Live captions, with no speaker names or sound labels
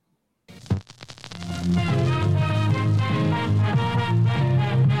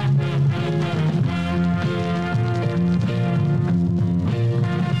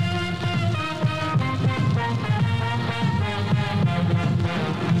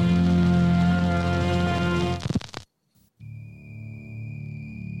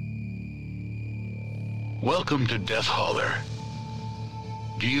Welcome to Death Holler.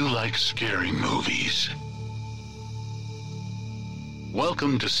 Do you like scary movies?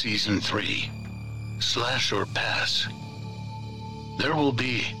 Welcome to Season 3, Slash or Pass. There will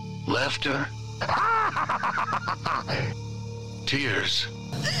be laughter, tears,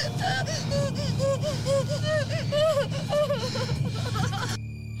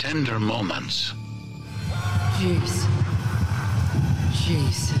 tender moments. Jason,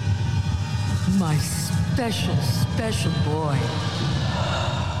 my special boy.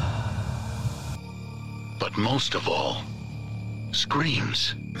 But most of all,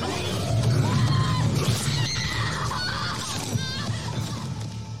 screams.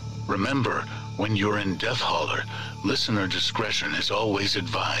 Remember, when you're in Death Holler, listener discretion is always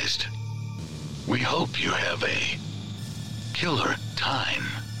advised. We hope you have a killer time.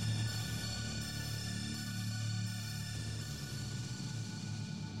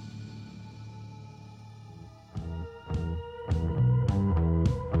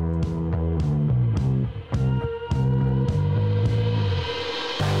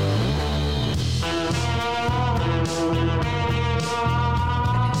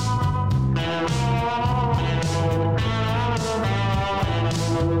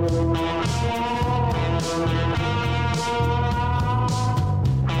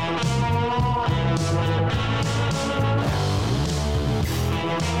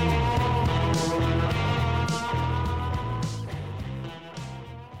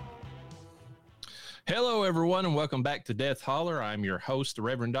 And welcome back to Death Holler. I'm your host, the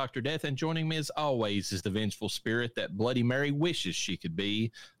Reverend Dr. Death, and joining me as always is the vengeful spirit that Bloody Mary wishes she could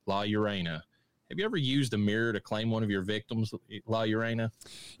be, La Llareyna. Have you ever used a mirror to claim one of your victims, La Llareyna?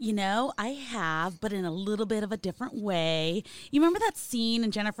 You know, I have, but in a little bit of a different way. You remember that scene in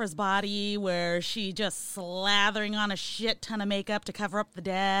Jennifer's Body where she just slathering on a shit ton of makeup to cover up the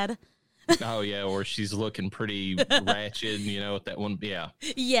dead? Oh yeah, or she's looking pretty ratchet, you know, at that one. Yeah,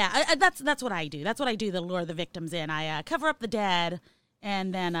 yeah. That's what I do. That's what I do to lure the victims in. I cover up the dead,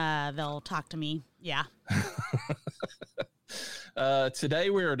 and then they'll talk to me. Yeah. Today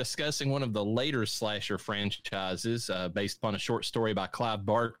we are discussing one of the later slasher franchises based upon a short story by Clive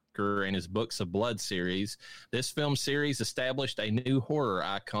Barker and his Books of Blood series. This film series established a new horror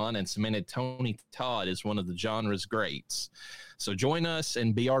icon and cemented Tony Todd as one of the genre's greats. So join us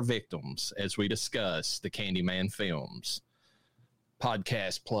and be our victims as we discuss the Candyman films.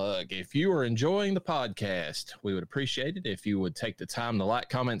 Podcast plug. If you are enjoying the podcast, we would appreciate it if you would take the time to like,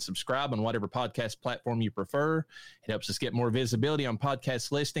 comment, subscribe on whatever podcast platform you prefer. It helps us get more visibility on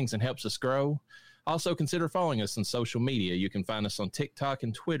podcast listings and helps us grow. Also, consider following us on social media. You can find us on TikTok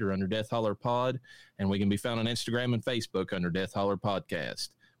and Twitter under Death Holler Pod, and we can be found on Instagram and Facebook under Death Holler Podcast.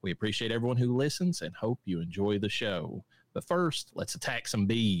 We appreciate everyone who listens and hope you enjoy the show. But first, let's attack some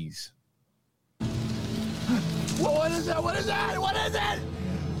bees. What is that? What is that? What is it?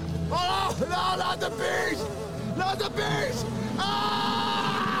 Oh, no, not the bees! Not the bees!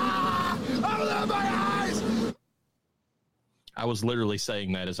 Ah! Open my eyes! I was literally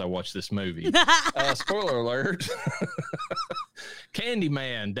saying that as I watched this movie. Spoiler alert.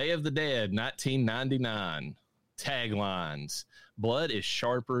 Candyman, Day of the Dead, 1999. Taglines. Blood is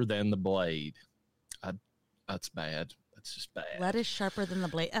sharper than the blade. That's bad. That's just bad. Blood is sharper than the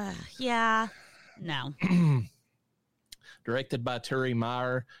blade. Yeah. No. Directed by Turi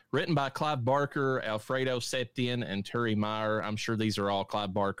Meyer, written by Clive Barker, Alfredo Septian, and Turi Meyer. I'm sure these are all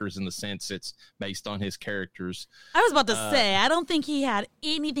Clive Barker's in the sense it's based on his characters. I was about to say, I don't think he had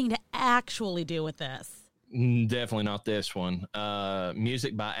anything to actually do with this. Definitely not this one.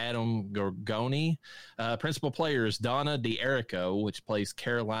 Music by Adam Gorgoni. Principal players Donna D'Errico, which plays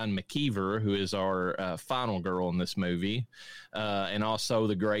Caroline McKeever, who is our final girl in this movie, and also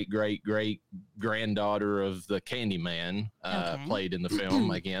the great granddaughter of the Candyman, played in the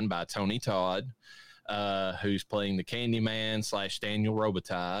film again by Tony Todd, who's playing the Candyman / Daniel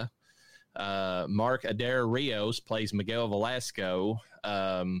Robitaille. Mark Adair Rios plays Miguel Velasco.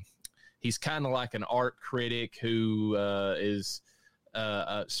 He's kind of like an art critic who is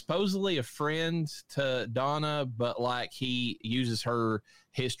supposedly a friend to Donna, but like he uses her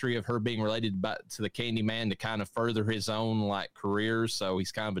history of her being related to the Candyman to kind of further his own like career. So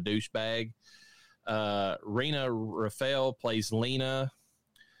he's kind of a douchebag. Rena Raphael plays Lena.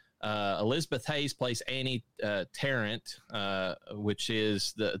 Elizabeth Hayes plays Annie Tarrant, which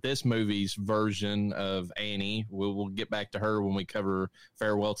is this movie's version of Annie. We'll get back to her when we cover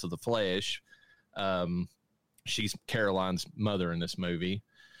Farewell to the Flesh. She's Caroline's mother in this movie.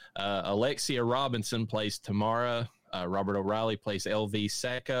 Alexia Robinson plays Tamara. Robert O'Reilly plays L.V.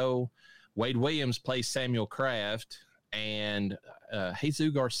 Sacco. Wade Williams plays Samuel Kraft. And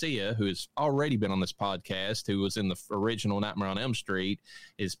Jesus Garcia, who has already been on this podcast, who was in the original Nightmare on Elm Street,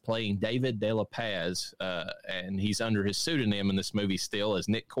 is playing David De La Paz, and he's under his pseudonym in this movie still as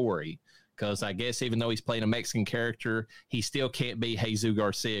Nick Corey, because I guess even though he's playing a Mexican character, he still can't be Jesus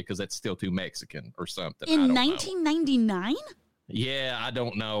Garcia because that's still too Mexican or something. In 1999? Yeah, I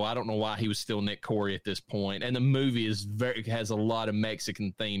don't know. I don't know why he was still Nick Corey at this point. And the movie has a lot of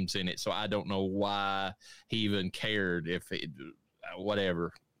Mexican themes in it, so I don't know why he even cared. If it,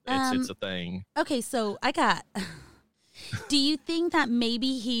 whatever, it's a thing. Okay, so I got. Do you think that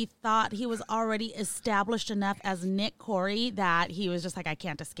maybe he thought he was already established enough as Nick Corey that he was just like, I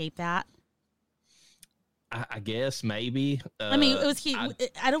can't escape that? I guess maybe. I mean, it was he.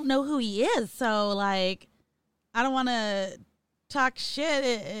 I don't know who he is, so like, I don't want to talk shit.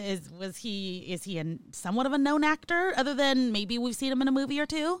 Is he somewhat of a known actor other than maybe we've seen him in a movie or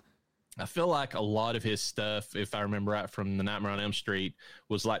two? I feel like a lot of his stuff, if I remember right from the Nightmare on Elm Street,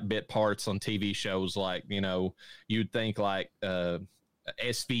 was like bit parts on TV shows. Like, you know, you'd think like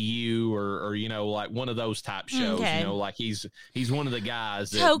SVU or you know, like one of those type shows. Okay. You know, like he's one of the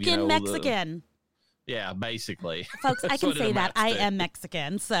guys that, token you know, Mexican. Yeah, basically. Folks, I can say that I am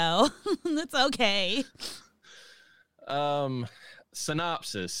Mexican, so it's okay.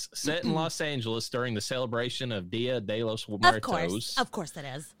 Synopsis. Set in Los Angeles during the celebration of Dia de los Muertos. Of course it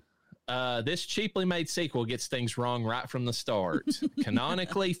is. This cheaply made sequel gets things wrong right from the start.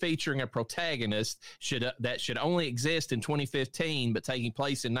 Canonically featuring a protagonist that should only exist in 2015, but taking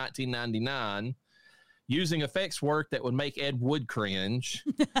place in 1999. Using effects work that would make Ed Wood cringe.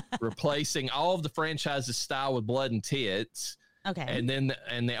 Replacing all of the franchise's style with blood and tits. Okay. And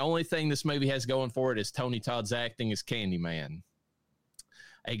the only thing this movie has going for it is Tony Todd's acting as Candyman.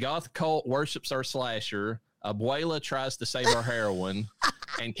 A goth cult worships our slasher. Abuela tries to save our heroine.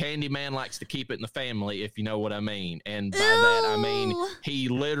 And Candyman likes to keep it in the family, if you know what I mean. And by that, I mean he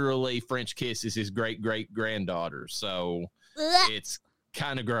literally French kisses his great-great-granddaughter. So it's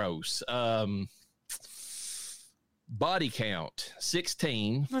kind of gross. Body count,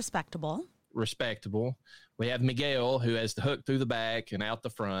 16. Respectable. We have Miguel, who has the hook through the back and out the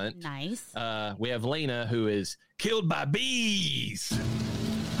front. Nice. We have Lena, who is killed by bees.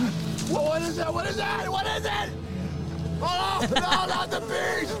 What is that? What is that? What is it? Oh, no, not the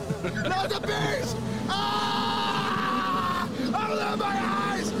bees! Not the bees! Ah! Open my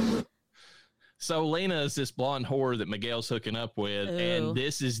eyes! So Lena is this blonde whore that Miguel's hooking up with, and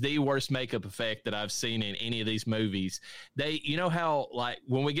this is the worst makeup effect that I've seen in any of these movies. You know how, like,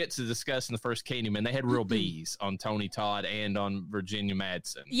 when we get to discussing the first Candyman, they had real bees on Tony Todd and on Virginia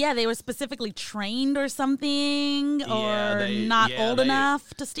Madsen. Yeah, they were specifically trained or something, or not old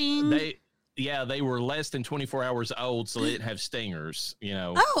enough to sting. They were less than 24 hours old, so they didn't have stingers, you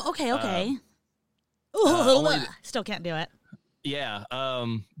know. Oh, okay. Still can't do it. Yeah,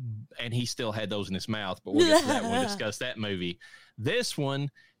 and he still had those in his mouth, but we'll get to that when we discuss that movie. This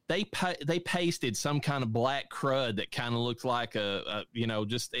one, they pasted some kind of black crud that kind of looked like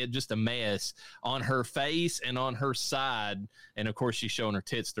just a mess on her face and on her side, and of course she's showing her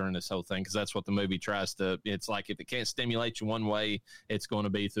tits during this whole thing because that's what the movie tries to. It's like if it can't stimulate you one way, it's going to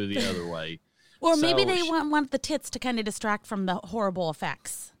be through the other way. Or maybe they want the tits to kind of distract from the horrible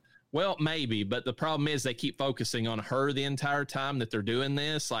effects. Well, maybe, but the problem is they keep focusing on her the entire time that they're doing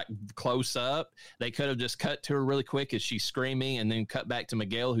this, like close up. They could have just cut to her really quick as she's screaming and then cut back to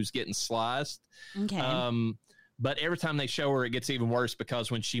Miguel who's getting sliced. Okay. But every time they show her, it gets even worse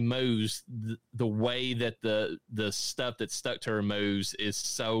because when she moves, the way that the stuff that's stuck to her moves is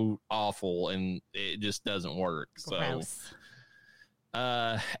so awful and it just doesn't work. Gross.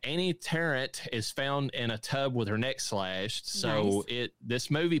 Annie Tarrant is found in a tub with her neck slashed. So this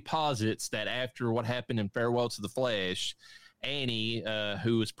movie posits that after what happened in Farewell to the Flesh, Annie,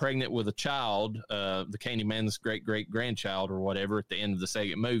 who was pregnant with a child, the Candyman's great-great-grandchild or whatever at the end of the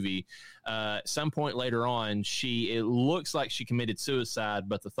second movie, at some point later on, it looks like she committed suicide,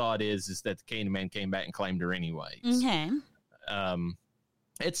 but the thought is that the Candyman came back and claimed her anyway. Okay.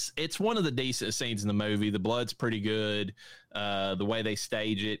 It's one of the decent scenes in the movie. The blood's pretty good. The way they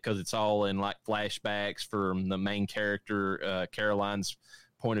stage it, because it's all in like flashbacks from the main character, Caroline's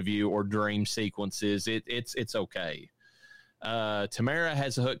point of view, or dream sequences. It's okay. Tamara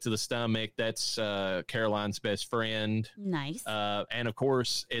has a hook to the stomach. That's Caroline's best friend. Nice. And of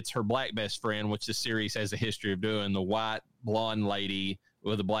course, it's her black best friend, which this series has a history of doing. The white blonde lady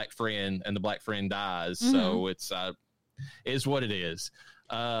with a black friend, and the black friend dies. Mm-hmm. So it's is what it is.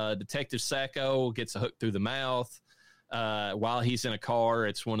 Detective Sacco gets a hook through the mouth while he's in a car.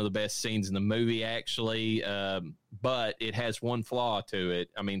 It's one of the best scenes in the movie, actually, but it has one flaw to it.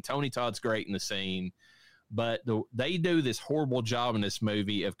 I mean, Tony Todd's great in the scene, but they do this horrible job in this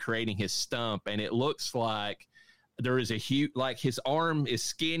movie of creating his stump, and it looks like there is a huge, like his arm is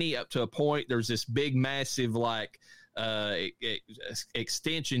skinny up to a point. There's this big, massive, like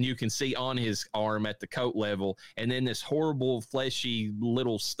extension you can see on his arm at the coat level, and then this horrible, fleshy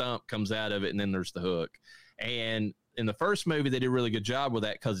little stump comes out of it, and then there's the hook. And in the first movie, they did a really good job with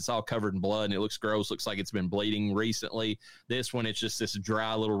that because it's all covered in blood and it looks gross. Looks like it's been bleeding recently. This one, it's just this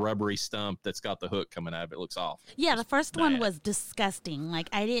dry little rubbery stump that's got the hook coming out of it. It looks awful. Yeah, the first one was disgusting. Like,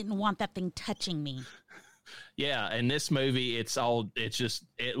 I didn't want that thing touching me. Yeah, in this movie, it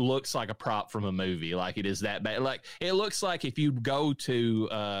looks like a prop from a movie. Like, it is that bad. Like, it looks like if you go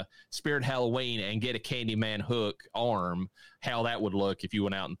to Spirit Halloween and get a Candyman hook arm, how that would look if you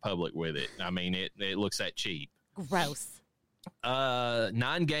went out in public with it. I mean, it looks that cheap. Gross. 9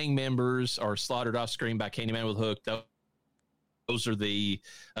 gang members are slaughtered off screen by Candyman with a hook. Those are the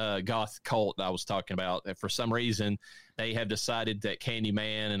goth cult I was talking about. For some reason, they have decided that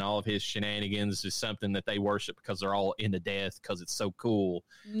Candyman and all of his shenanigans is something that they worship because they're all into death because it's so cool.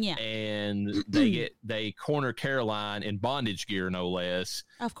 Yeah. And they corner Caroline in bondage gear, no less,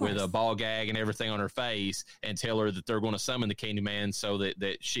 of course, with a ball gag and everything on her face, and tell her that they're going to summon the Candyman so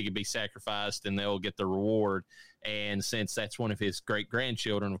that she could be sacrificed and they'll get the reward. And since that's one of his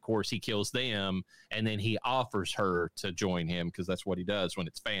great-grandchildren, of course, he kills them, and then he offers her to join him because that's what he does when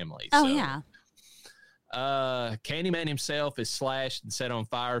it's family. Oh, yeah. Candyman himself is slashed and set on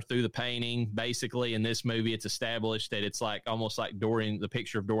fire through the painting. Basically, in this movie, it's established that it's like almost like the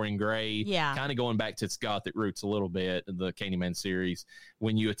picture of Dorian Gray. Yeah. Kind of going back to its gothic roots a little bit, the Candyman series.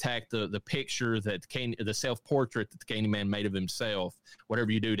 When you attack the picture the self-portrait that the Candyman made of himself, whatever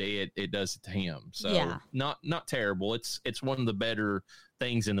you do to it does it to him. So yeah. Not terrible. It's one of the better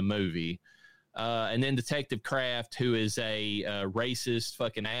things in the movie. And then Detective Kraft, who is a racist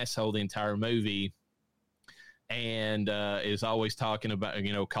fucking asshole the entire movie, and is always talking about,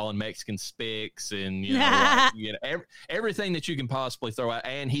 calling Mexicans spics and, everything that you can possibly throw out.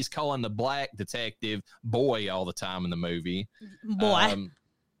 And he's calling the black detective boy all the time in the movie. Boy.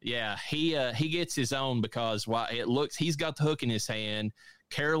 Yeah, he gets his own because he's got the hook in his hand.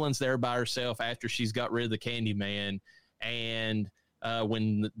 Carolyn's there by herself after she's got rid of the Candyman. And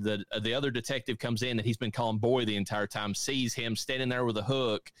when the other detective comes in that he's been calling boy the entire time, sees him standing there with a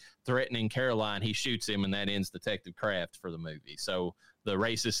hook threatening Caroline, he shoots him, and that ends Detective Kraft for the movie. So the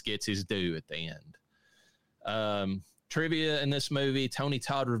racist gets his due at the end. Trivia in this movie: Tony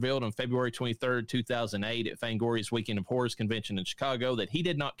Todd revealed on February 23rd, 2008 at Fangoria's Weekend of Horrors convention in Chicago that he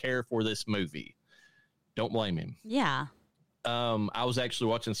did not care for this movie. Don't blame him. Yeah. I was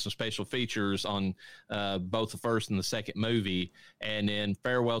actually watching some special features on both the first and the second movie, and in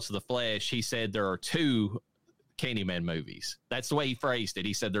Farewell to the Flesh, he said there are 2 Candyman movies. That's the way he phrased it.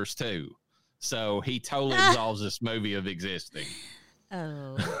 He said there's 2. So he totally absolves this movie of existing.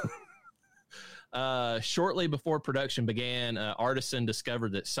 Oh. Shortly before production began, Artisan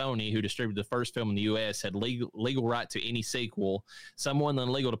discovered that Sony, who distributed the first film in the U.S., had legal right to any sequel. Someone in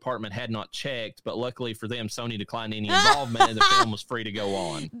the legal department had not checked, but luckily for them, Sony declined any involvement, and the film was free to go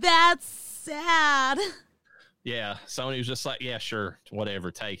on. That's sad. Yeah, Sony was just like, yeah, sure,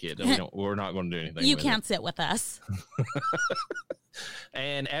 whatever, take it. We're not going to do anything. You can't sit with us.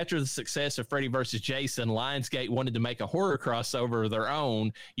 And after the success of Freddy vs. Jason, Lionsgate wanted to make a horror crossover of their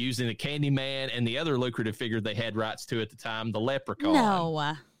own using the Candyman and the other lucrative figure they had rights to at the time, the Leprechaun.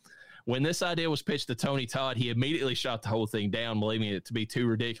 No. When this idea was pitched to Tony Todd, he immediately shot the whole thing down, believing it to be too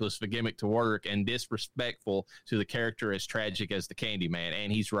ridiculous of a gimmick to work and disrespectful to the character as tragic as the Candyman.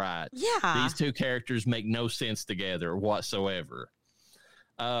 And he's right. Yeah. These 2 characters make no sense together whatsoever.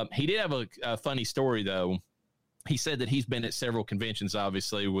 He did have a funny story, though. He said that he's been at several conventions,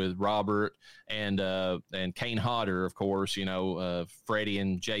 obviously, with Robert and Kane Hodder, of course, Freddie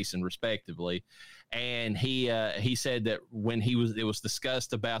and Jason, respectively. And he said that when it was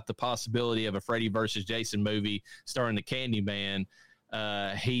discussed about the possibility of a Freddy versus Jason movie starring the Candyman,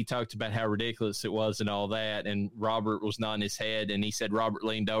 he talked about how ridiculous it was and all that. And Robert was nodding his head, and he said Robert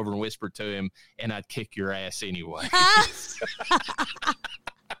leaned over and whispered to him, "And I'd kick your ass anyway."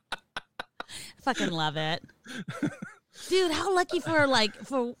 Fucking love it. Dude, how lucky for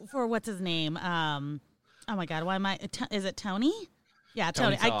what's his name? Oh my God, why am I? Is it Tony? Yeah,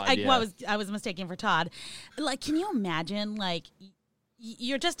 Tony. Todd, I was mistaken for Todd. Like, can you imagine? Like,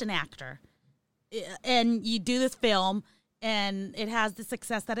 you're just an actor, and you do this film, and it has the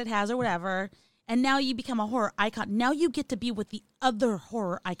success that it has, or whatever. And now you become a horror icon. Now you get to be with the other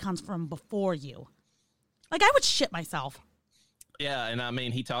horror icons from before you. Like, I would shit myself. Yeah, and I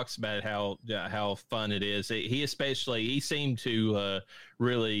mean, he talks about how fun it is. He seemed to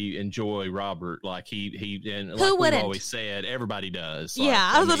really enjoy Robert. Like he and like we've always said, everybody does. Yeah, like,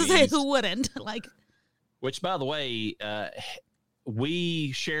 I was about to say, who wouldn't? Like, which, by the way,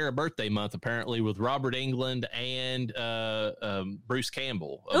 we share a birthday month apparently with Robert Englund and Bruce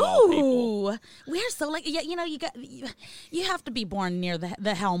Campbell. Of all people. We're so like, yeah, you have to be born near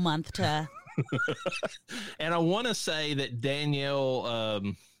the hell month to. And I want to say that Danielle,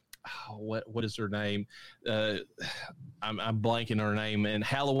 what is her name? I'm blanking her name. And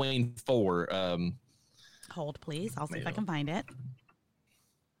Halloween 4. Hold, please. I'll see if I can find it.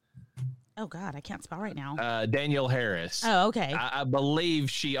 Oh God, I can't spell right now. Danielle Harris. Oh, okay. I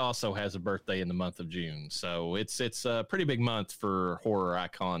believe she also has a birthday in the month of June. So it's a pretty big month for horror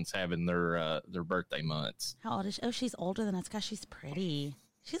icons having their birthday months. How old is she? Oh, she's older than us. Gosh, she's pretty.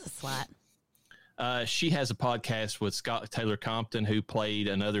 She's a slut. She has a podcast with Scott Taylor Compton, who played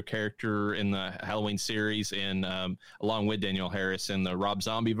another character in the Halloween series, and along with Danielle Harris in the Rob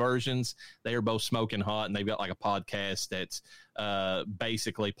Zombie versions. They are both smoking hot, and they've got like a podcast that's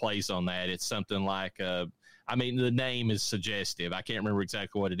basically plays on that. It's something like, the name is suggestive. I can't remember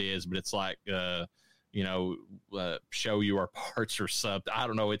exactly what it is, but it's like, show you our parts or something. I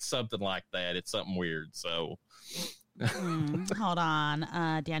don't know. It's something like that. It's something weird. So hold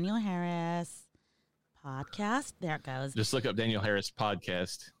on. Danielle Harris. Podcast. There it goes. Just look up Danielle Harris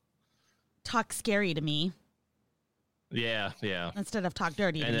podcast. Talk scary to me. Yeah. Instead of talk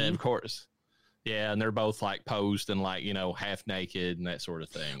dirty to me. And then, of course, yeah, and they're both like posed and like, half naked and that sort of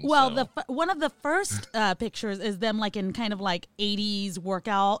thing. Well, so. One of the first pictures is them like in kind of like 80s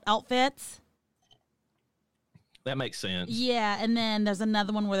workout outfits. That makes sense. Yeah, and then there's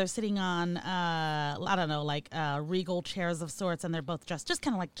another one where they're sitting on, I don't know, like regal chairs of sorts, and they're both dressed just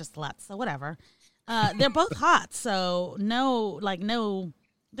kind of like just sluts, so whatever. They're both hot, so no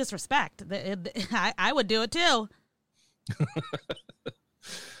disrespect. I would do it too.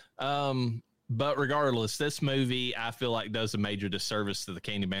 But regardless, this movie I feel like does a major disservice to the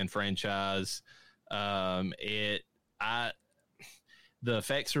Candyman franchise. The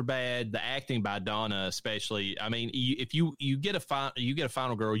effects are bad. The acting by Donna, especially. I mean, if you get a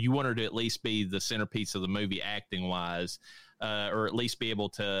final girl, you want her to at least be the centerpiece of the movie, acting wise. Or at least be able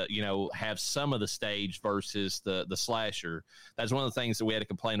to, have some of the stage versus the slasher. That's one of the things that we had to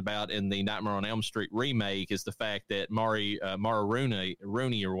complain about in the Nightmare on Elm Street remake is the fact that Mara Rooney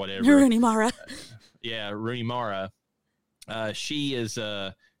or whatever. Rooney Mara. Rooney Mara. She was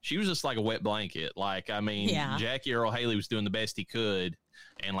just like a wet blanket. Like, I mean, Jackie Earle Haley was doing the best he could,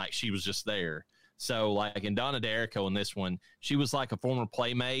 and like she was just there. So, like in Donna D'Errico in this one, she was like a former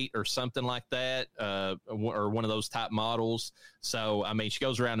playmate or something like that, or one of those type models. So, I mean, she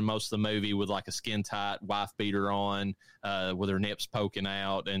goes around in most of the movie with like a skin tight wife beater on, with her nips poking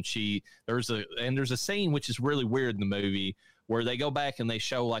out, and there's a scene which is really weird in the movie where they go back and they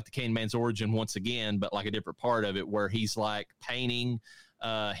show like the Candyman's origin once again, but like a different part of it where he's like painting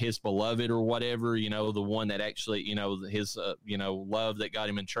his beloved or whatever, the one that actually, his, love that got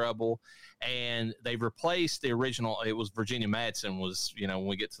him in trouble. And they've replaced the original. It was Virginia Madsen was, when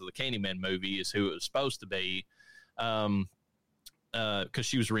we get to the Candyman movie is who it was supposed to be. Because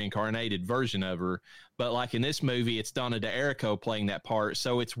she was a reincarnated version of her. But like in this movie, it's Donna D'Errico playing that part.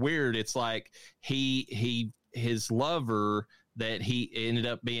 So it's weird. It's like his lover that he ended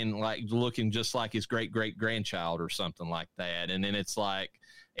up being like looking just like his great-great-grandchild or something like that. And then it's like,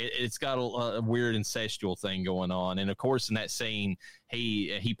 it's got a weird incestual thing going on. And of course, in that scene,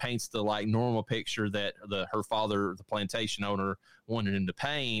 he paints the like normal picture that her father, the plantation owner, wanted him to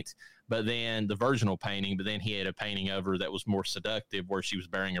paint, but then the virginal painting, but then he had a painting of her that was more seductive where she was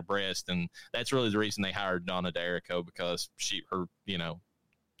bearing her breast. And that's really the reason they hired Donna D'Errico, because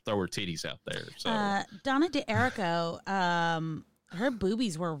throw her titties out there. So Donna D'Errico, her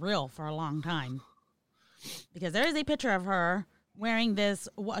boobies were real for a long time, because there is a picture of her wearing this.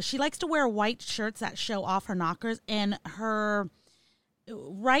 She likes to wear white shirts that show off her knockers, and her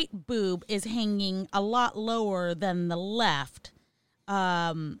right boob is hanging a lot lower than the left,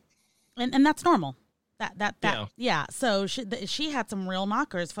 and that's normal. Yeah. So she had some real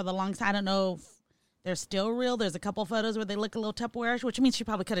knockers for the longest time. I don't know if they're still real. There's a couple photos where they look a little Tupperware-ish, which means she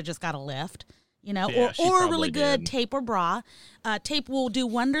probably could have just got a lift, or a really good tape or bra. Tape will do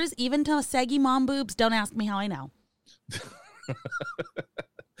wonders, even to saggy mom boobs. Don't ask me how I know.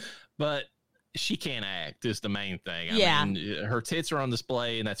 But she can't act is the main thing. I mean, her tits are on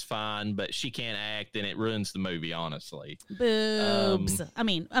display and that's fine, but she can't act and it ruins the movie, honestly. Boobs. I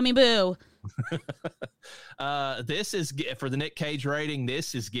mean, boo. This is, for the Nick Cage rating,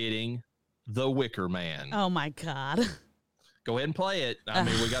 this is getting The Wicker Man. Oh my God. Go ahead and play it. I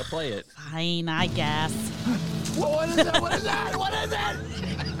mean, we got to play it. Fine, I guess. What is that? What is that? What is it?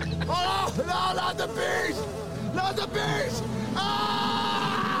 Oh, no, not the bees! Not the bees!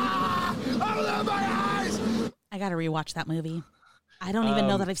 Ah! Open my eyes! I got to rewatch that movie. I don't even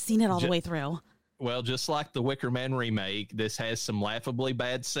know that I've seen it all the way through. Well, just like the Wicker Man remake, this has some laughably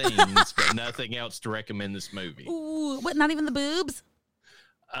bad scenes, but nothing else to recommend this movie. Ooh, what, not even the boobs?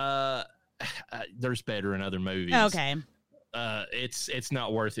 There's better in other movies. Okay. It's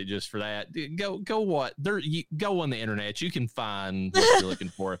not worth it just for that. Go what? Go on the internet. You can find what you're looking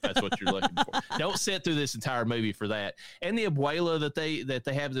for if that's what you're looking for. Don't sit through this entire movie for that. And the abuela that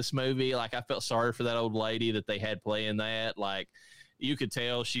they have this movie, like I felt sorry for that old lady that they had playing that. Like you could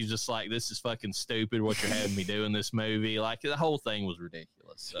tell she's just like, this is fucking stupid what you're having me do in this movie. Like the whole thing was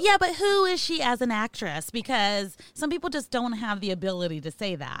ridiculous. So. Yeah, but who is she as an actress? Because some people just don't have the ability to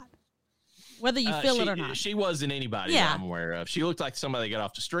say that. Whether you feel it or not. She wasn't anybody that I'm aware of. She looked like somebody that got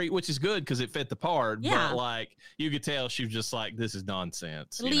off the street, which is good because it fit the part. Yeah. But, like, you could tell she was just like, this is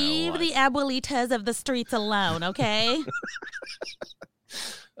nonsense. Leave the abuelitas of the streets alone, okay?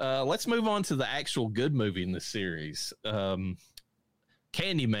 Let's move on to the actual good movie in this series. Candyman,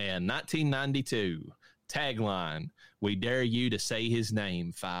 1992. Tagline, we dare you to say his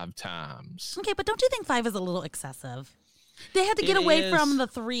name 5 times. Okay, but don't you think 5 is a little excessive? They had to get away from the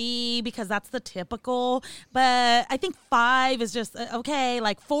 3 because that's the typical. But I think 5 is just, okay,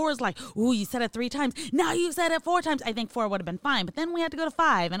 like 4 is like, ooh, you said it 3 times. Now you said it 4 times. I think 4 would have been fine. But then we had to go to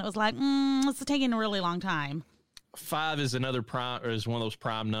 5, and it was like, this is taking a really long time. 5 is another prime, or is one of those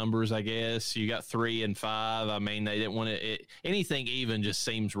prime numbers, I guess. You got 3 and 5. I mean, they didn't want it. Anything even just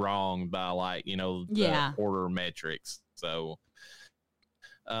seems wrong by, like, the order metrics. So,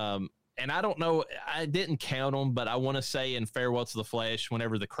 and I don't know, I didn't count them, but I want to say in Farewell to the Flesh,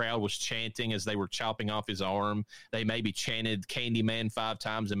 whenever the crowd was chanting as they were chopping off his arm, they maybe chanted Candyman 5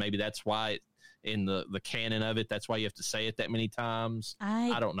 times, and maybe that's why in the canon of it, that's why you have to say it that many times.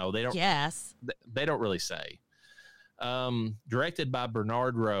 I don't know. They don't. Yes. They don't really say. Directed by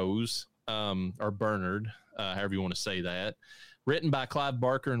Bernard Rose, or Bernard, however you want to say that. Written by Clive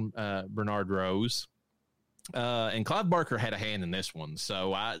Barker and Bernard Rose. And Clive Barker had a hand in this one.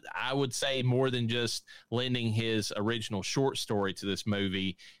 So I would say more than just lending his original short story to this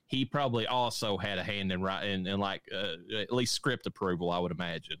movie, he probably also had a hand in at least script approval, I would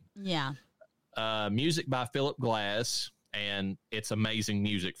imagine. Yeah. Music by Philip Glass, and it's amazing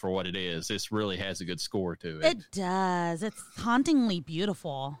music for what it is. This really has a good score to it. It does. It's hauntingly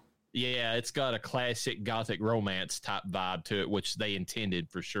beautiful. Yeah, it's got a classic gothic romance type vibe to it, which they intended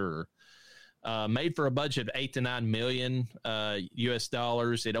for sure. Made for a budget of $8 to $9 million US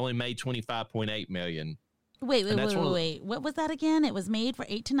dollars. It only made $25.8 million. Wait. What was that again? It was made for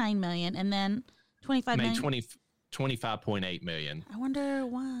 $8 to $9 million, and then $25 million. Made $25.8 million. I wonder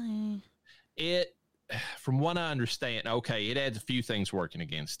why. It, from what I understand, it adds a few things working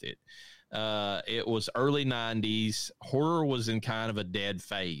against it. It was early 90s. Horror was in kind of a dead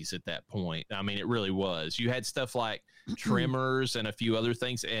phase at that point. I mean, it really was. You had stuff like Tremors and a few other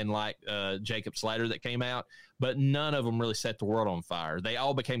things, and like Jacob's Ladder that came out, but none of them really set the world on fire. They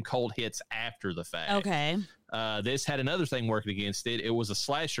all became cold hits after the fact. Okay. This had another thing working against it. It was a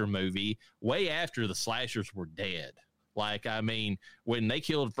slasher movie way after the slashers were dead. Like, I mean, when they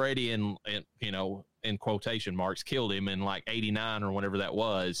killed Freddy and in quotation marks, killed him in like 89 or whatever that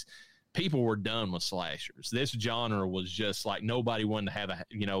was, people were done with slashers. This genre was just like nobody wanted to have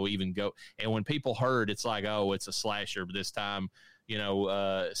even go. And when people heard it's like, oh, it's a slasher, but this time,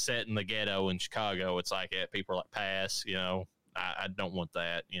 set in the ghetto in Chicago, it's like, people are like, pass, I don't want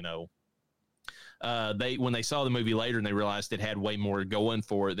that, when they saw the movie later and they realized it had way more going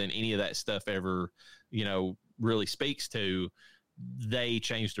for it than any of that stuff ever, really speaks to, they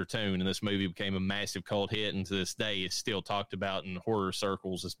changed their tune, and this movie became a massive cult hit, and to this day it's still talked about in horror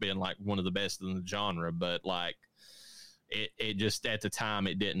circles as being like one of the best in the genre. But like it just, at the time,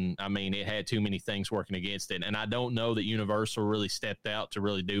 it didn't, I mean, it had too many things working against it, and I don't know that Universal really stepped out to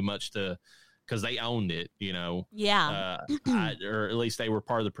really do much because they owned it, Yeah. Or at least they were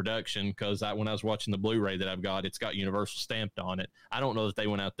part of the production, because when I was watching the Blu-ray that I've got, it's got Universal stamped on it. I don't know that they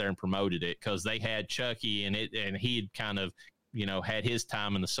went out there and promoted it, because they had Chucky in it, and he had kind of, had his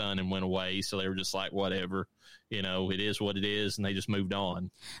time in the sun and went away. So they were just like, whatever, it is what it is. And they just moved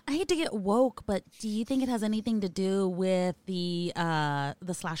on. I hate to get woke, but do you think it has anything to do with the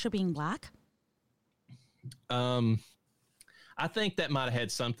slasher being black? I think that might have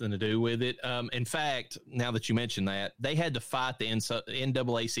had something to do with it. In fact, now that you mention that, they had to fight the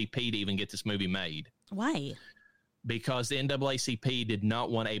NAACP to even get this movie made. Why? Because the NAACP did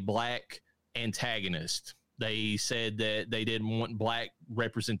not want a black antagonist. They said that they didn't want black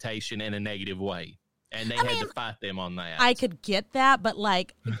representation in a negative way, and they had to fight them on that. I could get that, but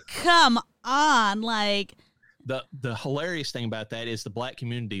like, come on, like. The hilarious thing about that is the black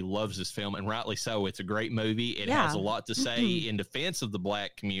community loves this film, and rightly so. It's a great movie. It has a lot to say in defense of the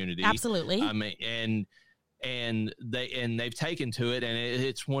black community. Absolutely. I mean, and they've taken to it, and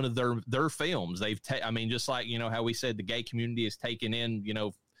it's one of their films. Just like, you know, how we said the gay community has taken in, you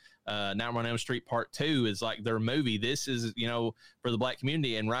know, Nightmare on Elm Street Part 2 is like their movie. This is, you know, for the black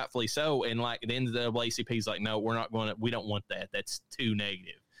community, and rightfully so. And like the NAACP is like, no, we don't want that. That's too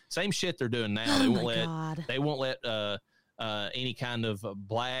negative. Same shit they're doing now. They won't let any kind of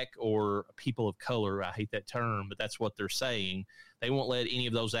black or people of color. I hate that term, but that's what they're saying. They won't let any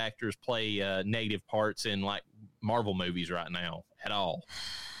of those actors play negative parts in like Marvel movies right now at all.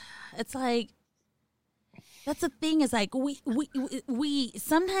 It's like, that's the thing, is like we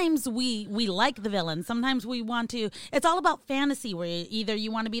sometimes we like the villain. Sometimes we want to. It's all about fantasy, where either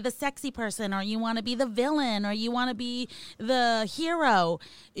you want to be the sexy person, or you want to be the villain, or you want to be the hero.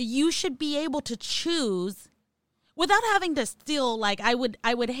 You should be able to choose without having to steal. Like, I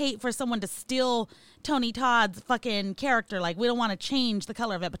would hate for someone to steal Tony Todd's fucking character. Like, we don't want to change the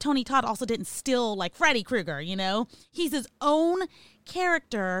color of it, but Tony Todd also didn't steal like Freddy Krueger. You know, he's his own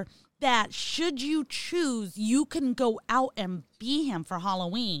character. That should you choose, you can go out and be him for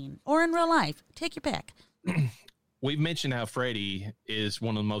Halloween or in real life. Take your pick. We've mentioned how Freddy is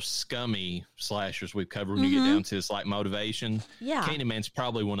one of the most scummy slashers we've covered when you get down to his like motivation. Yeah. Candyman's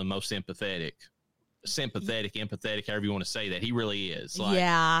probably one of the most empathetic, however you want to say that. He really is.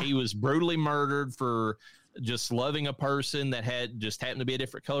 Like, he was brutally murdered for just loving a person that had just happened to be a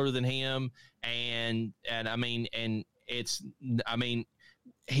different color than him. And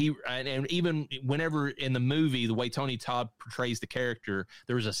even whenever in the movie, the way Tony Todd portrays the character,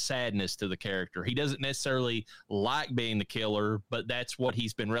 there's a sadness to the character. He doesn't necessarily like being the killer, but that's what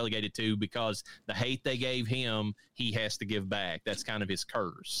he's been relegated to, because the hate they gave him, he has to give back. That's kind of his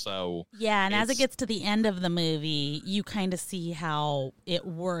curse. So yeah, and as it gets to the end of the movie, you kind of see how it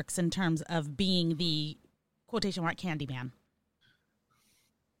works in terms of being the quotation mark Candyman.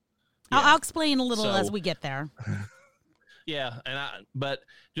 Yeah. I'll explain a little as we get there. Yeah, but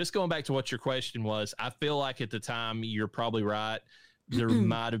just going back to what your question was, I feel like at the time, you're probably right. There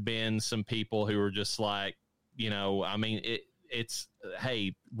might have been some people who were just like, you know, I mean, it's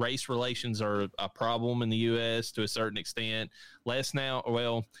hey, race relations are a problem in the U.S. to a certain extent. Less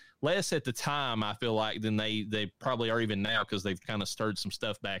at the time, I feel like, than they probably are even now, because they've kind of stirred some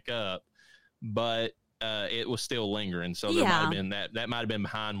stuff back up. But it was still lingering, so there might have been that might have been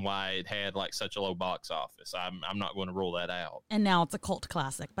behind why it had like such a low box office. I'm not going to rule that out. And now it's a cult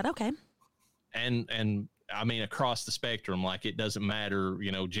classic, but okay. And I mean, across the spectrum, like, it doesn't matter,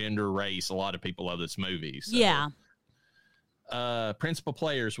 you know, gender, race. A lot of people love this movie. So. Yeah. Principal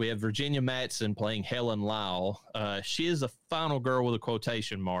players, we have Virginia Madsen playing Helen Lyle. She is the final girl with a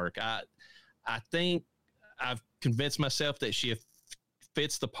quotation mark. I think I've convinced myself that she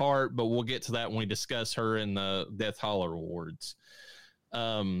fits the part, but we'll get to that when we discuss her in the Death Holler Awards.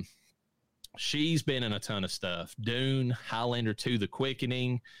 She's been in a ton of stuff. Dune, Highlander 2, The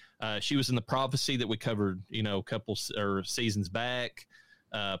Quickening. She was in The Prophecy that we covered, you know, a couple or seasons back.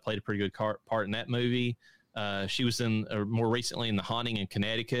 Played a pretty good part in that movie. She was in more recently in The Haunting in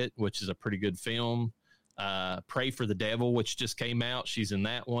Connecticut, which is a pretty good film. Pray for the Devil, which just came out. She's in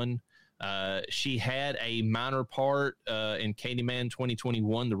that one. She had a minor part in Candyman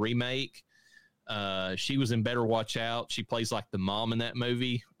 2021, the remake. She was in Better Watch Out. She plays like the mom in that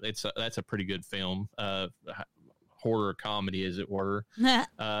movie. That's a pretty good film, horror comedy, as it were.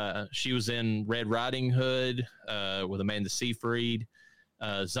 She was in Red Riding Hood with Amanda Seyfried.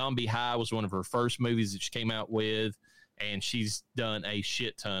 Zombie High was one of her first movies that she came out with, and she's done a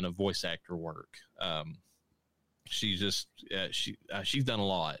shit ton of voice actor work. She's done a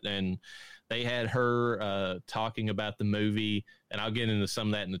lot, and they had her talking about the movie, and I'll get into some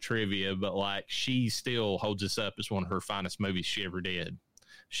of that in the trivia, but like, she still holds this up as one of her finest movies she ever did.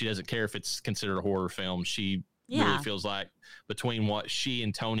 She doesn't care if it's considered a horror film. She really feels like between what she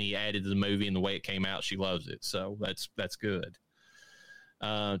and Tony added to the movie and the way it came out, she loves it. So that's good.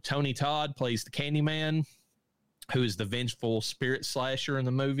 Tony Todd plays the Candyman, who is the vengeful spirit slasher in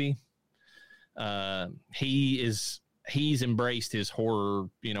the movie. He's embraced his horror,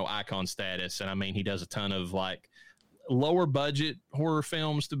 you know, icon status. And I mean, he does a ton of like lower budget horror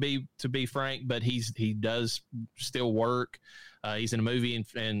films, to be frank, but he does still work. He's in a movie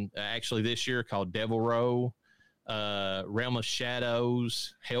and actually this year called Devil Row, Realm of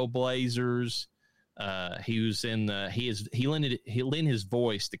Shadows, Hellblazers, He was in he lent his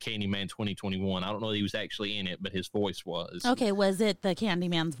voice to Candyman 2021. I don't know that he was actually in it, but his voice was. Okay, was it the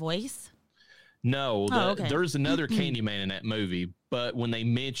Candyman's voice? No, okay. There's another Candyman in that movie, but when they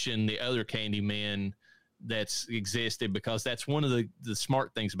mention the other Candyman that's existed, because that's one of the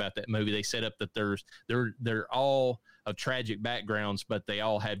smart things about that movie, they set up that they're all of tragic backgrounds, but they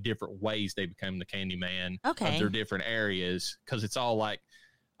all have different ways they become the Candyman of their different areas, because it's all like,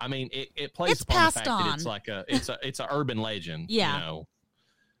 I mean, it plays it's upon the passed fact on. that it's a urban legend. Yeah. You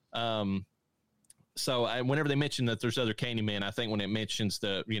know? So whenever they mention that there's other Candyman, I think when it mentions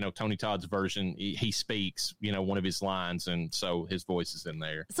the, Tony Todd's version, he speaks, one of his lines, and so his voice is in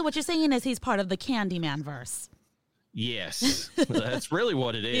there. So what you're saying is he's part of the Candyman verse. Yes, that's really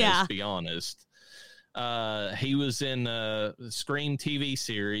what it is, to be honest. He was in the Scream TV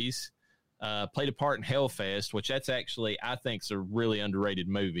series, played a part in Hellfest, which that's actually, I think, is a really underrated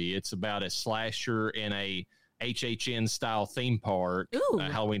movie. It's about a slasher in a HHN style theme park,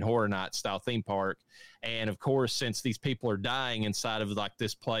 Halloween Horror Night style theme park. And of course, since these people are dying inside of like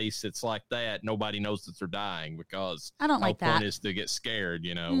this place, it's like that. Nobody knows that they're dying, because I don't like that. The point is to get scared,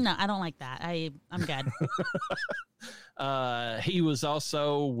 No, I don't like that. I'm good. He was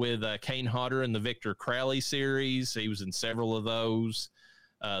also with Kane Hodder in the Victor Crowley series. He was in several of those.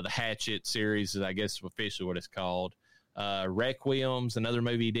 The Hatchet series is, I guess, officially what it's called. Requiem's another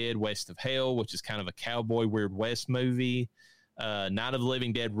movie he did, West of Hell, which is kind of a cowboy Weird West movie. Night of the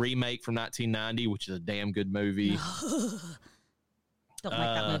Living Dead remake from 1990, which is a damn good movie. Don't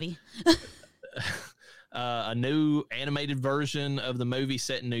like that movie. A new animated version of the movie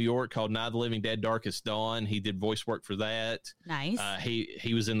set in New York called Night of the Living Dead Darkest Dawn. He did voice work for that. Nice.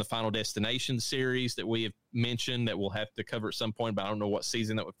 He was in the Final Destination series that we have mentioned that we'll have to cover at some point, but I don't know what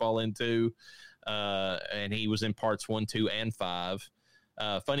season that would fall into. And he was in parts 1, 2, and 5.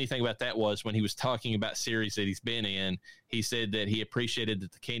 Funny thing about that was when he was talking about series that he's been in, he said that he appreciated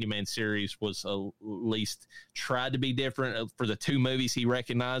that the Candyman series was at least tried to be different for the 2 movies he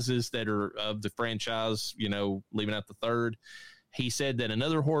recognizes that are of the franchise, leaving out the third. He said that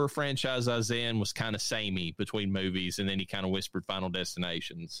another horror franchise I was in was kind of samey between movies, and then he kind of whispered Final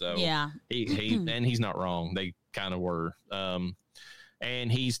Destination. So yeah, he and he's not wrong. They kind of were.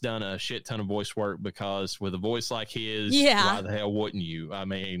 And he's done a shit ton of voice work, because with a voice like his, why the hell wouldn't you? I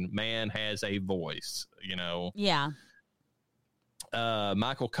mean, man has a voice, Yeah.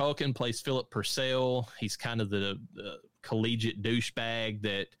 Michael Culkin plays Philip Purcell. He's kind of the collegiate douchebag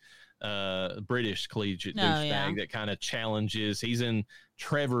that British collegiate douchebag that kind of challenges. He's in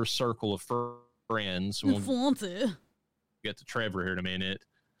Trevor's circle of friends. We'll get to Trevor here in a minute.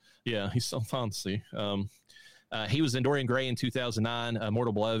 Yeah, he's so fancy. He was in Dorian Gray in 2009,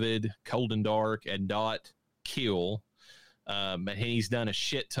 Mortal Beloved, Cold and Dark, and Dot Kill. And he's done a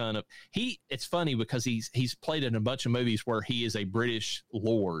shit ton of. It's funny because he's played in a bunch of movies where he is a British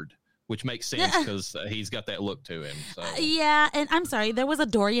lord, which makes sense because he's got that look to him. So. Yeah, and I'm sorry, there was a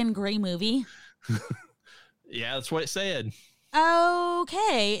Dorian Gray movie. Yeah, that's what it said.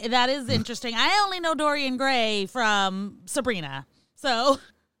 Okay, that is interesting. I only know Dorian Gray from Sabrina, so.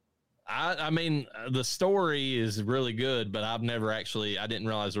 I mean, the story is really good, but I didn't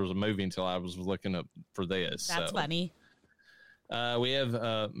realize there was a movie until I was looking up for this. That's funny. We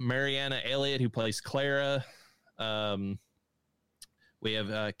have Mariana Elliott, who plays Clara. We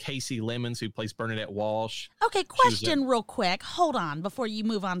have Casey Lemons, who plays Bernadette Walsh. Okay, question real quick. Hold on before you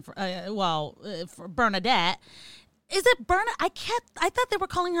move on for Bernadette. Is it Bernadette? I thought they were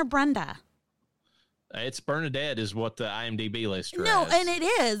calling her Brenda. It's Bernadette is what the IMDb list has. No, and it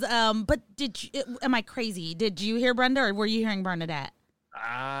is. But am I crazy? Did you hear Brenda, or were you hearing Bernadette?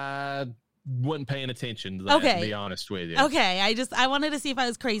 I wasn't paying attention to that, to be honest with you. Okay, I wanted to see if I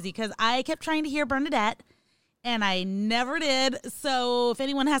was crazy, because I kept trying to hear Bernadette, and I never did. So if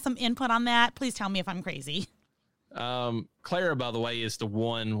anyone has some input on that, please tell me if I'm crazy. Clara, by the way, is the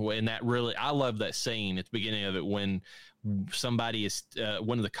one when I love that scene at the beginning of it when somebody is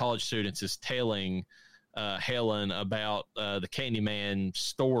one of the college students is telling Helen about the Candyman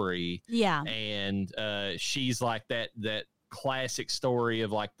story. Yeah. And she's like that classic story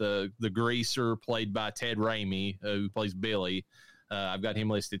of like the greaser played by Ted Raimi, who plays Billy. I've got him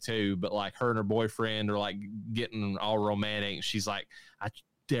listed too, but like her and her boyfriend are like getting all romantic. She's like, I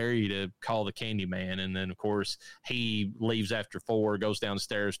dare you to call the Candyman. And then of course he leaves after 4, goes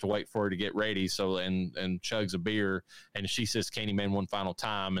downstairs to wait for her to get ready. So, and chugs a beer, and she says Candyman one final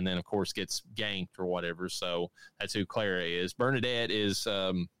time. And then of course gets ganked or whatever. So that's who Clara is. Bernadette is,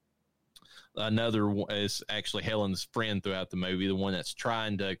 is actually Helen's friend throughout the movie, the one that's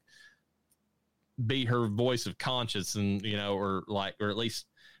trying to be her voice of conscience, and or at least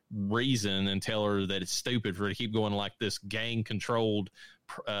reason and tell her that it's stupid for her to keep going like this gang controlled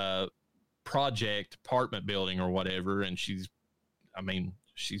project apartment building or whatever. And she's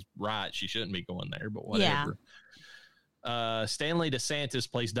right. She shouldn't be going there, but whatever. Yeah. Stanley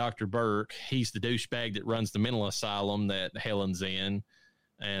DeSantis plays Dr. Burke. He's the douchebag that runs the mental asylum that Helen's in.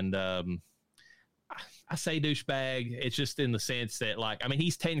 And I say douchebag. It's just in the sense that, like, I mean,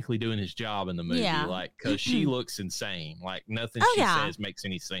 he's technically doing his job in the movie, like, because she looks insane. Like, nothing she says makes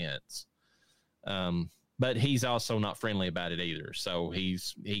any sense. But he's also not friendly about it either. So he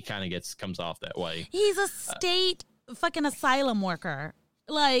kind of comes off that way. He's a state fucking asylum worker.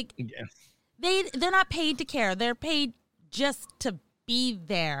 Like, they're not paid to care. They're paid just to be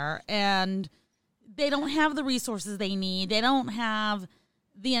there, and they don't have the resources they need. They don't have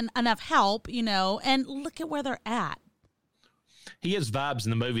enough help, and look at where they're at. He has vibes in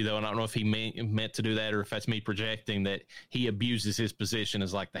the movie, though, and I don't know if he meant to do that or if that's me projecting, that he abuses his position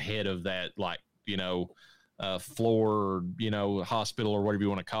as like the head of that, like, floor, hospital or whatever you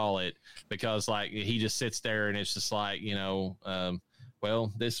want to call it, because like he just sits there and it's just like,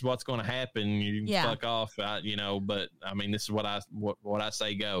 well, this is what's going to happen. You fuck off, but I mean, this is what I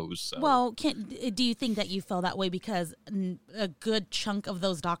say goes. So. Well, do you think that you feel that way because a good chunk of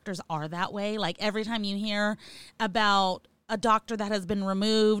those doctors are that way? Like every time you hear about a doctor that has been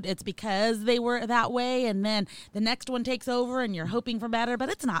removed, it's because they were that way, and then the next one takes over, and you're hoping for better, but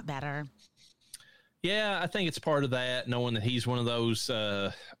it's not better. Yeah, I think it's part of that, knowing that he's one of those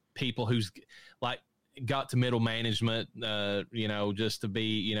people who's like got to middle management, just to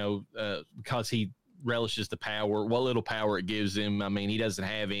be, because he relishes the power, what little power it gives him. I mean, he doesn't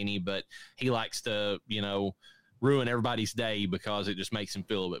have any, but he likes to, ruin everybody's day because it just makes him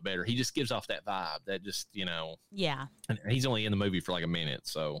feel a bit better. He just gives off that vibe that just, Yeah. And he's only in the movie for like a minute,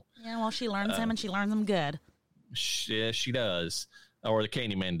 so. Yeah, well, she learns him, and she learns him good. She does. Or the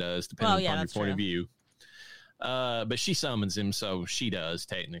Candyman does, depending upon your point of view. But she summons him, so she does,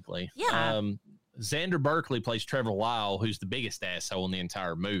 technically. Yeah. Xander Berkeley plays Trevor Lyle, who's the biggest asshole in the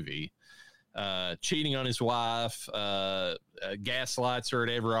entire movie. Cheating on his wife, gaslights her at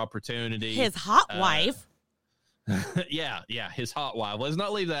every opportunity. His hot wife. Yeah, his hot wife. Let's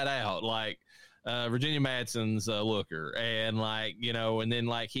not leave that out. Like, Virginia Madsen's looker, and like, and then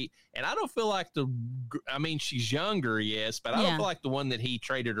like and I don't feel like she's younger, yes, but I don't feel like the one that he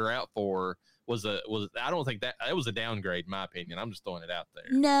traded her out for was I don't think that it was a downgrade in my opinion. I'm just throwing it out there.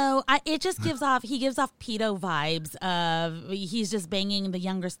 No, it just gives off pedo vibes of he's just banging the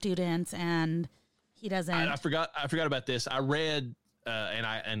younger students, and he doesn't. I forgot about this. I read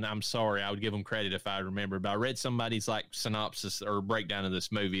and I'm sorry, I would give them credit if I remember, but I read somebody's like synopsis or breakdown of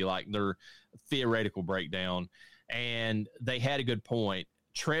this movie, like their theoretical breakdown, and they had a good point.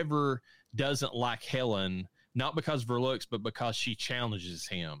 Trevor doesn't like Helen, not because of her looks, but because she challenges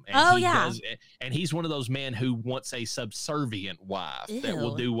him. And and he's one of those men who wants a subservient wife that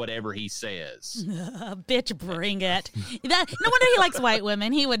will do whatever he says. Bitch, bring it. No wonder he likes white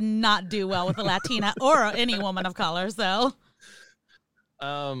women. He would not do well with a Latina or any woman of color, so...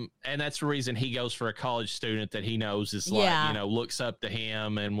 And that's the reason he goes for a college student that he knows is like, looks up to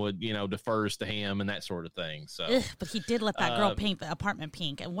him and would, defers to him and that sort of thing. So, but he did let that girl paint the apartment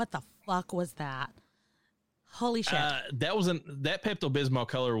pink. And what the fuck was that? Holy shit. That Pepto-Bismol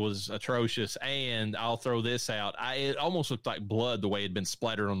color was atrocious. And I'll throw this out. It almost looked like blood the way it had been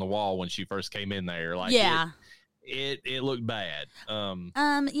splattered on the wall when she first came in there. Like, it looked bad.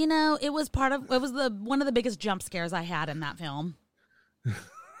 It was one of the biggest jump scares I had in that film.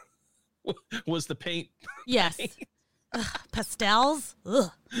 Was the paint? Yes. Pastels. Ugh.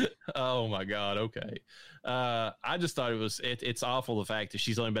 Oh my God. Okay. I just thought it's awful the fact that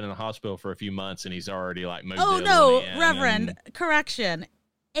she's only been in the hospital for a few months and he's already like moved. Oh no, Reverend, correction,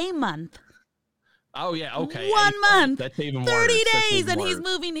 a month. Oh yeah, okay. 1 month. That's even 30 worse. days, and he's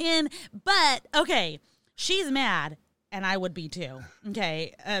moving in. But okay, she's mad. And I would be too.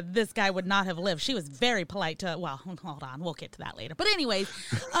 Okay. This guy would not have lived. She was very polite to, well, hold on. We'll get to that later. But anyways,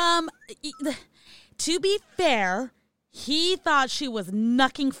 to be fair, he thought she was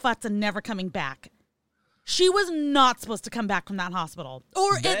knucking futs and never coming back. She was not supposed to come back from that hospital.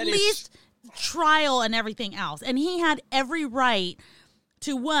 Or at least trial and everything else. And he had every right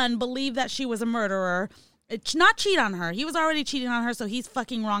to, one, believe that she was a murderer. Not cheat on her. He was already cheating on her, so he's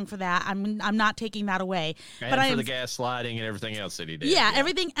fucking wrong for that. I'm not taking that away. And for the gaslighting and everything else that he did. Yeah,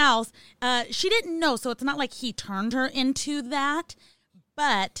 everything else. She didn't know, so it's not like he turned her into that.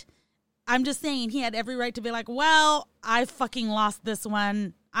 But I'm just saying he had every right to be like, well, I fucking lost this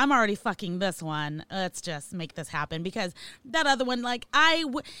one. I'm already fucking this one. Let's just make this happen. Because that other one, like,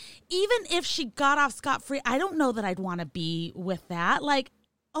 even if she got off scot-free, I don't know that I'd want to be with that. Like,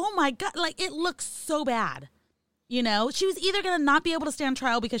 oh my God, like it looks so bad. You know, she was either going to not be able to stand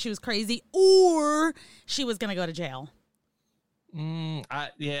trial because she was crazy or she was going to go to jail. I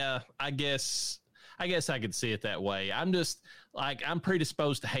guess I could see it that way. I'm just like, I'm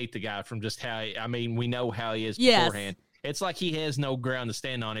predisposed to hate the guy from just we know how he is beforehand. It's like he has no ground to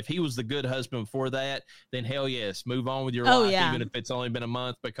stand on. If he was the good husband before that, then hell yes, move on with your life, even if it's only been a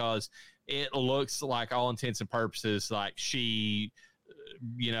month, because it looks like all intents and purposes like she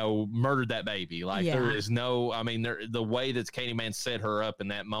murdered that baby. Like there is no, the way that Candyman set her up in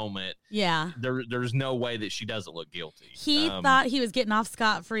that moment. Yeah. There's no way that she doesn't look guilty. He thought he was getting off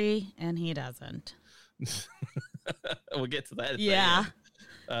scot-free and he doesn't. We'll get to that. Yeah.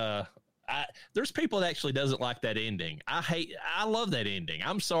 There's people that actually doesn't like that ending. I love that ending.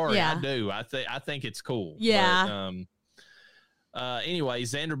 I'm sorry. I do. I think it's cool. Yeah. But, anyway,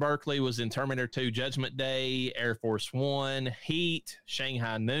 Xander Berkeley was in Terminator 2, Judgment Day, Air Force One, Heat,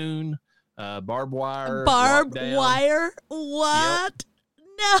 Shanghai Noon, Barbed Wire. Barbed Wire? What?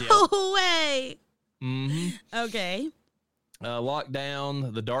 Yep. No way. Mm-hmm. Okay.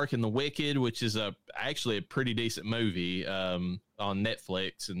 Lockdown, The Dark and the Wicked, which is actually a pretty decent movie on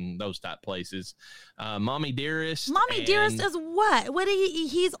Netflix and those type places. Mommy Dearest. Mommy Dearest is what?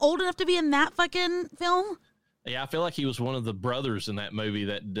 He's old enough to be in that fucking film? Yeah, I feel like he was one of the brothers in that movie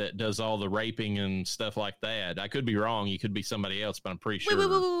that does all the raping and stuff like that. I could be wrong. He could be somebody else, but I'm pretty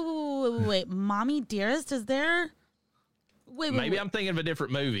sure. Wait. Mommy Dearest, is there? Maybe I'm thinking of a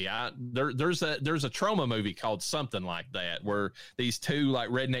different movie. There's a trauma movie called something like that, where these two like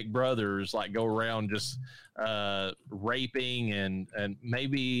redneck brothers like go around just raping and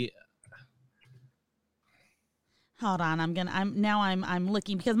maybe. Hold on, I'm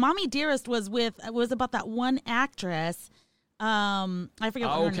looking because Mommy Dearest was about that one actress. I forget.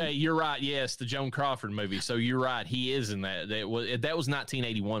 Okay, you're right. Yes, the Joan Crawford movie. So you're right. He is in that. That was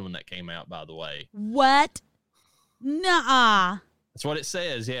 1981 when that came out. By the way. What? Nuh-uh. That's what it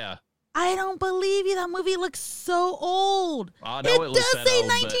says. Yeah. I don't believe you. That movie looks so old. I know it looks does that say old,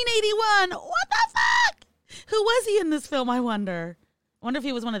 1981. But... What the fuck? Who was he in this film? I wonder if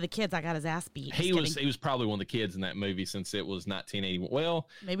he was one of the kids that got his ass beat. He was probably one of the kids in that movie since it was 1981. Well,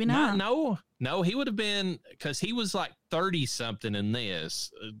 maybe not. No, he would have been, because he was like 30 something in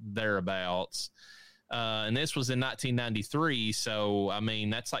this thereabouts. And this was in 1993. So,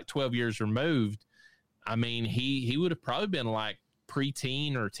 that's like 12 years removed. He would have probably been like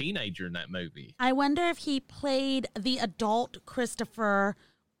preteen or teenager in that movie. I wonder if he played the adult Christopher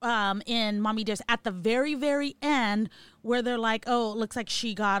in Mommy Dearest at the very, very end, where they're like, oh, it looks like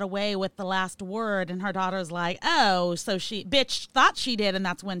she got away with the last word. And her daughter's like, oh, so she thought she did. And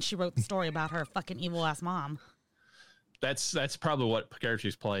that's when she wrote the story about her fucking evil ass mom. That's probably what character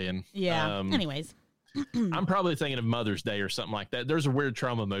she's playing. Yeah. Anyways. I'm probably thinking of Mother's Day or something like that. There's a weird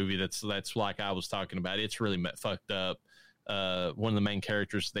trauma movie that's like I was talking about. It's really fucked up. One of the main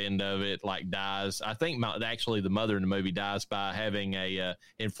characters at the end of it like dies. I think actually the mother in the movie dies by having a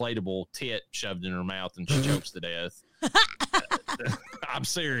inflatable tit shoved in her mouth and she chokes to death. I'm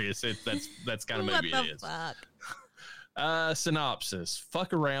serious. That's kind of movie it is. Fuck? Synopsis: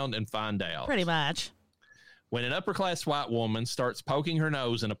 fuck around and find out. Pretty much. When an upper-class white woman starts poking her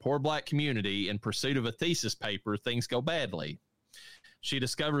nose in a poor black community in pursuit of a thesis paper, things go badly. She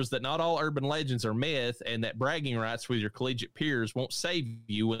discovers that not all urban legends are myth and that bragging rights with your collegiate peers won't save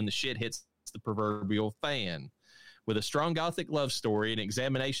you when the shit hits the proverbial fan. With a strong gothic love story, an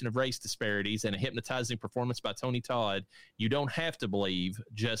examination of race disparities, and a hypnotizing performance by Tony Todd, you don't have to believe,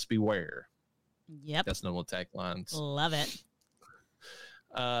 just beware. Yep. That's no taglines. Love it.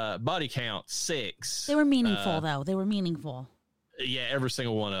 Body count 6. They were meaningful though. They were meaningful. Yeah, every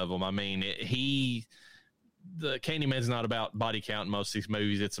single one of them. The Candyman's not about body count in most of these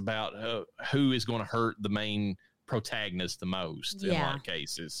movies. It's about who is going to hurt the main protagonist the most in a lot of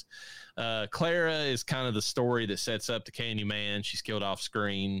cases. Clara is kind of the story that sets up the Candyman. She's killed off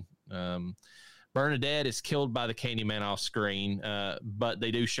screen. Bernadette is killed by the Candyman off screen, but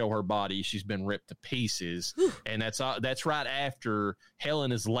they do show her body. She's been ripped to pieces. And that's right after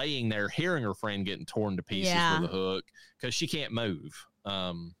Helen is laying there hearing her friend getting torn to pieces with a hook because she can't move.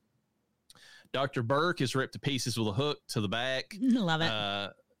 Dr. Burke is ripped to pieces with a hook to the back. Love it.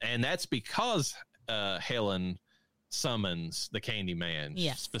 And that's because Helen summons the Candyman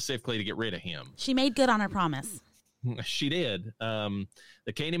specifically to get rid of him. She made good on her promise. She did.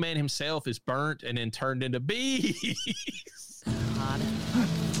 The Candyman himself is burnt and then turned into bees. God.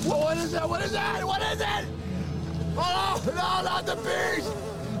 What is that? What is that? What is it? Oh, no, not the bees!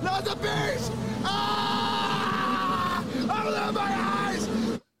 Not the bees! Ah! Open my eyes!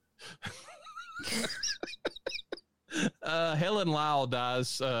 Helen Lyle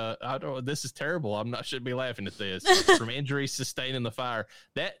dies. I don't. This is terrible. Shouldn't be laughing at this. From injuries sustained in the fire.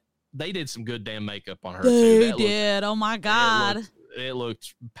 That they did some good damn makeup on her. They did. Oh my God. It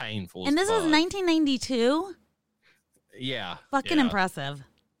looked painful. And this was 1992. Yeah. Fucking impressive.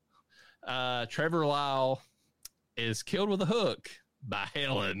 Trevor Lyle is killed with a hook by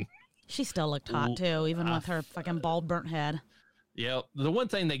Helen. She still looked hot too, even with her fucking bald, burnt head. Yeah, the one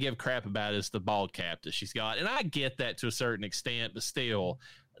thing they give crap about is the bald cap that she's got, and I get that to a certain extent, but still,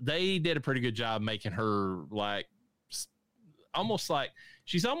 they did a pretty good job making her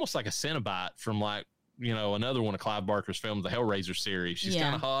she's almost like a Cenobite from another one of Clive Barker's films, the Hellraiser series. She's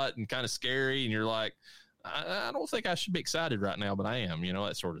kind of hot and kind of scary, and you're like, I don't think I should be excited right now, but I am,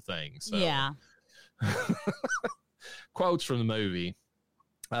 that sort of thing. So. Yeah. Quotes from the movie.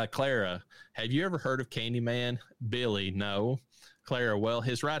 Clara, have you ever heard of Candyman? Billy, no. Clara, well,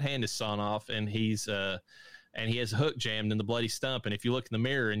 his right hand is sawn off, and he has a hook jammed in the bloody stump. And if you look in the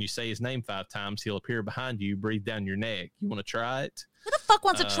mirror and you say his name 5 times, he'll appear behind you, breathe down your neck. You want to try it? Who the fuck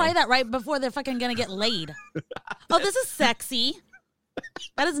wants to try that right before they're fucking gonna get laid? Oh, this is sexy.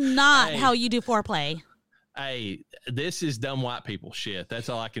 That is not how you do foreplay. Hey, this is dumb white people shit. That's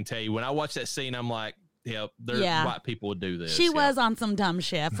all I can tell you. When I watch that scene, I'm like, white people would do this. She was on some dumb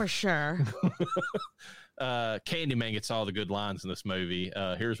shit for sure. Candyman gets all the good lines in this movie.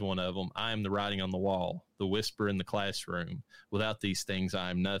 Here's one of them. I am the writing on the wall, the whisper in the classroom. Without these things, I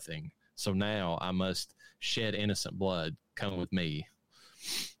am nothing. So now I must shed innocent blood. Come with me.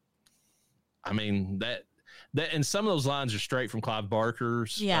 I mean, that and some of those lines are straight from Clive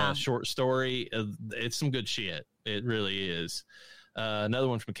Barker's short story. It's some good shit. It really is. Another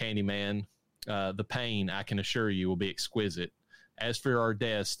one from Candyman. The pain, I can assure you, will be exquisite. As for our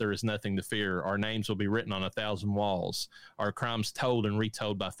deaths, there is nothing to fear. Our names will be written on 1,000 walls. Our crimes told and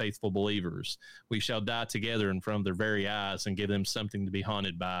retold by faithful believers. We shall die together in front of their very eyes and give them something to be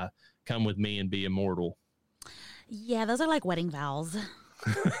haunted by. Come with me and be immortal. Yeah, those are like wedding vows.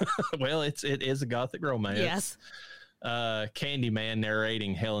 Well, it is a gothic romance. Yes. Candyman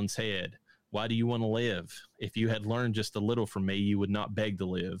narrating Helen's head. Why do you want to live? If you had learned just a little from me, you would not beg to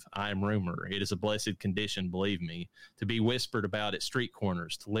live. I am rumor. It is a blessed condition, believe me, to be whispered about at street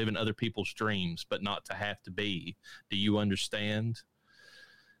corners, to live in other people's dreams, but not to have to be. Do you understand?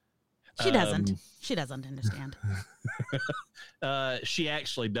 She doesn't. She doesn't understand. She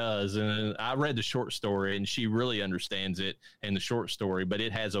actually does. And I read the short story, and she really understands it in the short story, but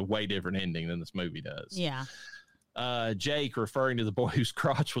it has a way different ending than this movie does. Yeah. Jake, referring to the boy whose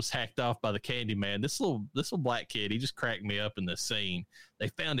crotch was hacked off by the Candyman. This little black kid, he just cracked me up in this scene. They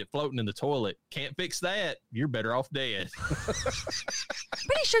found it floating in the toilet. Can't fix that. You're better off dead.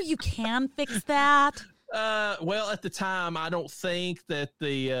 Pretty sure you can fix that. Well, at the time, I don't think that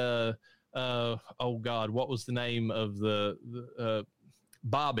the oh God, what was the name of the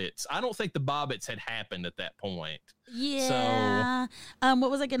Bobbits? I don't think the Bobbits had happened at that point. Yeah. So, what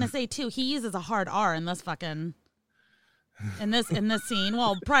was I gonna say too? He uses a hard R in this fucking in this scene.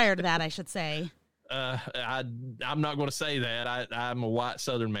 Well, prior to that, I should say. I'm not going to say that. I'm a white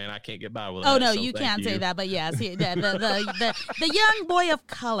Southern man. I can't get by with that. Oh no, so you can't say that. But yes, the young boy of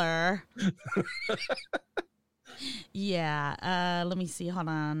color. Yeah. Let me see. Hold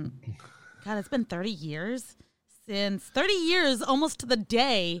on. God, it's been 30 years almost to the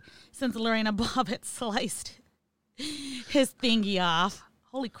day since Lorena Bobbitt sliced his thingy off.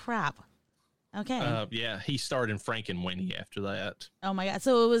 Holy crap. Okay. Yeah, he starred in Frankenweenie after that. Oh my God.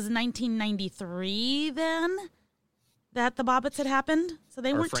 So it was 1993 then that the Bobbits had happened? So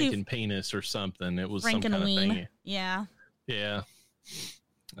they weren't Frankenpenis or something. It was some kind of thing. Yeah. Yeah.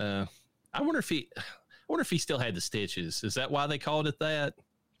 I wonder if he still had the stitches. Is that why they called it that?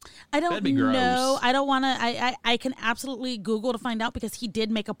 I don't know. I don't want to. I can absolutely Google to find out because he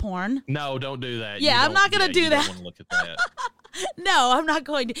did make a porn. No, don't do that. Yeah, I'm not going to do that. Don't want to look at that. No, I'm not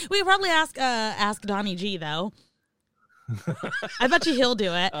going to. We could probably ask Donnie G, though. I bet you he'll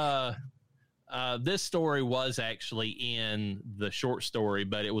do it. This story was actually in the short story,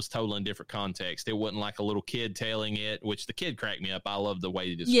 but it was totally in different context. It wasn't like a little kid telling it, which the kid cracked me up. I love the way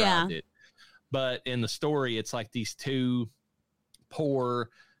he described it. But in the story, it's like these two poor...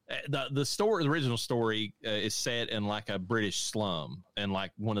 The original story is set in like a British slum in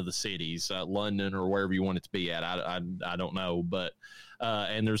like one of the cities, London or wherever you want it to be at. I don't know, but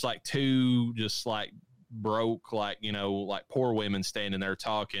and there's like two just like broke, like, you know, like poor women standing there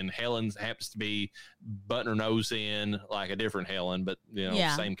talking. Helen happens to be butting her nose in, like a different Helen, but you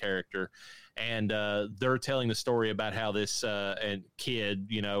know, same character. And they're telling the story about how this and kid,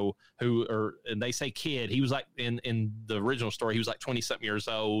 you know, and they say kid, he was like in the original story, he was like 20-something years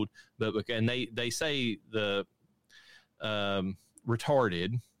old, and they say the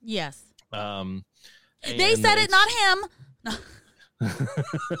retarded. Yes. They said it, not him.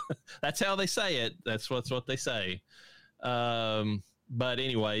 That's how they say it. That's what they say. But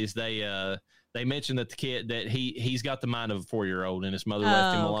anyways, they mentioned that the kid that he's got the mind of a 4-year-old, and his mother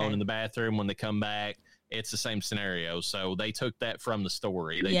left him alone in the bathroom. When they come back, it's the same scenario. So they took that from the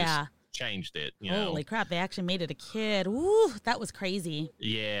story. They just changed it. Holy crap! They actually made it a kid. Ooh, that was crazy.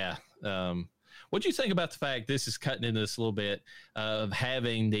 Yeah. What do you think about the fact, this is cutting into this a little bit, of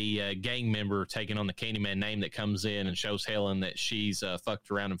having the gang member taking on the Candyman name that comes in and shows Helen that she's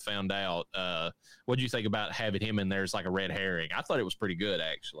fucked around and found out? What do you think about having him in there as like a red herring? I thought it was pretty good,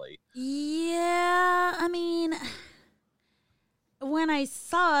 actually. Yeah, I mean, when I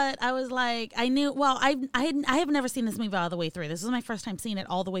saw it, I was like, I knew. Well, I have never seen this movie all the way through. This is my first time seeing it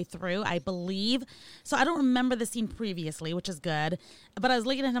all the way through, I believe. So I don't remember the scene previously, which is good. But I was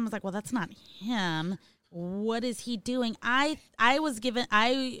looking at him, I was like, well, that's not him. What is he doing? I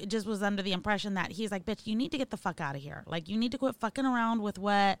just was under the impression that he's like, bitch, you need to get the fuck out of here. Like, you need to quit fucking around with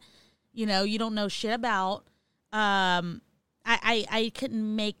what, you don't know shit about. I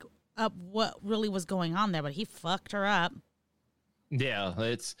couldn't make up what really was going on there, but he fucked her up. Yeah,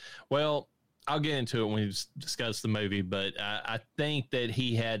 I'll get into it when we discuss the movie, but I think that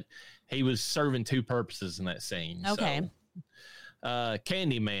he was serving two purposes in that scene. Okay. So,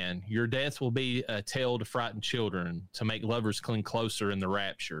 Candyman, your death will be a tale to frighten children, to make lovers cling closer in the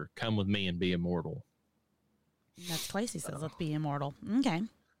rapture. Come with me and be immortal. That's twice he says, let's be immortal. Okay.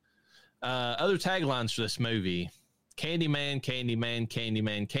 Other taglines for this movie: Candyman, Candyman,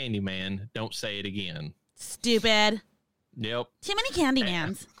 Candyman, Candyman. Don't say it again. Stupid. Yep. Too many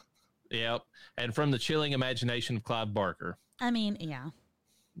Candymans. Yep. And from the chilling imagination of Clive Barker. I mean, yeah.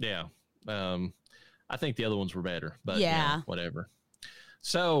 Yeah. I think the other ones were better, but whatever.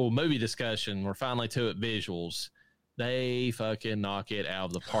 So, movie discussion. We're finally to it. Visuals. They fucking knock it out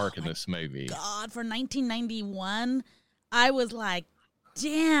of the park in this movie. God, for 1991, I was like,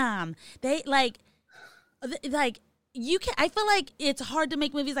 damn. They like you can. I feel like it's hard to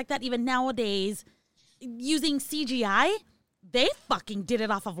make movies like that even nowadays. Using CGI, they fucking did it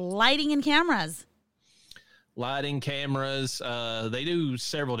off of lighting and cameras. Lighting, cameras. They do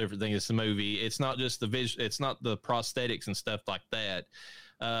several different things in the movie. It's not just it's not the prosthetics and stuff like that.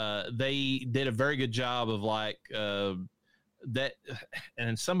 They did a very good job of that.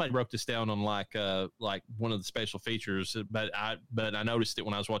 And somebody broke this down on like one of the special features, but I noticed it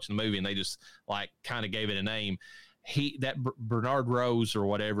when I was watching the movie, and they just kind of gave it a name. Bernard Rose or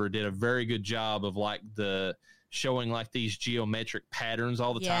whatever did a very good job of showing these geometric patterns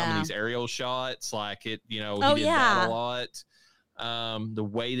all the time in these aerial shots. He did that a lot. The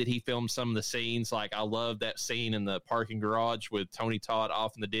way that he filmed some of the scenes, I love that scene in the parking garage with Tony Todd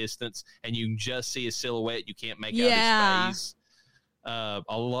off in the distance, and you can just see his silhouette. You can't make out his face. A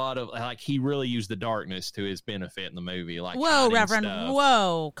lot of he really used the darkness to his benefit in the movie. Whoa, Reverend! Stuff.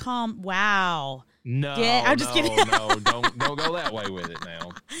 Whoa, calm! Wow. No, I'm just kidding. No, don't go that way with it now.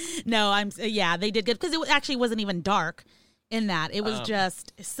 No, they did good because it actually wasn't even dark in that. It was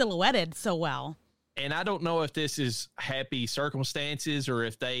just silhouetted so well. And I don't know if this is happy circumstances or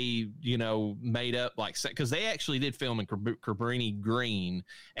if they, made up because they actually did film in Cabrini Green,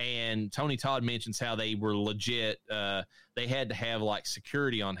 and Tony Todd mentions how they were legit. They had to have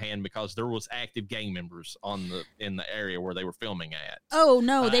security on hand because there was active gang members in the area where they were filming at. Oh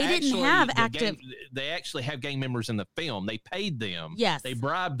no, they didn't have active. They actually have gang members in the film. They paid them. Yes, they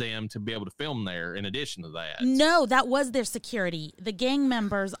bribed them to be able to film there. In addition to that, no, that was their security. The gang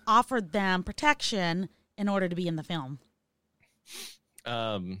members offered them protection in order to be in the film.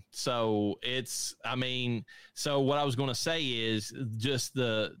 So what I was going to say is just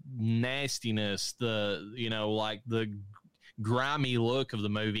the nastiness, the grimy look of the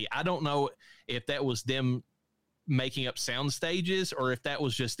movie. I don't know if that was them making up sound stages or if that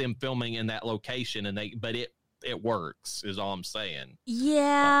was just them filming in that location, but it works is all I'm saying.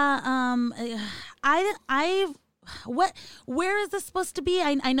 Yeah. Where is this supposed to be?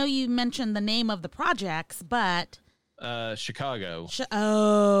 I know you mentioned the name of the projects, but Chicago.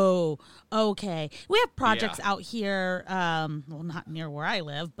 Oh, okay. We have projects out here, not near where I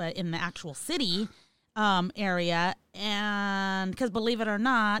live, but in the actual city area. And because believe it or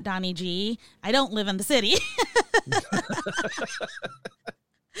not, Donnie G, I don't live in the city.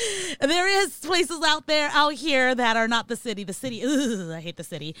 There is places out here that are not the city. The city, I hate the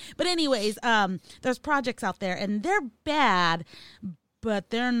city. But anyways, there's projects out there, and they're bad, but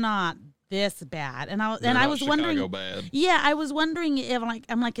they're not this bad. And I was wondering, bad. Yeah, I was wondering if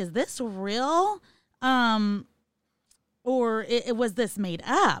I'm like, is this real, or was this made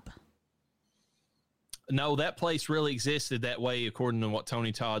up? No, that place really existed that way, according to what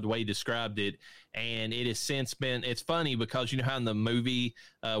Tony Todd, the way he described it. And it has since been, it's funny because you know how in the movie,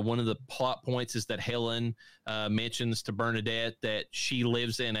 one of the plot points is that Helen mentions to Bernadette that she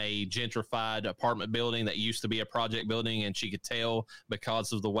lives in a gentrified apartment building that used to be a project building. And she could tell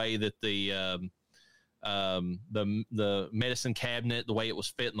because of the way that the medicine cabinet, the way it was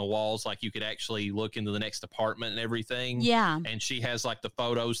fit in the walls, like you could actually look into the next apartment and everything. Yeah. And she has like the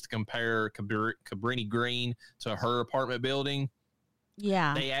photos to compare Cabrini Green to her apartment building.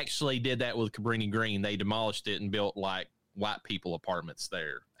 Yeah. They actually did that with Cabrini Green. They demolished it and built like white people apartments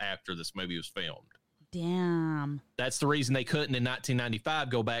there after this movie was filmed. Damn. That's the reason they couldn't in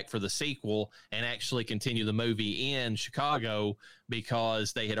 1995 go back for the sequel and actually continue the movie in Chicago,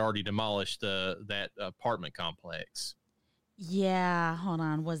 because they had already demolished that apartment complex. Yeah. Hold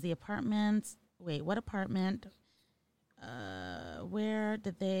on. Was the apartment? Wait, what apartment? Where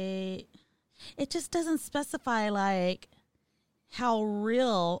did they? It just doesn't specify like how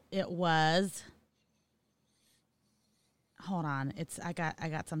real it was. Hold on. I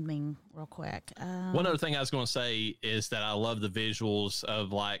got something real quick. One other thing I was going to say is that I love the visuals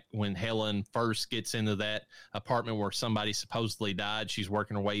of like when Helen first gets into that apartment where somebody supposedly died. She's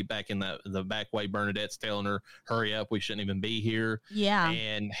working her way back in the back way. Bernadette's telling her, hurry up, we shouldn't even be here. Yeah.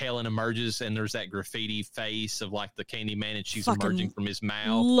 And Helen emerges and there's that graffiti face of like the Candyman, and she's Fucking emerging from his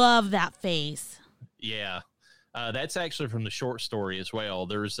mouth. Love that face. Yeah. That's actually from the short story as well.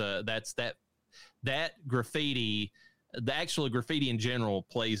 There's that's that graffiti. The actual graffiti in general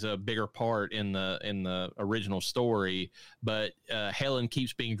plays a bigger part in the original story, but Helen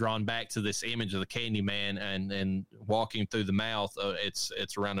keeps being drawn back to this image of the Candyman and walking through the mouth.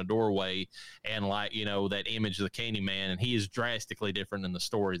 It's around a doorway, and like, you know, that image of the Candyman, and he is drastically different in the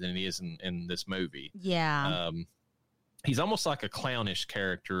story than he is in this movie. Yeah. He's almost like a clownish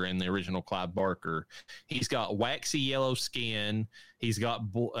character in the original Clive Barker. He's got waxy yellow skin. He's got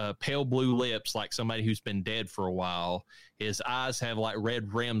pale blue lips, like somebody who's been dead for a while. His eyes have like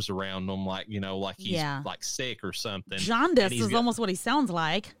red rims around them, like, you know, like he's like sick or something. Jaundice is almost what he sounds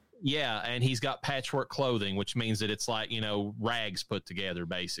like. Yeah, and he's got patchwork clothing, which means that it's like, you know, rags put together,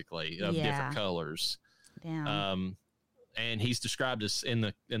 basically, of different colors. Damn. And he's described as in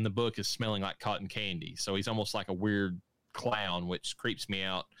the book as smelling like cotton candy. So he's almost like a weird clown, which creeps me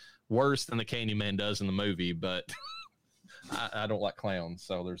out worse than the Candyman does in the movie, but I don't like clowns,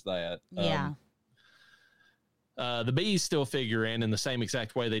 so there's that. Yeah. The bees still figure in the same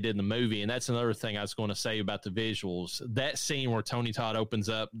exact way they did in the movie, and that's another thing I was going to say about the visuals. That scene where Tony Todd opens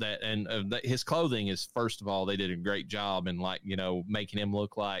up that, and his clothing is, first of all, they did a great job in, like, you know, making him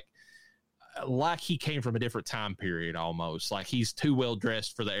look like he came from a different time period almost. Like he's too well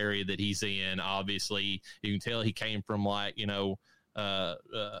dressed for the area that he's in. Obviously, you can tell he came from, like, you know,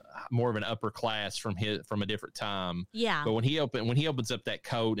 more of an upper class from a different time. Yeah. But when he opens up that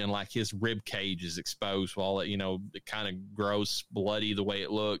coat and like his rib cage is exposed, while it, you know, it kind of gross, bloody the way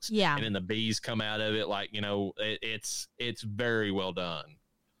it looks. Yeah. And then the bees come out of it, like, you know, it's very well done.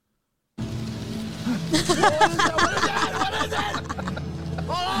 What is that? What is that?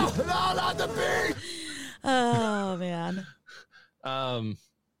 Oh, no, not the bee! Oh, man.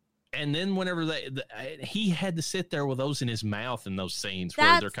 And then whenever he had to sit there with those in his mouth in those scenes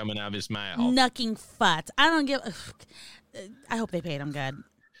where they're coming out of his mouth. Knucking futs. I don't give. I hope they paid him good.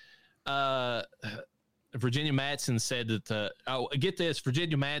 Virginia Madsen said that. Get this.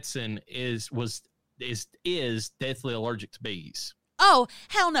 Virginia Madsen is deathly allergic to bees. Oh,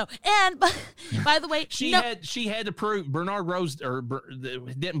 hell no. And by the way, she had to prove. Bernard Rose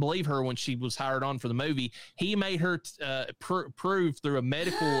didn't believe her when she was hired on for the movie. He made her prove through a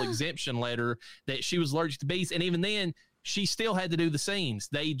medical exemption letter that she was allergic to bees. And even then, she still had to do the scenes.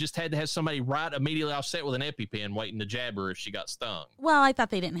 They just had to have somebody right immediately off set with an EpiPen waiting to jab her if she got stung. Well, I thought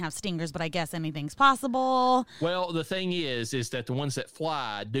they didn't have stingers, but I guess anything's possible. Well, the thing is that the ones that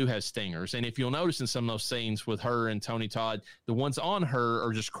fly do have stingers. And if you'll notice in some of those scenes with her and Tony Todd, the ones on her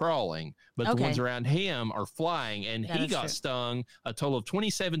are just crawling, but the ones around him are flying. And he got stung a total of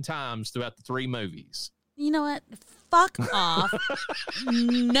 27 times throughout the 3 movies. You know what? Fuck off.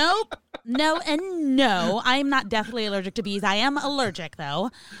 Nope. No and no. I am not deathly allergic to bees. I am allergic, though.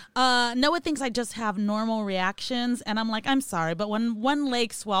 Noah thinks I just have normal reactions, and I'm like, I'm sorry, but when one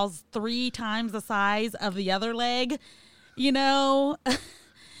leg swells 3 times the size of the other leg, you know,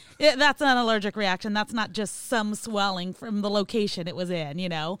 that's an allergic reaction. That's not just some swelling from the location it was in, you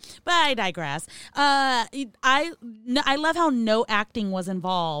know. But I digress. I love how no acting was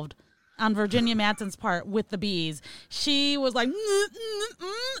involved. on Virginia Madsen's part with the bees. She was like,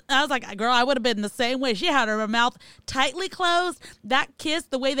 I was like, girl, I would have been the same way. She had her mouth tightly closed. That kiss,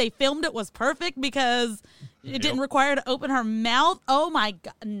 the way they filmed it was perfect because it didn't require her to open her mouth. Oh my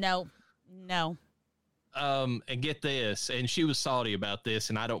God. No. And get this, and she was salty about this,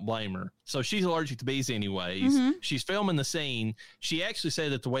 and I don't blame her. So she's allergic to bees anyways. She's filming the scene. She actually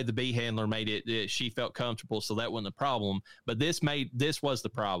said that the way the bee handler made it, she felt comfortable, so that wasn't the problem. But this was the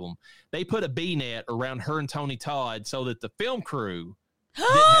problem. They put a bee net around her and Tony Todd so that the film crew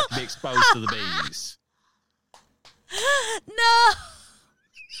didn't have to be exposed to the bees. No.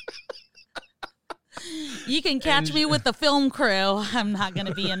 You can catch me with the film crew. I'm not going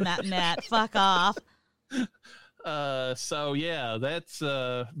to be in that net. Fuck off. So yeah, that's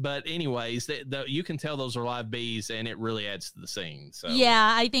but anyways, you can tell those are live bees, and it really adds to the scene. So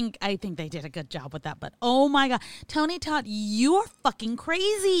yeah, I think they did a good job with that. But oh my God, Tony Todd, you're fucking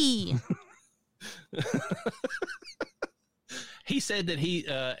crazy. He said that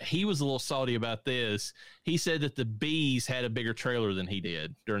he was a little salty about this. He said that the bees had a bigger trailer than he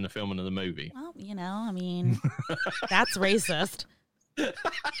did during the filming of the movie. Well, I mean, that's racist.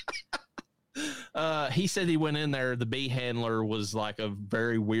 He said he went in there. The bee handler was like a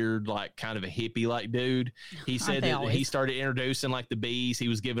very weird, like kind of a hippie like dude. He said that he started introducing like the bees. He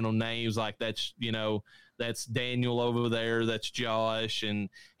was giving them names like that's Daniel over there. That's Josh. And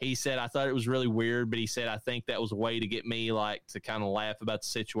he said, I thought it was really weird, but he said, I think that was a way to get me like to kind of laugh about the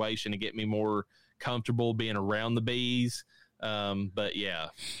situation and get me more comfortable being around the bees. But yeah,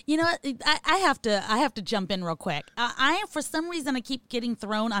 you know what? I have to jump in real quick. I for some reason I keep getting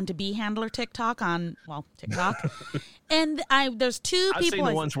thrown onto bee handler TikTok, and there's two I've people. seen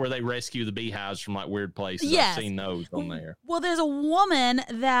the ones where they rescue the beehives from like weird places. Yes. I've seen those on there. Well, there's a woman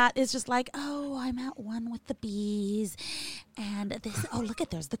that is just like, oh, I'm at one with the bees, and this. Oh, look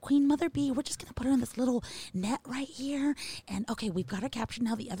there's the queen mother bee. We're just gonna put her in this little net right here, and okay, we've got her captured.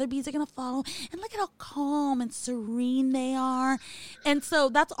 Now the other bees are gonna follow, and look at how calm and serene they are. And so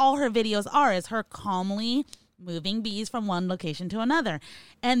that's all her videos are, is her calmly moving bees from one location to another.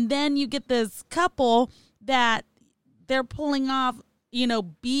 And then you get this couple that they're pulling off,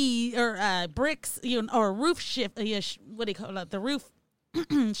 bee or bricks, or roof shift. What do you call it? The roof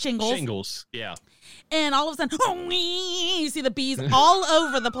shingles. Yeah. And all of a sudden, you see the bees all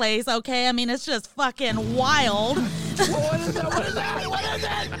over the place. Okay, I mean it's just fucking wild. What is that? What is that? What is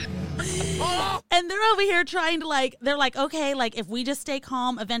it? Oh! And they're over here trying to they're like, okay, like if we just stay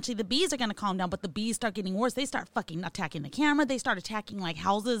calm, eventually the bees are going to calm down. But the bees start getting worse. They start fucking attacking the camera. They start attacking like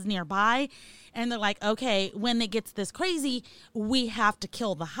houses nearby. And they're like, okay, when it gets this crazy, we have to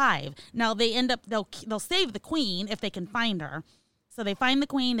kill the hive. Now they end up, they'll save the queen if they can find her. So they find the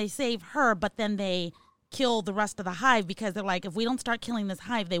queen, they save her, but then they kill the rest of the hive because they're like, if we don't start killing this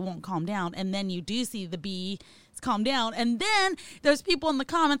hive, they won't calm down. And then you do see the bees calm down. And then there's people in the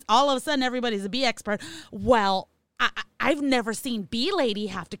comments, all of a sudden everybody's a bee expert. Well, I've never seen Bee Lady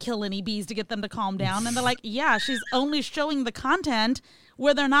have to kill any bees to get them to calm down. And they're like, yeah, she's only showing the content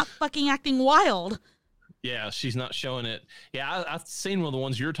where they're not fucking acting wild. Yeah, she's not showing it. Yeah, I've seen one of the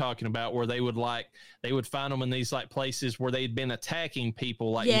ones you're talking about where they would find them in these like places where they'd been attacking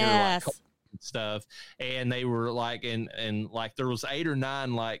people like near like stuff, and they were like and like there was 8 or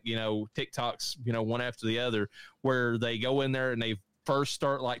 9 like TikToks one after the other where they go in there and they first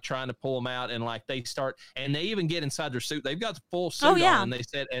start like trying to pull them out, and like they start and they even get inside their suit. They've got the full suit on,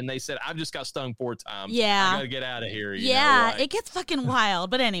 and they said I've just got stung 4 times. I gotta get out of here. It gets fucking wild.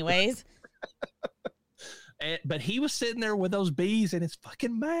 But anyways. But he was sitting there with those bees in his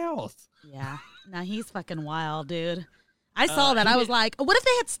fucking mouth. Yeah. Now he's fucking wild, dude. I saw that. I was like, what if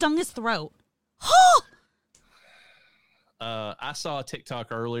they had stung his throat? I saw a TikTok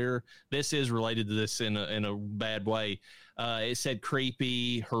earlier. This is related to this in a bad way. It said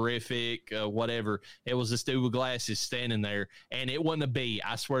creepy, horrific, whatever. It was this dude with glasses standing there, and it wasn't a bee.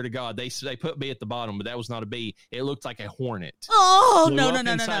 I swear to God, they put bee at the bottom, but that was not a bee. It looked like a hornet. Oh, no.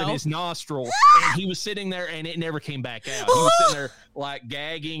 Inside of his nostril, and he was sitting there, and it never came back out. He was sitting there like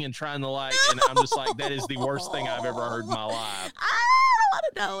gagging and trying to and I'm just like, that is the worst thing I've ever heard in my life. I don't want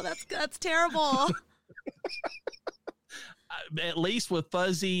to know. That's terrible. At least with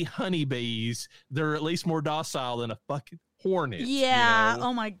fuzzy honeybees, they're at least more docile than a fucking hornet. Yeah.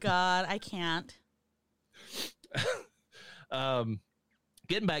 Oh my God. I can't.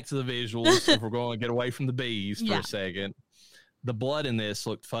 Getting back to the visuals, if we're going to get away from the bees for a second, the blood in this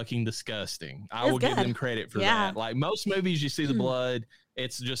looked fucking disgusting. I will give them credit for that. Like most movies, you see the blood,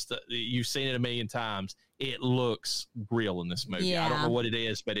 it's just you've seen it a million times. It looks real in this movie. I don't know what it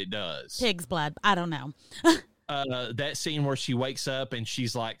is, but it does. Pig's blood. I don't know. That scene where she wakes up and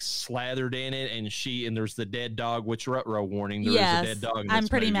she's like slathered in it, and there's the dead dog, which Rutro warning, there is a dead dog in this I'm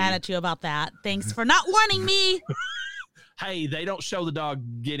pretty movie. mad at you about that. Thanks for not warning me. Hey, they don't show the dog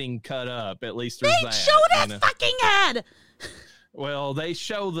getting cut up. At least there's They that. showed his fucking head. Well, they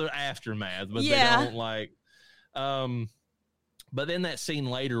show the aftermath, but they don't like. But then that scene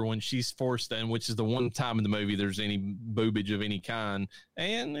later when she's forced in, which is the one time in the movie there's any boobage of any kind,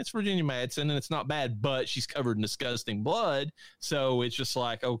 and it's Virginia Madsen, and it's not bad, but she's covered in disgusting blood, so it's just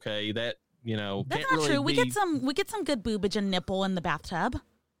like, okay, that That's can't not really true. be, We get some good boobage and nipple in the bathtub.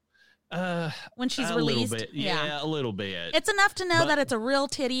 When she's released. A little bit. Yeah, a little bit. It's enough to know that it's a real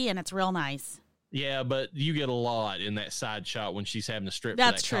titty and it's real nice. Yeah, but you get a lot in that side shot when she's having to strip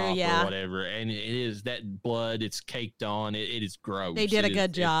That's for that true, cop yeah. or whatever. And it is that blood, it's caked on. It is gross. They did a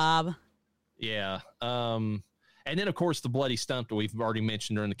good job. Yeah. And then, of course, the bloody stump that we've already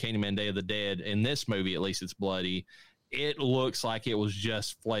mentioned during the Candyman Day of the Dead. In this movie, at least, it's bloody. It looks like it was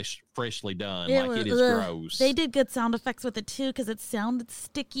just freshly done. It is gross. They did good sound effects with it, too, because it sounded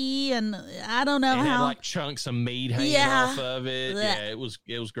sticky, and I don't know it how. It had, like, chunks of meat hanging off of it. Blech. Yeah, it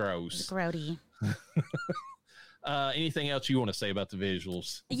was gross. Grody. Anything else you want to say about the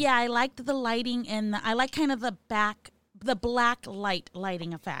visuals? Yeah, I liked the lighting, and I like kind of the black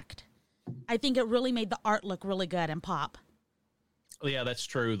lighting effect. I think it really made the art look really good and pop. Yeah, that's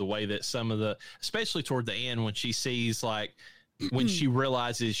true. The way that some of especially toward the end when she sees, like, when she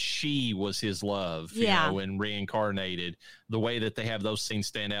realizes she was his love, you know, and reincarnated, the way that they have those scenes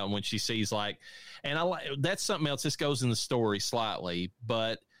stand out. And when she sees, like, and that's something else. This goes in the story slightly,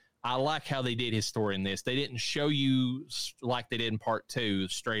 but I like how they did his story in this. They didn't show you, like they did in part 2,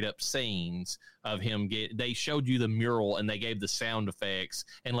 straight up scenes of him they showed you the mural and they gave the sound effects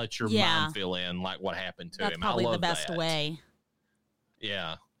and let your mind fill in, like, what happened to him. That's probably the best way.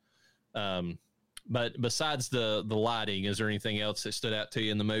 Yeah. But besides the lighting, is there anything else that stood out to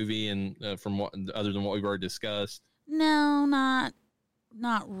you in the movie and from what other than what we've already discussed? No, not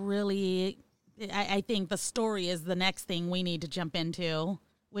really. I think the story is the next thing we need to jump into,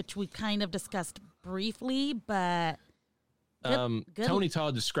 which we kind of discussed briefly, but good. Tony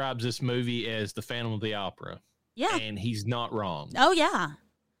Todd describes this movie as the Phantom of the Opera. Yeah. And he's not wrong. Oh, yeah.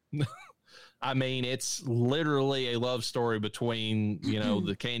 I mean, it's literally a love story between,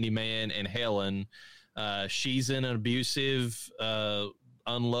 the Candyman and Helen. She's in an abusive,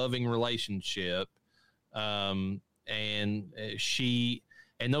 unloving relationship. And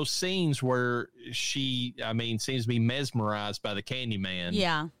those scenes where she seems to be mesmerized by the Candyman.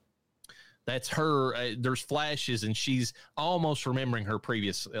 Yeah. That's her. There's flashes and she's almost remembering her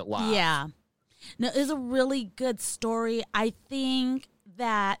previous life. Yeah. No, it's a really good story. I think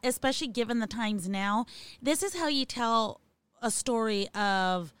that, especially given the times now, this is how you tell a story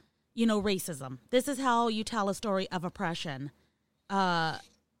of, racism. This is how you tell a story of oppression. Because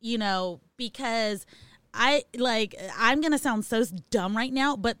I'm going to sound so dumb right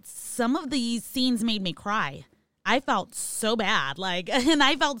now, but some of these scenes made me cry. I felt so bad, and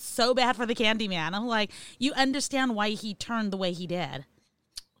I felt so bad for the Candyman. I'm like, you understand why he turned the way he did.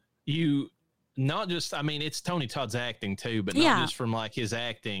 Not just, it's Tony Todd's acting too, but not just from like his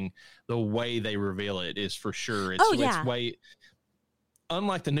acting, the way they reveal it is for sure. It's way,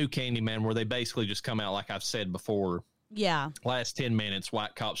 unlike the new Candyman where they basically just come out, like I've said before. Yeah. Last 10 minutes,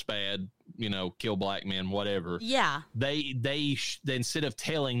 white cop's bad, kill black men, whatever. Yeah. They instead of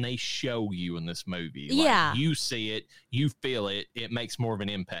telling, they show you in this movie. You see it, you feel it, it makes more of an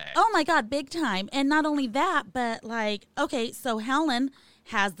impact. Oh my God, big time. And not only that, but okay, so Helen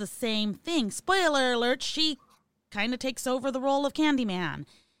has the same thing. Spoiler alert, she kind of takes over the role of Candyman.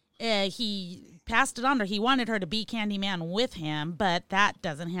 He passed it on to her. He wanted her to be Candyman with him, but that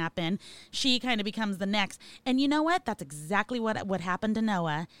doesn't happen. She kind of becomes the next. And you know what? That's exactly what would happen to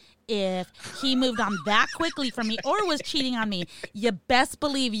Noah if he moved on that quickly from me or was cheating on me. You best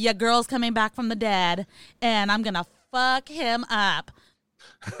believe your girl's coming back from the dead, and I'm going to fuck him up.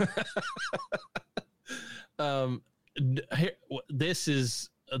 This is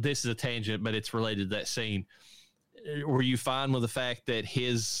a tangent, but it's related to that scene. Were you fine with the fact that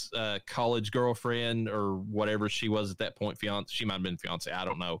his college girlfriend or whatever she was at that point, she might have been fiance, I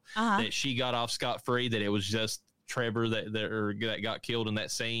don't know, that she got off scot-free, that it was just Trevor that got killed in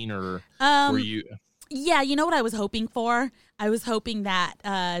that scene, or were you? Yeah, you know what I was hoping for? I was hoping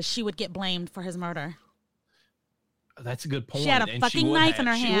that she would get blamed for his murder. That's a good point. She had a fucking knife in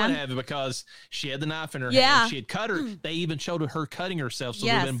her hand. She would have, because she had the knife in her hand. She had cut her. They even showed her cutting herself, so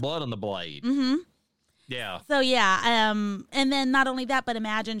there had been blood on the blade. Mm-hmm. Yeah. So, and then not only that, but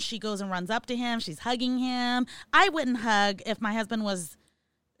imagine she goes and runs up to him. She's hugging him. I wouldn't hug if my husband was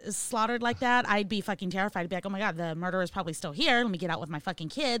slaughtered like that, I'd be fucking terrified. I'd be like, oh my God, the murderer's probably still here. Let me get out with my fucking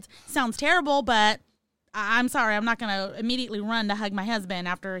kids. Sounds terrible, but I'm sorry. I'm not going to immediately run to hug my husband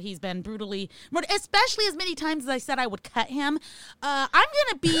after he's been brutally murdered, especially as many times as I said I would cut him. I'm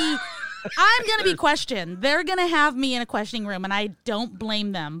going to be questioned. They're going to have me in a questioning room, and I don't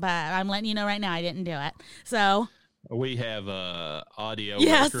blame them, but I'm letting you know right now I didn't do it. So we have audio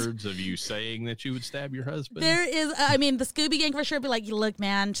records of you saying that you would stab your husband. There is, the Scooby Gang for sure be like, look,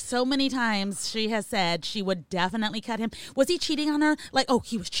 man, so many times she has said she would definitely cut him. Was he cheating on her? Like, oh,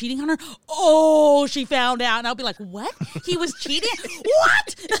 he was cheating on her? Oh, she found out. And I'll be like, what? He was cheating?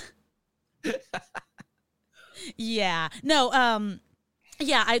 What? Yeah. No,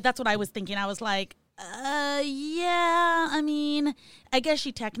 that's what I was thinking. I was like, yeah, I guess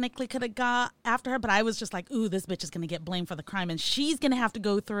she technically could have got after her, but I was just like, ooh, this bitch is going to get blamed for the crime, and she's going to have to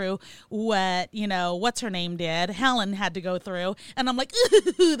go through what, what's her name did. Helen had to go through, and I'm like,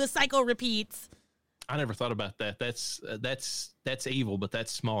 ooh, the cycle repeats. I never thought about that. That's evil, but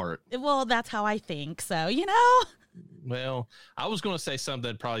that's smart. Well, that's how I think, so, Well, I was going to say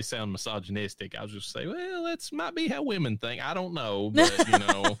something that probably sound misogynistic. I was just say, well, that's might be how women think. I don't know,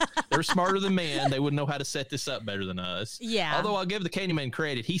 but they're smarter than men. They would know how to set this up better than us. Yeah. Although I'll give the Candyman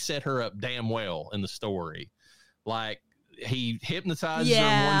credit, he set her up damn well in the story. Like he hypnotizes her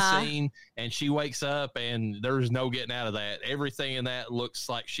in one scene, and she wakes up, and there's no getting out of that. Everything in that looks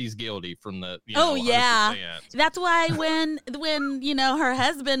like she's guilty from the. Oh yeah, 100%. That's why when her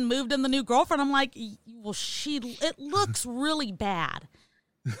husband moved in the new girlfriend, I'm like, well, it looks really bad.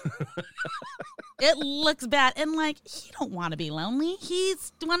 It looks bad, and like he don't want to be lonely.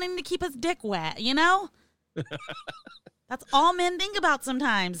 He's wanting to keep his dick wet, That's all men think about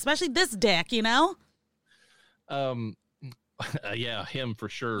sometimes, especially this dick, Yeah, him for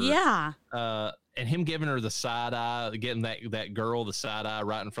sure. Yeah. And him giving her the side eye, getting that girl the side eye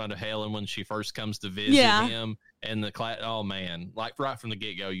right in front of Helen when she first comes to visit him, and the class. Oh man, like right from the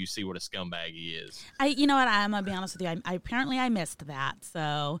get go, you see what a scumbag he is. You know what? I'm gonna be honest with you. I missed that.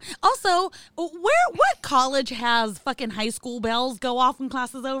 So also, what college has fucking high school bells go off when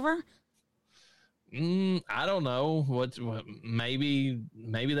class is over? I don't know. What maybe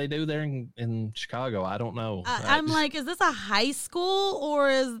they do there in Chicago. I don't know. I'm like, is this a high school or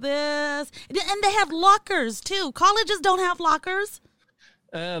is this? And they have lockers too. Colleges don't have lockers.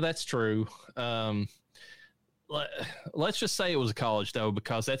 That's true. Let's just say it was a college though,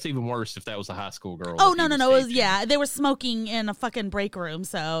 because that's even worse if that was a high school girl. Oh no! It was they were smoking in a fucking break room,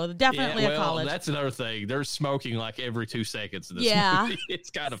 so definitely a college. That's another thing. They're smoking like every 2 seconds in this movie. It's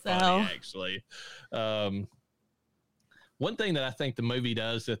kind of funny actually. One thing that I think the movie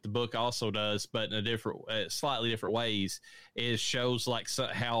does that the book also does, but in a slightly different ways, is shows like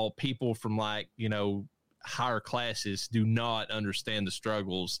how people from higher classes do not understand the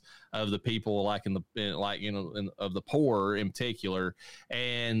struggles of the people of the poor in particular,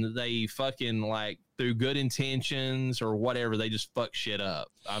 and they fucking through good intentions or whatever, they just fuck shit up.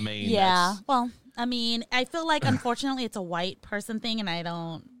 I feel like unfortunately it's a white person thing, and I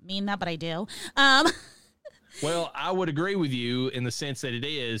don't mean that, but I do. Well, I would agree with you in the sense that it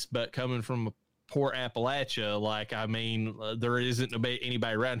is, but coming from poor Appalachia, there isn't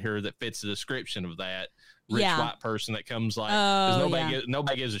anybody around here that fits the description of that rich white person that comes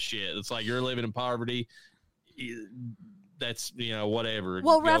nobody gives a shit. It's like you're living in poverty. That's whatever.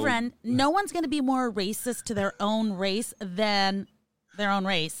 Well, Reverend, no one's going to be more racist to their own race than their own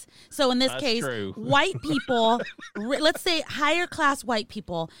race. So in this case, true. White people, let's say higher class white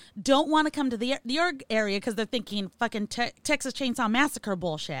people, don't want to come to your area because they're thinking fucking Texas Chainsaw Massacre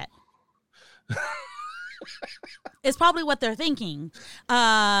bullshit. It's probably what they're thinking.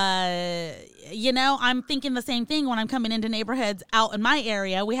 I'm thinking the same thing when I'm coming into neighborhoods out in my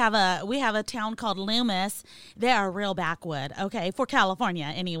area. We have a town called Loomis. They are real backwood, okay, for California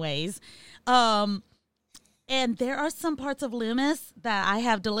anyways. And there are some parts of Loomis that I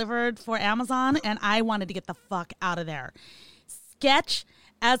have delivered for Amazon, and I wanted to get the fuck out of there. Sketch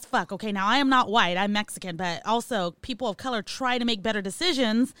as fuck. Okay, now I am not white, I'm Mexican, but also people of color try to make better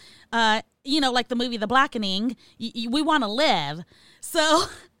decisions. Like the movie The Blackening, we want to live. So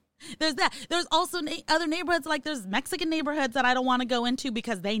there's that. There's also other neighborhoods, like there's Mexican neighborhoods that I don't want to go into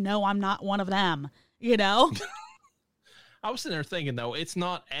because they know I'm not one of them, I was sitting there thinking, though, it's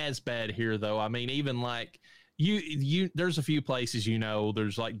not as bad here, though. I mean, even you there's a few places,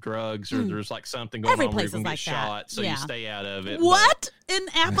 there's like drugs or there's like something going on where you're going to get shot, so you stay out of it. What? In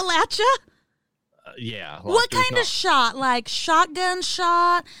Appalachia? Yeah. What kind of shot? Like shotgun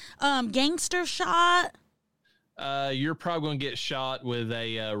shot? Gangster shot? You're probably going to get shot with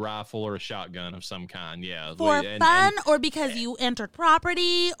a rifle or a shotgun of some kind. Yeah. For fun or because you entered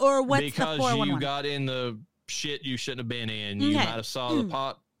property or what's because the 411? You got in the shit you shouldn't have been in. You might have saw the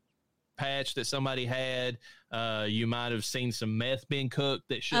pot patch that somebody had. You might have seen some meth being cooked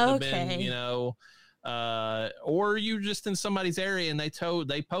that shouldn't have been, or you just in somebody's area and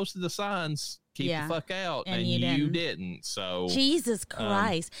they posted the signs, keep the fuck out, and you didn't. So Jesus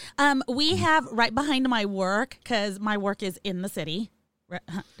Christ. We have right behind my work, because my work is in the city,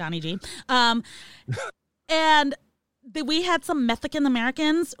 Donnie G. And we had some Mexican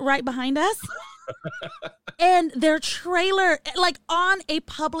Americans right behind us. And their trailer, like on a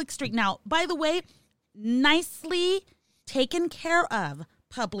public street. Now, by the way, nicely taken care of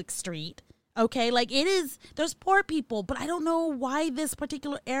public street. Okay, like it is, there's poor people, but I don't know why this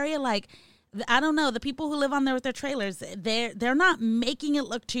particular area, like, I don't know, the people who live on there with their trailers, they're not making it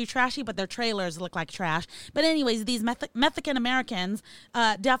look too trashy, but their trailers look like trash. But anyways, these Mexican Americans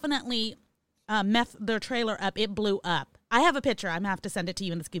definitely messed their trailer up. It blew up. I have a picture. I'm going to have to send it to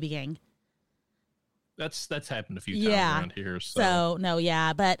you in the Scooby Gang. That's happened a few times around here. So no,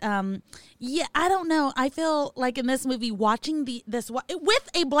 but I don't know. I feel like in this movie, watching this with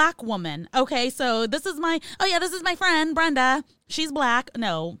a black woman. Okay, so this is my friend Brenda. She's black.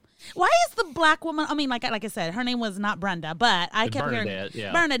 No, why is the black woman? I mean, like I said, her name was not Brenda, but I kept Bernadette,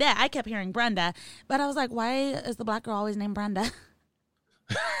 hearing Bernadette. I kept hearing Brenda, but I was like, why is the black girl always named Brenda?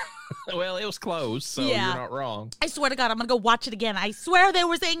 Well, it was close, so you're not wrong. I swear to God, I'm going to go watch it again. I swear they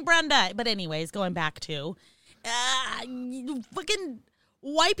were saying Brenda. But anyways, going back to fucking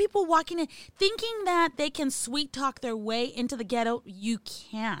white people walking in, thinking that they can sweet talk their way into the ghetto. You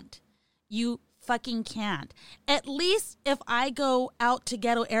can't. You fucking can't. At least if I go out to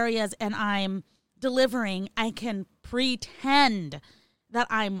ghetto areas and I'm delivering, I can pretend that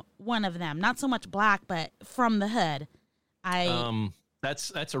I'm one of them. Not so much black, but from the hood.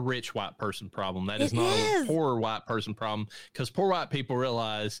 That's a rich white person problem. That is not a poor white person problem, because poor white people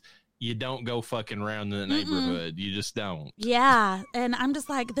realize you don't go fucking around in the neighborhood. You just don't. Yeah, and I'm just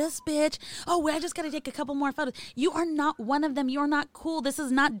like, this bitch, I just got to take a couple more photos. You are not one of them. You are not cool. This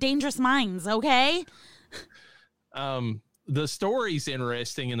is not Dangerous Minds, okay? The story's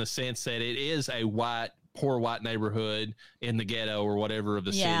interesting in the sense that it is a poor white neighborhood in the ghetto or whatever of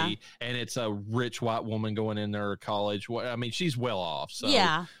the city, and it's a rich white woman going in there to college. I mean, she's well off. So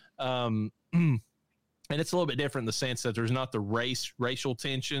and it's a little bit different in the sense that there's not the racial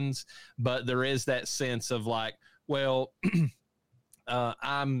tensions, but there is that sense of like, well,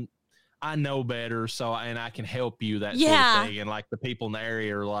 I know better, so and I can help you, that sort of thing. And like the people in the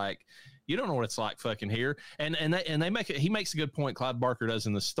area are like, you don't know what it's like fucking here. And they make it, he makes a good point, Clyde Barker does,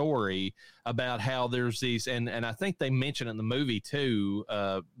 in the story about how there's these, and I think they mention it in the movie too,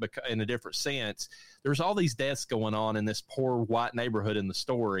 in a different sense. There's all these deaths going on in this poor white neighborhood in the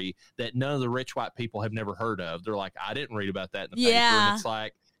story that none of the rich white people have never heard of. They're like, I didn't read about that in the paper. And it's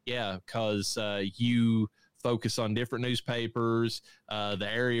like, because you focus on different newspapers, the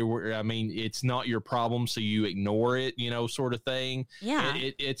area where, I mean, it's not your problem, so you ignore it, sort of thing. Yeah.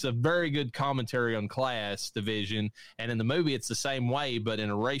 It's a very good commentary on class division. And in the movie, it's the same way, but in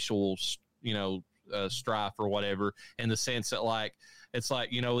a racial, strife or whatever, in the sense that, like, it's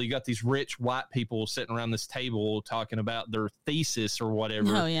like, you got these rich white people sitting around this table talking about their thesis or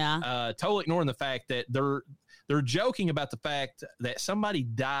whatever. Oh, yeah. Totally ignoring the fact that they're joking about the fact that somebody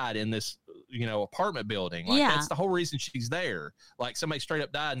died in this, apartment building. Like, that's the whole reason she's there. Like, somebody straight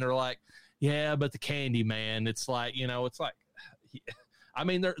up died, and they're like, yeah, but the Candyman. It's like, it's like, I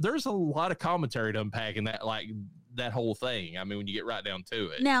mean, there's a lot of commentary to unpack in that, like, that whole thing. I mean, when you get right down to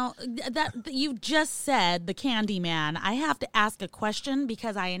it. Now, that you just said the Candyman, I have to ask a question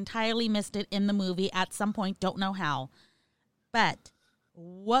because I entirely missed it in the movie at some point. Don't know how. But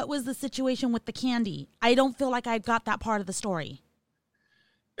what was the situation with the candy? I don't feel like I got that part of the story.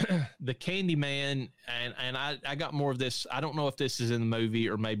 The Candyman, and I got more of this. I don't know if this is in the movie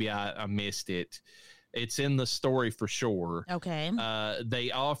or maybe I missed it. It's in the story for sure. Okay. They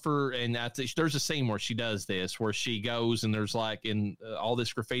offer, and I think there's a scene where she does this, where she goes and there's like all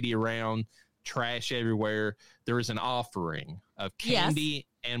this graffiti around, trash everywhere. There is an offering of candy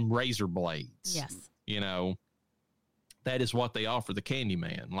and razor blades. Yes. That is what they offer the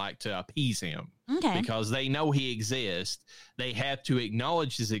Candyman, like to appease him. Okay. Because they know he exists. They have to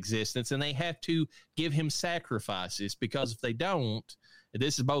acknowledge his existence, and they have to give him sacrifices, because if they don't,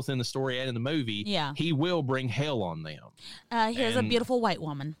 this is both in the story and in the movie, he will bring hell on them. Here's a beautiful white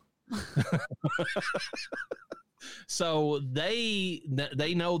woman. So they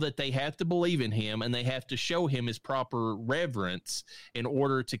know that they have to believe in him, and they have to show him his proper reverence in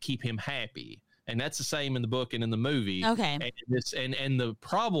order to keep him happy. And that's the same in the book and in the movie. Okay. And the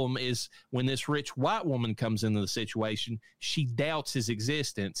problem is when this rich white woman comes into the situation, she doubts his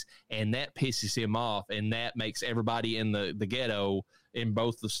existence, and that pisses him off, and that makes everybody in the ghetto in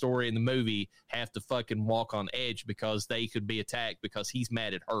both the story and the movie have to fucking walk on edge because they could be attacked because he's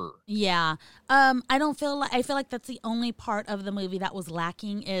mad at her. Yeah. I feel like that's the only part of the movie that was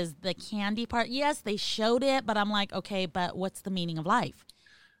lacking is the candy part. Yes, they showed it, but I'm like, okay, but what's the meaning of life?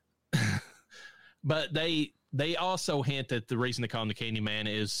 But they also hint that the reason they call him the Candyman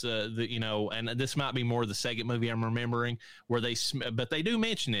is and this might be more the second movie I'm remembering where but they do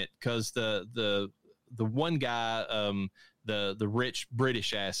mention it because the one guy, the rich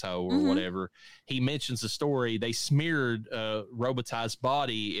British asshole or whatever, he mentions the story. They smeared Robitaille's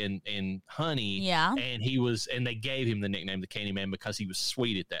body in honey, and they gave him the nickname the Candyman because he was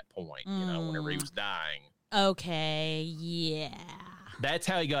sweet at that point, whenever he was dying. Okay, yeah. That's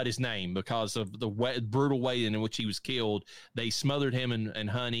how he got his name, because of the brutal way in which he was killed. They smothered him in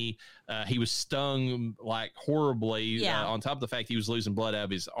honey. He was stung like horribly. On top of the fact he was losing blood out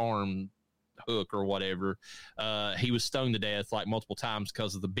of his arm hook or whatever. He was stung to death like multiple times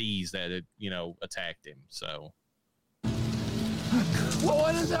because of the bees that had, attacked him. So.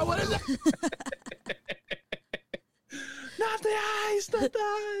 What is that? What is that? Not the eyes, not the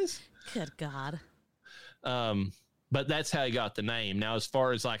eyes. Good God. But that's how he got the name. Now, as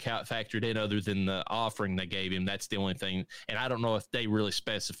far as like how it factored in, other than the offering they gave him, that's the only thing. And I don't know if they really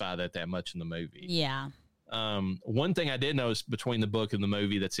specify that much in the movie. Yeah. One thing I did notice between the book and the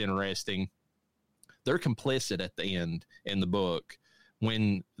movie that's interesting, they're complicit at the end in the book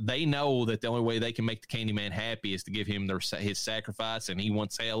when they know that the only way they can make the Candyman happy is to give him his sacrifice, and he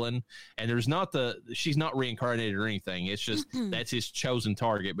wants Helen. And she's not reincarnated or anything. It's just that's his chosen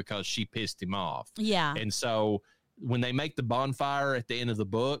target because she pissed him off. Yeah. And so when they make the bonfire at the end of the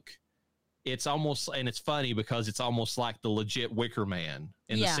book, it's almost, and it's funny because it's almost like the legit Wicker Man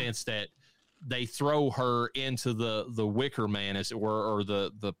in the sense that they throw her into the Wicker Man, as it were, or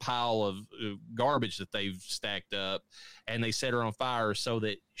the pile of garbage that they've stacked up, and they set her on fire so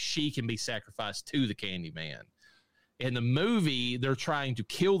that she can be sacrificed to the Candyman. In the movie, they're trying to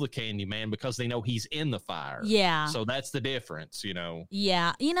kill the Candyman because they know he's in the fire. Yeah. So that's the difference,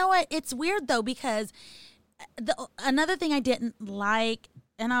 Yeah. You know what? It's weird, though, because another thing I didn't like,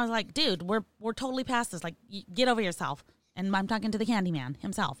 and I was like, dude, we're totally past this. Like, get over yourself. And I'm talking to the Candyman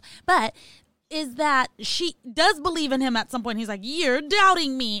himself. But is that she does believe in him at some point. He's like, you're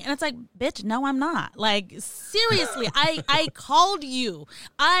doubting me. And it's like, bitch, no, I'm not. Like, seriously, I called you.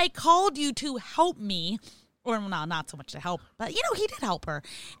 I called you to help me. Or, no, not so much to help. But, he did help her.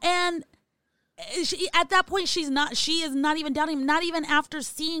 And at that point, she is not even doubting him. Not even after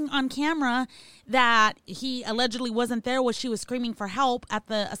seeing on camera that he allegedly wasn't there when she was screaming for help at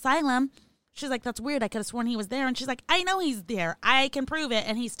the asylum. She's like, that's weird. I could have sworn he was there. And she's like, I know he's there. I can prove it.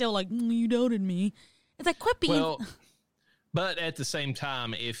 And he's still like, you doubted me. It's like, quit being. Well, but at the same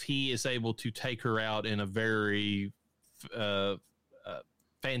time, if he is able to take her out in a very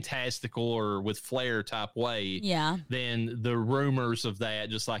fantastical or with flair type way, then the rumors of that,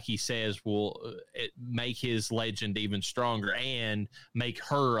 just like he says, will make his legend even stronger and make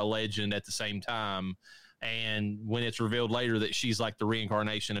her a legend at the same time. And when it's revealed later that she's like the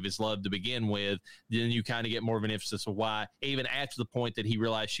reincarnation of his love to begin with, then you kind of get more of an emphasis of why, even after the point that he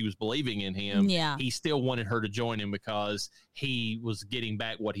realized she was believing in him, he still wanted her to join him because he was getting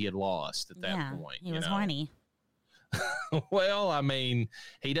back what he had lost at that point. He was horny. Well, I mean,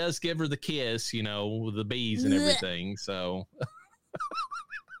 he does give her the kiss, with the bees and everything. So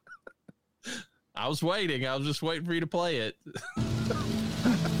I was waiting. I was just waiting for you to play it.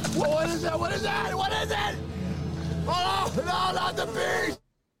 What is that? What is that? What is it? Oh, no, not the bees.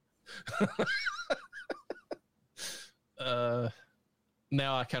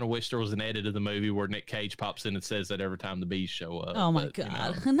 Now I kind of wish there was an edit of the movie where Nick Cage pops in and says that every time the bees show up. Oh, my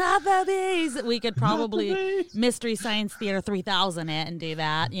God. Not the bees. We could probably Mystery Science Theater 3000 it and do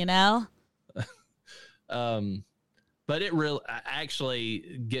that, But it really,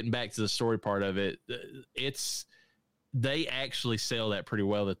 actually, getting back to the story part of it, they actually sell that pretty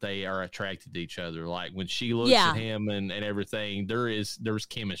well, that they are attracted to each other. Like when she looks at him and everything, there's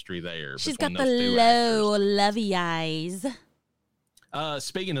chemistry there. She's got the low, lovey eyes.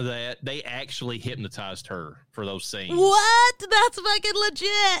 Speaking of that, they actually hypnotized her for those scenes. What? That's fucking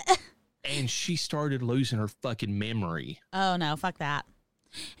legit. And she started losing her fucking memory. Oh no, fuck that.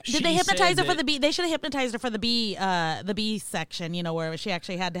 Did they hypnotize her for the bee? They should have hypnotized her for the bee section, where she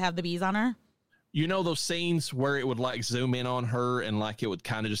actually had to have the bees on her. You know those scenes where it would like zoom in on her and like it would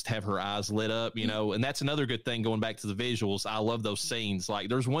kind of just have her eyes lit up, you know? And that's another good thing going back to the visuals. I love those scenes. Like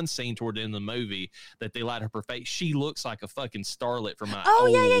there's one scene toward the end of the movie that they light up her face. She looks like a fucking starlet from an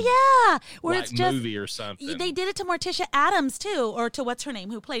old, yeah. Where like, it's just movie or something. They did it to Morticia Adams too, or to what's her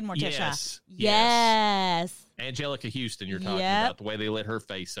name, who played Morticia. Yes. Angelica Houston, you're talking about the way they lit her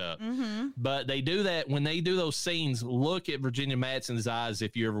face up. But they do that when they do those scenes. Look at Virginia Madsen's eyes.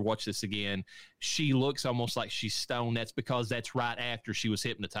 If you ever watch this again, she looks almost like she's stoned. That's because that's right after she was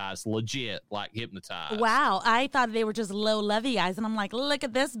hypnotized, legit, like hypnotized. Wow. I thought they were just low lovey eyes. And I'm like, look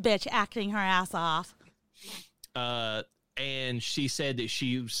at this bitch acting her ass off. And she said that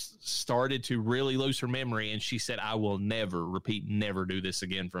she started to really lose her memory. And she said, I will never do this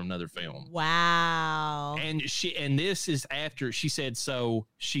again for another film. Wow. And this is after she said, so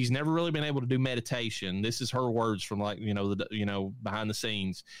she's never really been able to do meditation. This is her words from like, behind the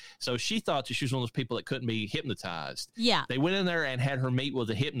scenes. So she thought that she was one of those people that couldn't be hypnotized. Yeah. They went in there and had her meet with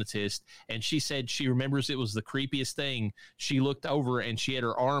a hypnotist. And she said she remembers it was the creepiest thing. She looked over and she had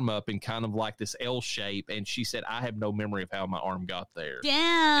her arm up in kind of like this L shape. And she said, I have no memory of how my arm got there.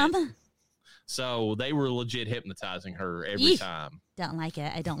 Damn. And so they were legit hypnotizing her every time. Don't like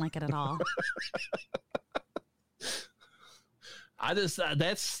it. I don't like it at all. I just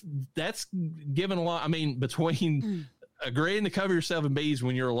that's given a lot. I mean, between agreeing to cover yourself in bees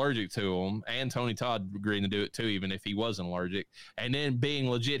when you're allergic to them, and Tony Todd agreeing to do it too, even if he wasn't allergic, and then being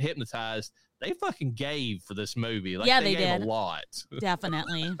legit hypnotized, they fucking gave for this movie. Like, they gave did a lot.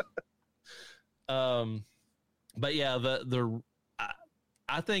 Definitely. But yeah,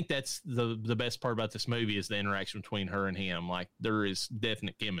 I think that's the best part about this movie is the interaction between her and him. Like there is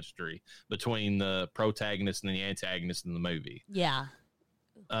definite chemistry between the protagonist and the antagonist in the movie. Yeah.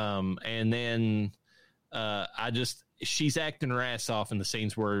 And then she's acting her ass off in the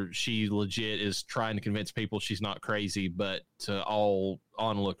scenes where she legit is trying to convince people she's not crazy, but to all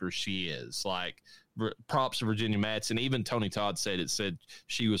onlookers she is. Like props to Virginia Madsen. Even Tony Todd said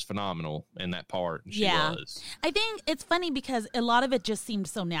she was phenomenal in that part. And she was. I think it's funny because a lot of it just seemed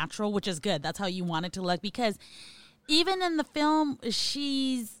so natural, which is good. That's how you want it to look, because even in the film,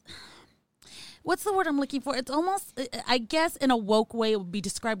 she's, what's the word I'm looking for? It's almost, I guess in a woke way, it would be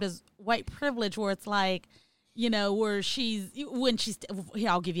described as white privilege, where it's like, where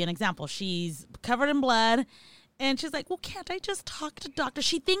I'll give you an example. She's covered in blood. And she's like, well, can't I just talk to doctors?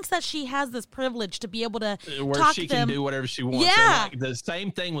 She thinks that she has this privilege to be able to talk to them. Can do whatever she wants. Yeah. Like, the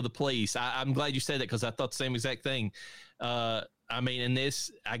same thing with the police. I'm glad you said that because I thought the same exact thing. I mean, in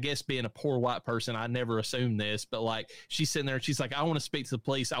this, I guess being a poor white person, I never assumed this, but like she's sitting there and she's like, I want to speak to the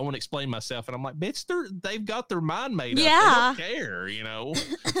police. I want to explain myself. And I'm like, bitch, they've got their mind made up. Yeah. They don't care,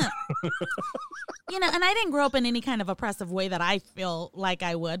 And I didn't grow up in any kind of oppressive way that I feel like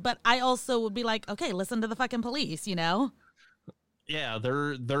I would, but I also would be like, okay, listen to the fucking police, Yeah,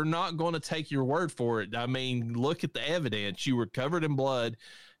 they're not going to take your word for it. I mean, look at the evidence. You were covered in blood.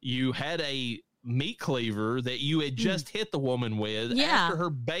 You had a meat cleaver that you had just hit the woman with after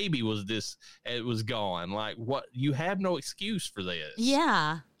her baby was gone. Like, what? You have no excuse for this.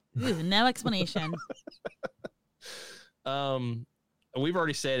 Yeah. No explanation. We've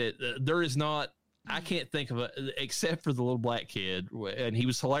already said it. There is not, I can't think of it except for the little black kid, and he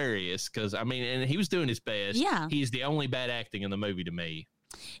was hilarious because, I mean, and he was doing his best. Yeah. He's the only bad acting in the movie to me.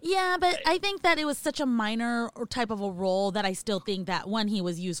 Yeah, but I think that it was such a minor type of a role that I still think that when he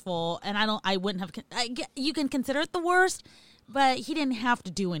was useful, and I wouldn't have, you can consider it the worst, but he didn't have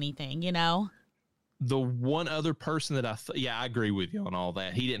to do anything, The one other person that I agree with you on all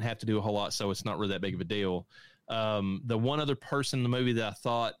that. He didn't have to do a whole lot, so it's not really that big of a deal. The one other person in the movie that I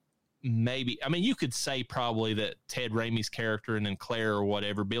thought maybe, I mean, you could say probably that Ted Raimi's character and then Claire or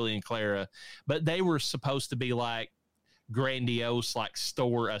whatever, Billy and Clara, but they were supposed to be like grandiose, like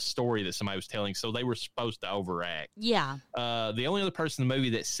a story that somebody was telling, so they were supposed to overact. Yeah. The only other person in the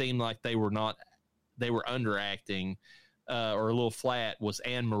movie that seemed like they were underacting or a little flat was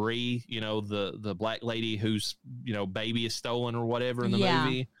Anne Marie, the black lady whose baby is stolen or whatever in the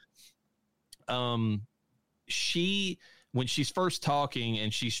movie. She, when she's first talking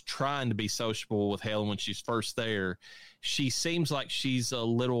and she's trying to be sociable with Helen when she's first there, she seems like she's a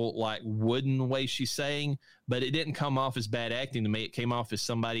little like wooden the way she's saying, but it didn't come off as bad acting to me. It came off as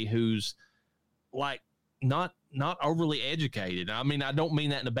somebody who's like not overly educated. I mean, I don't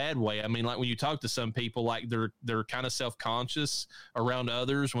mean that in a bad way. I mean, like when you talk to some people, like they're kind of self-conscious around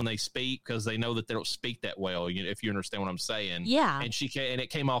others when they speak because they know that they don't speak that well, if you understand what I'm saying. Yeah. And it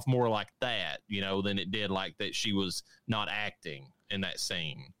came off more like that, than it did like that she was not acting in that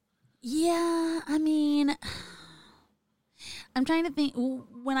scene. Yeah, I mean, I'm trying to think.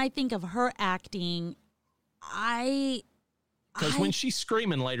 When I think of her acting, because when she's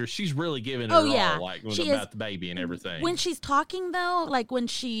screaming later, she's really giving it all, like about the baby and everything. When she's talking, though, like when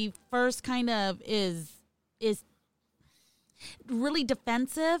she first kind of is really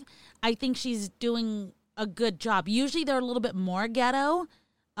defensive, I think she's doing a good job. Usually they're a little bit more ghetto,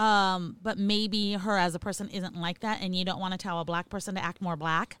 but maybe her as a person isn't like that, and you don't want to tell a black person to act more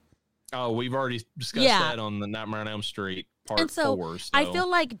black. Oh, we've already discussed that on the Nightmare on Elm Street part 4. So I feel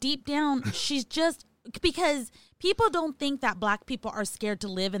like deep down, she's just... Because people don't think that black people are scared to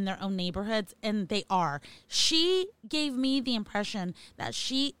live in their own neighborhoods, and they are. She gave me the impression that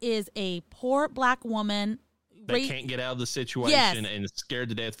she is a poor black woman that can't get out of the situation and is scared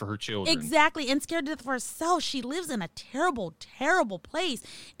to death for her children. Exactly, and scared to death for herself. She lives in a terrible, terrible place,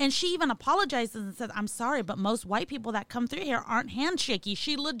 and she even apologizes and says, "I'm sorry, but most white people that come through here aren't handshaky."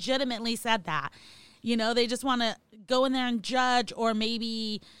 She legitimately said that. You know, they just want to go in there and judge or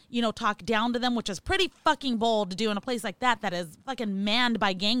maybe, you know, talk down to them, which is pretty fucking bold to do in a place like that is fucking manned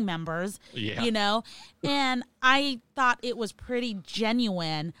by gang members, you know. And I thought it was pretty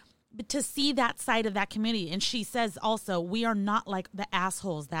genuine to see that side of that community. And she says also, we are not like the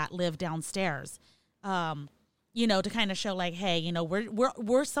assholes that live downstairs, you know, to kind of show like, hey, you know,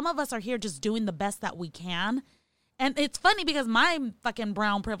 we're some of us are here just doing the best that we can. And it's funny because my fucking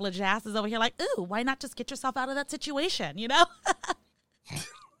brown privileged ass is over here like, ooh, why not just get yourself out of that situation, you know? Which,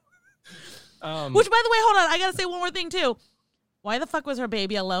 by the way, hold on. I got to say one more thing, too. Why the fuck was her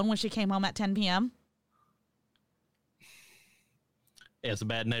baby alone when she came home at 10 p.m.? It's a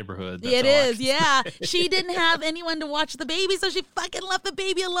bad neighborhood. It is, yeah. She didn't have anyone to watch the baby, so she fucking left the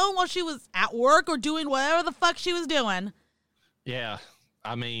baby alone while she was at work or doing whatever the fuck she was doing. Yeah.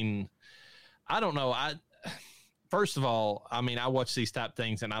 I mean, I don't know. First of all, I mean, I watch these type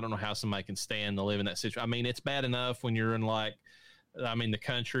things, and I don't know how somebody can stand to live in that situation. I mean, it's bad enough when you're in the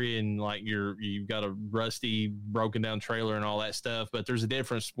country and like you've got a rusty, broken down trailer and all that stuff. But there's a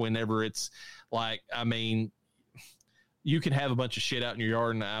difference whenever it's like, I mean, you can have a bunch of shit out in your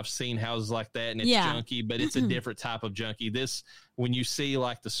yard, and I've seen houses like that, and it's junky, but it's a different type of junky. This, when you see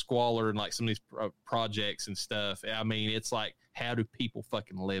like the squalor and like some of these projects and stuff, I mean, it's like, how do people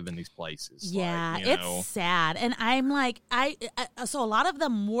fucking live in these places? Yeah, like, it's sad. And I'm like, so a lot of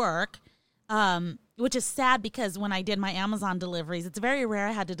them work, which is sad because when I did my Amazon deliveries, it's very rare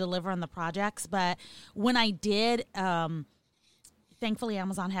I had to deliver on the projects. But when I did, thankfully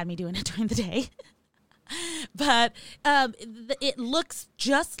Amazon had me doing it during the day. But it looks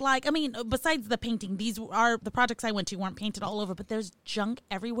just like, I mean, besides the painting, these are the projects I went to weren't painted all over, but there's junk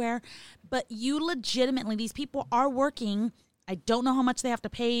everywhere. But you legitimately, these people are working. I don't know how much they have to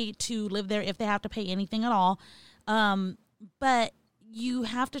pay to live there, if they have to pay anything at all. But you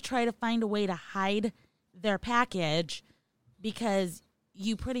have to try to find a way to hide their package because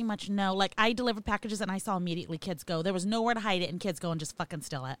you pretty much know. Like, I delivered packages and I saw immediately kids go. There was nowhere to hide it, and kids go and just fucking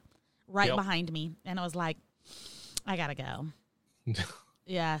steal it right behind me. And I was like, I gotta go.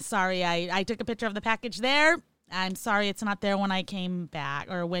 Yeah, sorry. I took a picture of the package there. I'm sorry it's not there when I came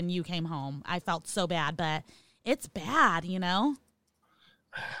back or when you came home. I felt so bad, but it's bad, you know?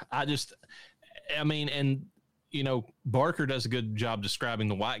 I mean, and, you know, Barker does a good job describing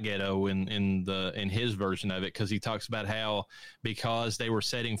the white ghetto in his version of it, because he talks about how because they were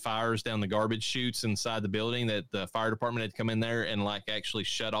setting fires down the garbage chutes inside the building that the fire department had come in there and like actually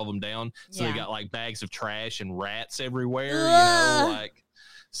shut all them down. So they got like bags of trash and rats everywhere, you know, like,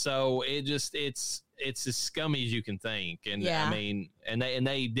 so it's as scummy as you can think. And I mean, and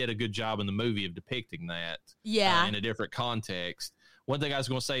they did a good job in the movie of depicting that in a different context. One thing I was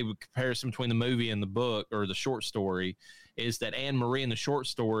going to say, with comparison between the movie and the book or the short story, is that Anne Marie in the short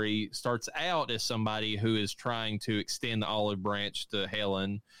story starts out as somebody who is trying to extend the olive branch to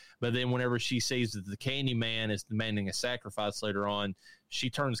Helen. But then whenever she sees that the Candyman is demanding a sacrifice later on, she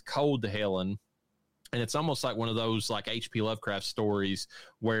turns cold to Helen. And it's almost like one of those like H.P. Lovecraft stories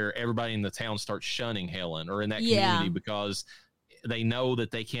where everybody in the town starts shunning Helen or in that community because they know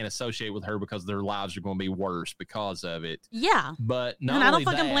that they can't associate with her because their lives are going to be worse because of it. Yeah. But not only I don't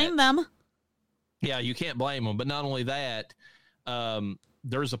fucking blame them. Yeah, you can't blame them. But not only that,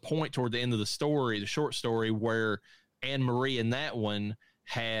 there's a point toward the end of the story, the short story, where Anne Marie in that one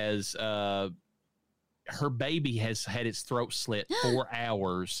has her baby has had its throat slit 4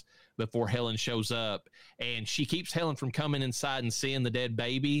 hours before Helen shows up, and she keeps Helen from coming inside and seeing the dead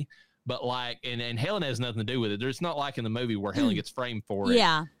baby. But like, and Helen has nothing to do with it. There's not like in the movie where Helen gets framed for it.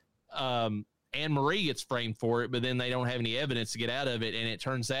 Yeah. Anne Marie gets framed for it, but then they don't have any evidence to get out of it. And it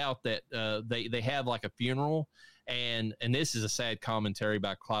turns out that they have like a funeral, And this is a sad commentary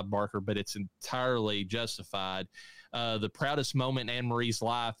by Clive Barker, but it's entirely justified. The proudest moment in Anne Marie's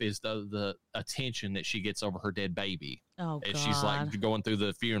life is the attention that she gets over her dead baby. Oh, as God. she's like going through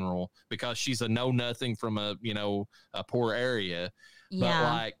the funeral, because she's a know nothing from a poor area. Yeah.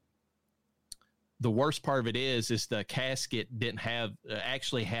 But like, the worst part of it is the casket didn't have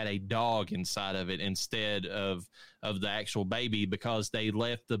actually had a dog inside of it instead of the actual baby, because they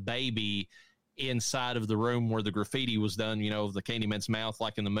left the baby inside of the room where the graffiti was done, the Candyman's mouth,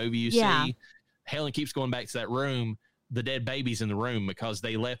 like in the movie you see. Helen keeps going back to that room. The dead baby's in the room because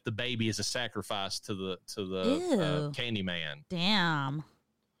they left the baby as a sacrifice to the Candyman. Damn.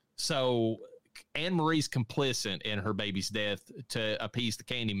 So Anne Marie's complicit in her baby's death to appease the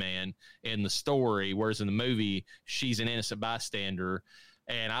Candyman in the story, whereas in the movie, she's an innocent bystander.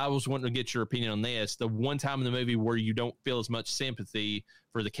 And I was wanting to get your opinion on this. The one time in the movie where you don't feel as much sympathy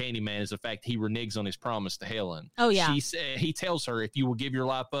for the Candyman is the fact he reneges on his promise to Helen. Oh, yeah. He tells her, if you will give your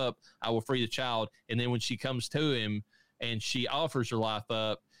life up, I will free the child. And then when she comes to him and she offers her life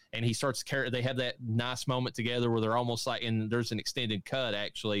up, and he starts to they have that nice moment together where they're almost like, and there's an extended cut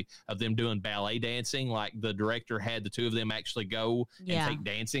actually of them doing ballet dancing. Like the director had the two of them actually go and take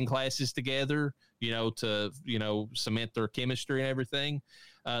dancing classes together, to, cement their chemistry and everything.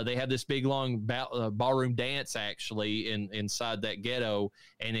 They have this big long ballroom dance actually inside that ghetto.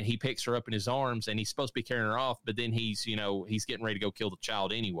 And then he picks her up in his arms and he's supposed to be carrying her off, but then he's getting ready to go kill the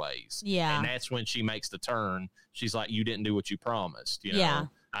child anyways. Yeah. And that's when she makes the turn. She's like, you didn't do what you promised, Yeah.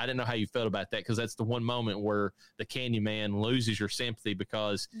 I didn't know how you felt about that, because that's the one moment where the Candyman loses your sympathy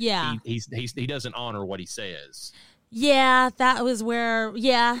because he doesn't honor what he says. Yeah, that was where,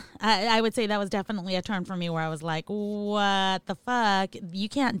 I would say that was definitely a turn for me where I was like, what the fuck? You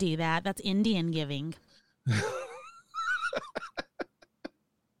can't do that. That's Indian giving.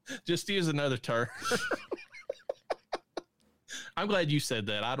 Just use another term. I'm glad you said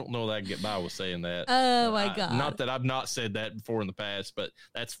that. I don't know that I can get by with saying that. Oh, my God. Not that I've not said that before in the past, but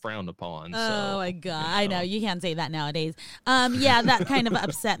that's frowned upon. Oh, my God. I know. You can't say that nowadays. That kind of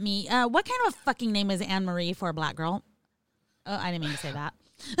upset me. What kind of a fucking name is Anne Marie for a black girl? Oh, I didn't mean to say that.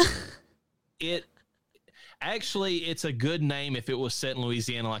 It's a good name if it was set in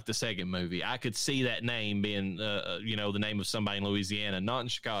Louisiana like the second movie. I could see that name being, the name of somebody in Louisiana, not in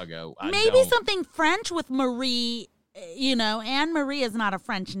Chicago. Maybe something French with Marie. Anne Marie is not a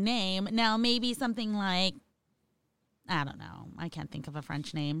French name. Now, maybe something like, I don't know. I can't think of a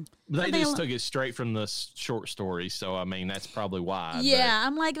French name. They just took it straight from the short story, so I mean that's probably why. Yeah,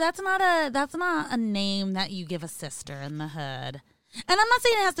 I'm like, that's not a name that you give a sister in the hood. And I'm not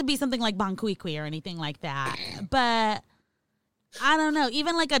saying it has to be something like Bonquiqui or anything like that, but I don't know.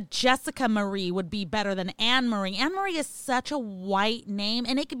 Even like a Jessica Marie would be better than Anne Marie. Anne Marie is such a white name,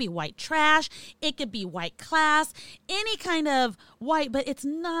 and it could be white trash. It could be white class, any kind of white, but it's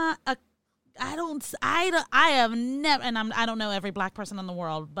not a, I have never, and I don't know every black person in the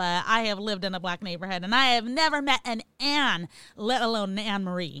world, but I have lived in a black neighborhood, and I have never met an Anne, let alone an Anne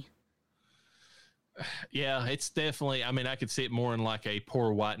Marie. Yeah, it's definitely, I mean, I could see it more in like a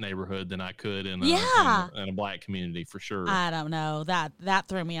poor white neighborhood than I could in a black community for sure. I don't know. That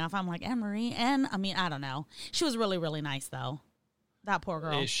threw me off. I'm like, Anne Marie, and I mean, I don't know. She was really, really nice though. That poor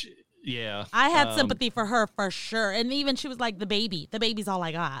girl. Yeah. I had sympathy for her for sure. And even she was like, the baby's all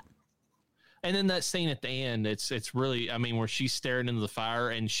I got. And then that scene at the end, it's really, I mean, where she's staring into the fire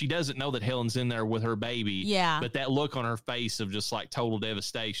and she doesn't know that Helen's in there with her baby. Yeah. But that look on her face of just like total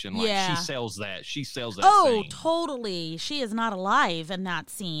devastation. Like she sells that. She sells that Oh, scene. totally. She is not alive in that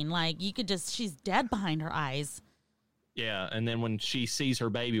scene. Like she's dead behind her eyes. Yeah. And then when she sees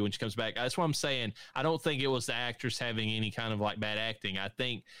her baby, when she comes back, that's what I'm saying. I don't think it was the actress having any kind of like bad acting. I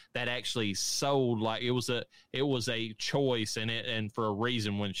think that actually sold, like it was a choice and for a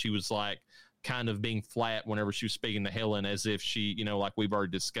reason when she was like, kind of being flat whenever she was speaking to Helen, as if she, like we've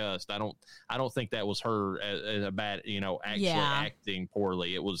already discussed. I don't think that was her as a bad, actually acting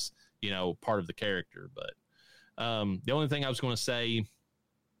poorly. It was, part of the character. But the only thing I was going to say,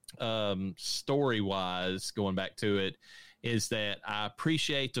 story wise, going back to it, is that I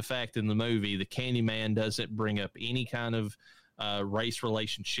appreciate the fact in the movie the Candyman doesn't bring up any kind of race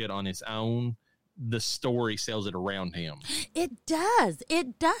relation shit on his own. The story sells it around him. It does.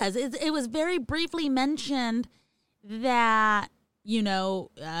 It was very briefly mentioned that,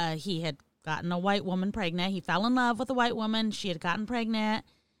 he had gotten a white woman pregnant. He fell in love with a white woman. She had gotten pregnant.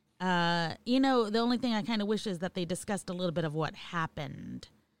 The only thing I kind of wish is that they discussed a little bit of what happened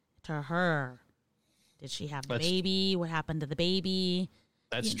to her. Did she have the baby? What happened to the baby?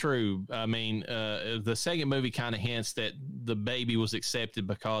 That's true. I mean, the second movie kind of hints that the baby was accepted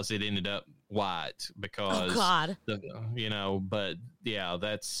because it ended up white because, but yeah,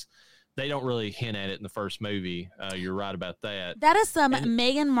 they don't really hint at it in the first movie. You're right about that. That is some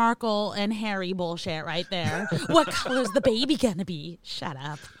Meghan Markle and Harry bullshit right there. What color's the baby gonna be? Shut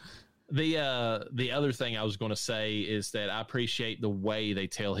up. The other thing I was going to say is that I appreciate the way they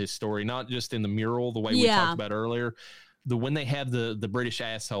tell his story, not just in the mural, the way we talked about earlier. When they have the British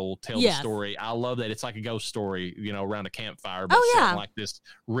asshole tell the story, I love that. It's like a ghost story, around a campfire, but like this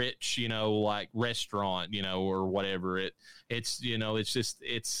rich, like restaurant, or whatever. It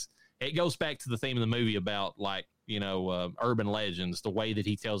goes back to the theme of the movie about like, urban legends, the way that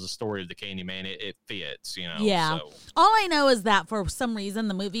he tells the story of the Candyman, it fits, Yeah. So. All I know is that for some reason,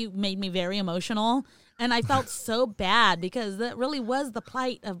 the movie made me very emotional, and I felt so bad because that really was the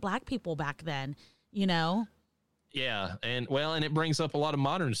plight of Black people back then, Yeah, and it brings up a lot of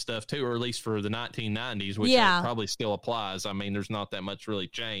modern stuff too, or at least for the 1990s, which probably still applies. I mean, there's not that much really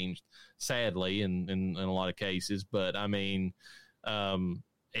changed, sadly, in a lot of cases. But I mean,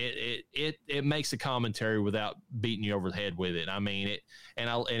 it makes a commentary without beating you over the head with it. I mean,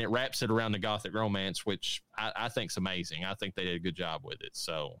 it wraps it around the gothic romance, which I think is amazing. I think they did a good job with it.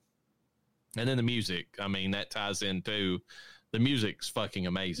 So, and then the music, I mean, that ties into. The music's fucking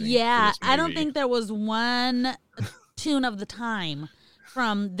amazing. Yeah, I don't think there was one tune of the time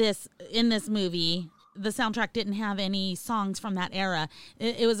in this movie. The soundtrack didn't have any songs from that era.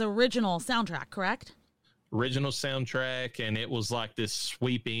 It was original soundtrack, correct? Original soundtrack, and it was like this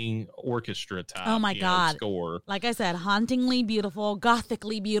sweeping orchestra type. Oh my God. Score. Like I said, hauntingly beautiful,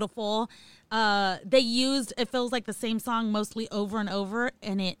 gothically beautiful. They used, it feels like the same song mostly over and over,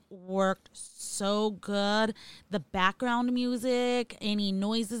 and it worked so good. The background music, any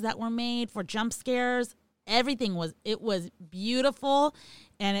noises that were made for jump scares, everything was beautiful,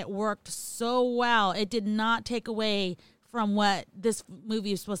 and it worked so well. It did not take away from what this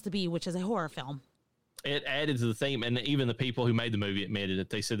movie is supposed to be, which is a horror film. It added to the theme, and even the people who made the movie admitted it.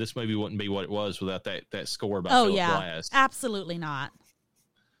 They said this movie wouldn't be what it was without that score by Philip Glass. Absolutely not.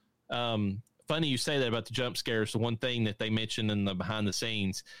 Funny you say that about the jump scares. The one thing that they mentioned in the behind the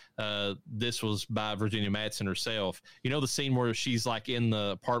scenes, this was by Virginia Madsen herself. The scene where she's like in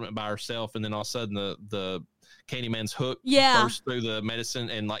the apartment by herself, and then all of a sudden the Candyman's hook burst through the medicine,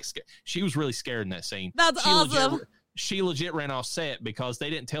 and like she was really scared in that scene. That's awesome. She legit ran off set because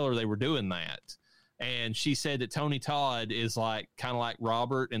they didn't tell her they were doing that. And she said that Tony Todd is like kind of like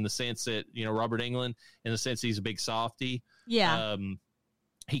Robert in the sense that, Robert Englund, in the sense he's a big softy. Yeah.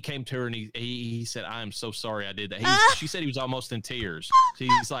 He came to her and he said, "I am so sorry I did that." She said he was almost in tears.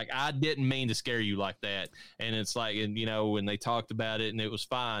 He's like, "I didn't mean to scare you like that." And it's like, and when they talked about it and it was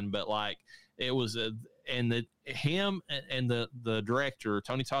fine, but like it was him and the director,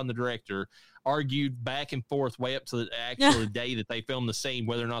 Tony Todd and the director, argued back and forth way up to the actual day that they filmed the scene,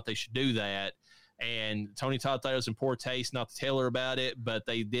 whether or not they should do that. And Tony Todd thought it was in poor taste not to tell her about it, but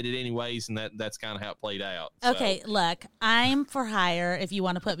they did it anyways, and that's kind of how it played out. Okay, look, I'm for hire if you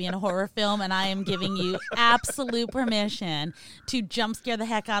want to put me in a horror film, and I am giving you absolute permission to jump scare the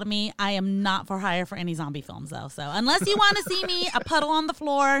heck out of me. I am not for hire for any zombie films, though. So unless you want to see me a puddle on the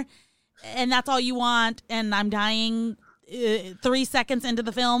floor, and that's all you want, and I'm dying 3 seconds into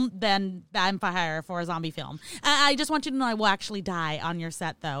the film, then I'm for hire for a zombie film. I just want you to know I will actually die on your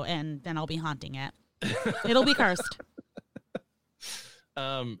set, though, and then I'll be haunting it. It'll be cursed.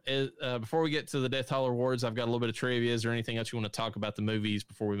 Before we get to the Death Holler Awards, I've got a little bit of trivia. Is there anything else you want to talk about the movies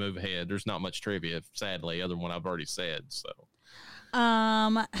before we move ahead? There's not much trivia, sadly, other than what I've already said. So,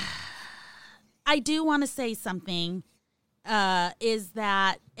 I do want to say something. Is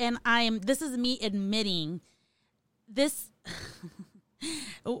that, and this is me admitting. This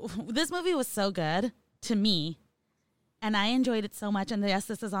movie was so good to me, and I enjoyed it so much. And yes,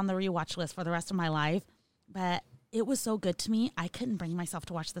 this is on the rewatch list for the rest of my life, but it was so good to me, I couldn't bring myself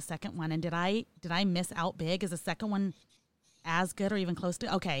to watch the second one. And did I miss out big? Is the second one as good or even close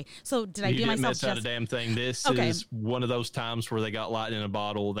to? Okay, so did I do myself? You didn't miss out a damn thing. This is one of those times where they got lightning in a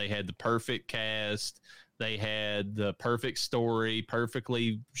bottle. They had the perfect cast. They had the perfect story,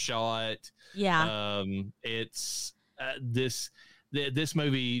 perfectly shot. Yeah. This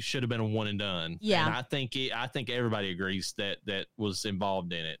movie should have been a one and done. Yeah. And I think everybody agrees that was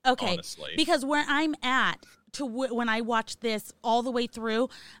involved in it. Okay. Honestly. Because where I'm at when I watched this all the way through,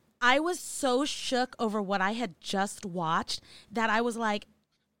 I was so shook over what I had just watched that I was like,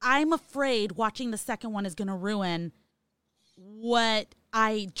 I'm afraid watching the second one is going to ruin what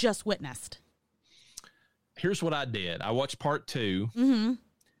I just witnessed. Here's what I did. I watched part 2. Mm-hmm.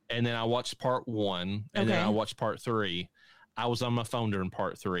 And then I watched part 1, and then I watched part 3. I was on my phone during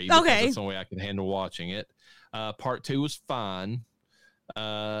part 3 because that's the only way I could handle watching it. Part 2 was fine.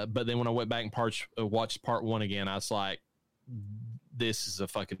 But then when I went back and watched part one again, I was like, this is a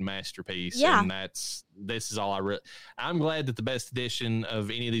fucking masterpiece. Yeah. And this is all I'm glad that the best edition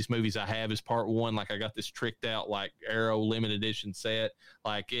of any of these movies I have is part one. Like I got this tricked out, like Arrow limited edition set.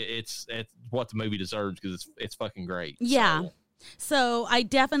 Like it's what the movie deserves because it's fucking great. Yeah. So I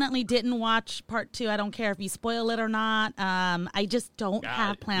definitely didn't watch part two. I don't care if you spoil it or not. I just don't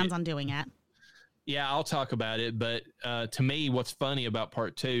have plans on doing it. Yeah, I'll talk about it. But to me, what's funny about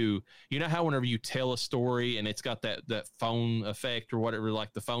part two, you know how whenever you tell a story and it's got that phone effect or whatever,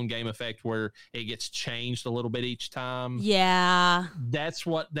 like the phone game effect where it gets changed a little bit each time? Yeah. That's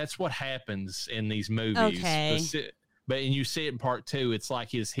what happens in these movies. Okay. But and you see it in part two, it's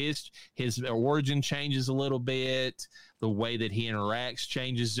like his origin changes a little bit. The way that he interacts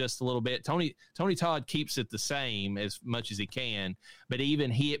changes just a little bit. Tony Todd keeps it the same as much as he can, but even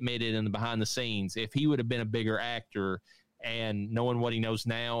he admitted in the behind the scenes, if he would have been a bigger actor and knowing what he knows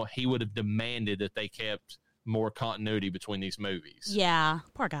now, he would have demanded that they kept more continuity between these movies. Yeah,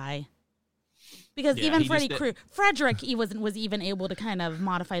 poor guy. Because even Frederick, he was even able to kind of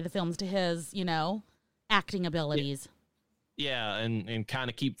modify the films to his, acting abilities. Yeah, and kind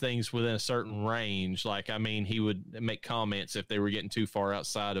of keep things within a certain range. Like, I mean, he would make comments if they were getting too far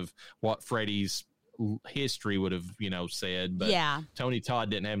outside of what Freddy's history would have, said. But yeah. Tony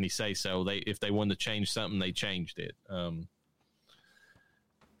Todd didn't have any say so. If they wanted to change something, they changed it.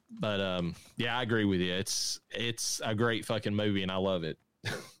 Yeah, I agree with you. It's a great fucking movie, and I love it.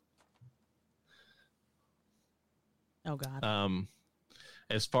 Oh God.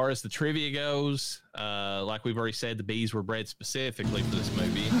 As far as the trivia goes, like we've already said, the bees were bred specifically for this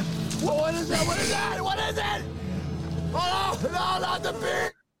movie. What is that? What is that? What is it? Oh, no, not the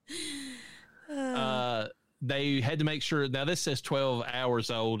bee! They had to make sure. Now, this says 12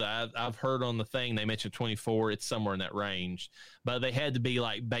 hours old. I've heard on the thing they mentioned 24. It's somewhere in that range. But they had to be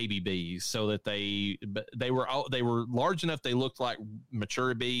like baby bees so that they were large enough they looked like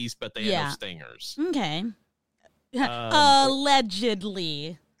mature bees, but they had no stingers. Okay.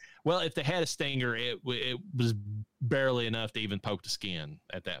 Allegedly. Well, if they had a stinger, it was barely enough to even poke the skin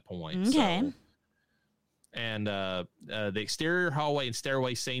at that point. Okay. So, and the exterior hallway and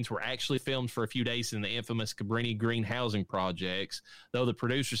stairway scenes were actually filmed for a few days in the infamous Cabrini Green housing projects, though the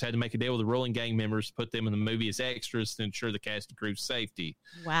producers had to make a deal with the ruling gang members to put them in the movie as extras to ensure the cast and crew's safety.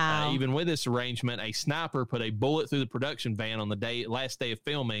 Wow. Even with this arrangement, a sniper put a bullet through the production van on the last day of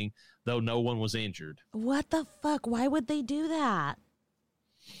filming, though no one was injured. What the fuck? Why would they do that?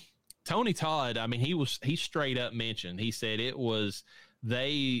 Tony Todd, I mean, he straight up mentioned, he said it was,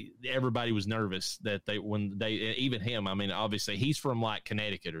 everybody was nervous that even him, I mean, obviously he's from like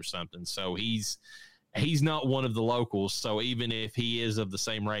Connecticut or something. So he's not one of the locals. So even if he is of the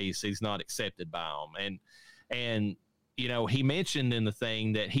same race, he's not accepted by them. And, he mentioned in the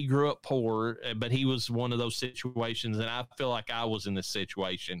thing that he grew up poor, but he was one of those situations. And I feel like I was in this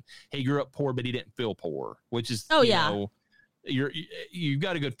situation. He grew up poor, but he didn't feel poor, which is, you've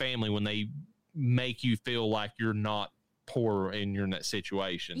got a good family when they make you feel like you're not poor and you're in that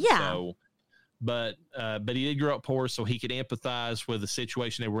situation. Yeah. So, but he did grow up poor, so he could empathize with the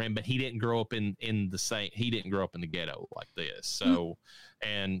situation they were in. But he didn't grow up he didn't grow up in the ghetto like this. So,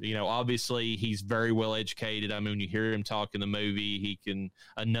 and obviously he's very well educated. I mean, when you hear him talk in the movie, he can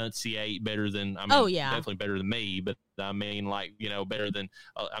enunciate better than definitely better than me. But I mean, like better than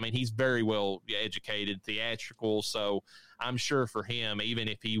he's very well educated, theatrical. So I'm sure for him, even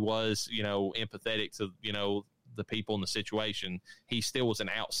if he was empathetic to the people in the situation, he still was an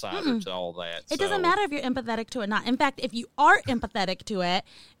outsider to all that. It doesn't matter if you're empathetic to it or not. In fact, if you are empathetic to it,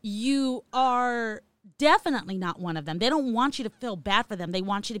 you are definitely not one of them. They don't want you to feel bad for them. They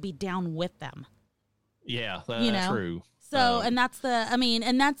want you to be down with them. Yeah, that's true. So, and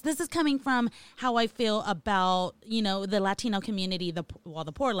this is coming from how I feel about, the Latino community, the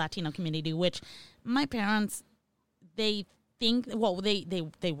poor Latino community, which my parents, they think, well,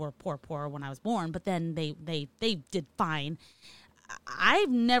 they were poor when I was born, but then they did fine. I've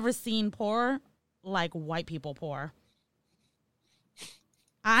never seen poor like white people poor.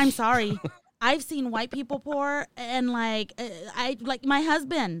 I'm sorry. I've seen white people poor, and like my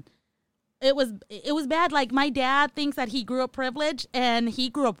husband, it was bad. Like my dad thinks that he grew up privileged, and he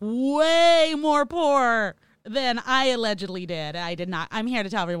grew up way more poor than I allegedly did. I did not. I'm here to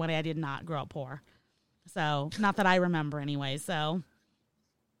tell everyone I did not grow up poor. So, not that I remember anyway, so.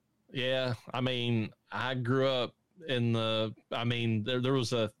 Yeah, I mean, I grew up in there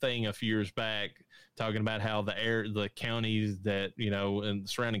was a thing a few years back. talking about how the counties that, and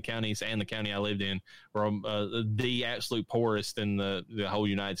surrounding counties and the county I lived in were the absolute poorest in the whole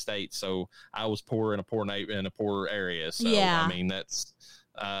United States. So I was poor in a poor area. So, yeah. I mean, that's,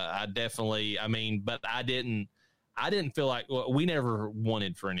 I definitely, I mean, but I didn't feel like, well, we never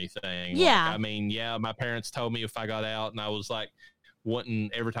wanted for anything. Yeah. Like, I mean, yeah, my parents told me if I got out, and I was like,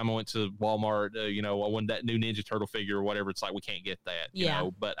 every time I went to Walmart, I wanted that new Ninja Turtle figure or whatever. It's like, we can't get that, you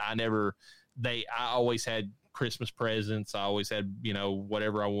know, but I always had Christmas presents. I always had,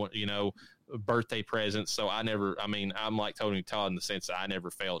 whatever I want, birthday presents. So I'm like Tony Todd in the sense that I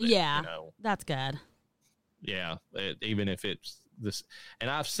never felt it. Yeah. That's good. Yeah. Even if it's this, and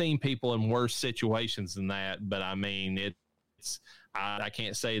I've seen people in worse situations than that, but I mean, I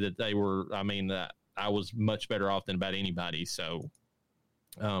can't say that they were, I was much better off than about anybody. So,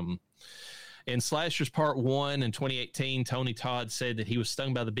 in Slashers Part 1 in 2018, Tony Todd said that he was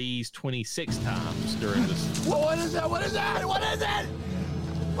stung by the bees 26 times during this. What is that? What is that? What is it?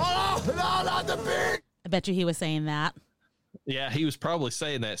 Oh, no, not the bee! I bet you he was saying that. Yeah, he was probably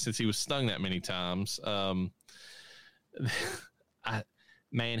saying that since he was stung that many times.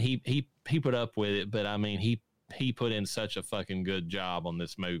 He put up with it, but I mean, he put in such a fucking good job on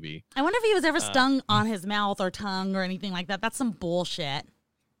this movie. I wonder if he was ever stung on his mouth or tongue or anything like that. That's some bullshit.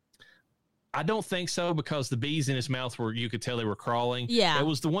 I don't think so, because the bees in his mouth you could tell they were crawling. Yeah. It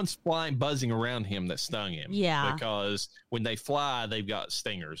was the ones buzzing around him that stung him. Yeah. Because when they fly, they've got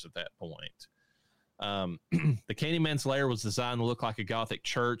stingers at that point. The Candyman's lair was designed to look like a Gothic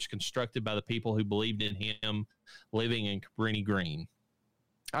church constructed by the people who believed in him living in Cabrini Green.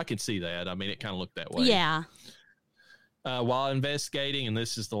 I can see that. I mean, it kind of looked that way. Yeah. While investigating, and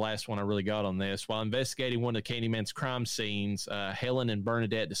this is the last one I really got on this, while investigating one of Candyman's crime scenes, Helen and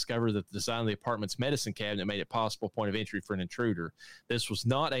Bernadette discovered that the design of the apartment's medicine cabinet made it possible point of entry for an intruder. This was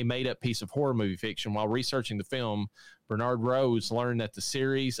not a made-up piece of horror movie fiction. While researching the film, Bernard Rose learned that the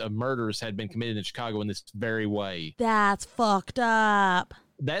series of murders had been committed in Chicago in this very way. That's fucked up.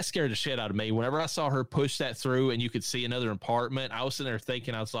 That scared the shit out of me. Whenever I saw her push that through and you could see another apartment, I was sitting there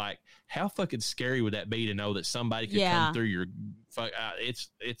thinking, I was like, how fucking scary would that be to know that somebody could come through your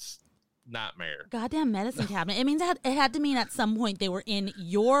it's nightmare. Goddamn medicine cabinet. It means it had to mean at some point they were in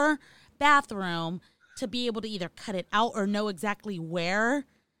your bathroom to be able to either cut it out or know exactly where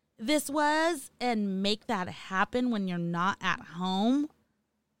this was and make that happen when you're not at home.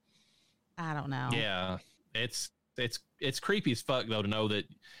 I don't know. Yeah, it's creepy as fuck, though, to know that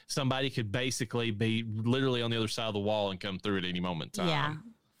somebody could basically be literally on the other side of the wall and come through at any moment in time. Yeah.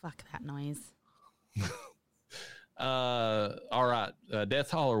 Fuck that noise. All right.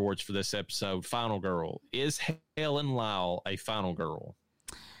 Death Holler Awards for this episode. Final girl. Is Helen Lyle a final girl?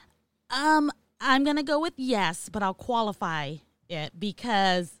 I'm going to go with yes, but I'll qualify it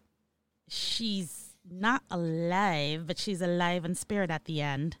because she's not alive, but she's alive in spirit at the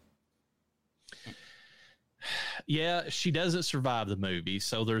end. Yeah, she doesn't survive the movie,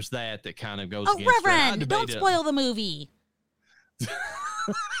 so there's that kind of goes against Reverend, don't spoil the movie.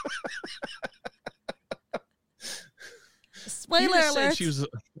 Spoiler alert.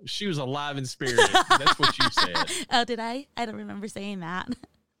 She was alive in spirit. That's what you said. Oh, did I? I don't remember saying that.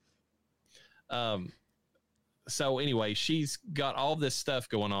 So anyway, she's got all this stuff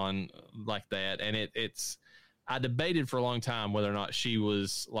going on like that, and it's I debated for a long time whether or not she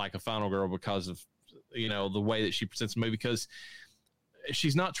was like a final girl because of the way that she presents the movie, because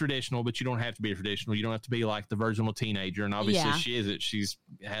she's not traditional, but you don't have to be traditional. You don't have to be like the virginal teenager. And obviously she isn't. She's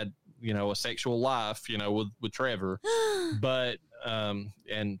had, a sexual life, with Trevor, but,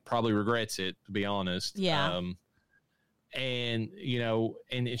 and probably regrets it, to be honest. Yeah. And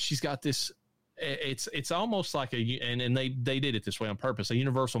she's got this, it's almost like and they did it this way on purpose, a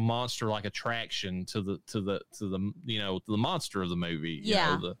universal monster like attraction to the monster of the movie,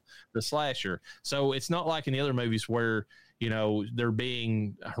 the slasher. So it's not like in the other movies where they're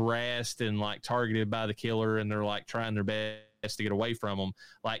being harassed and like targeted by the killer and they're like trying their best to get away from him.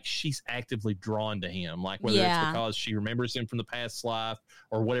 Like she's actively drawn to him, like whether it's because she remembers him from the past life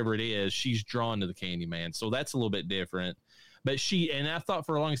or whatever it is, she's drawn to the Candyman. So that's a little bit different. But and I thought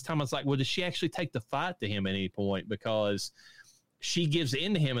for the longest time, I was like, well, does she actually take the fight to him at any point? Because she gives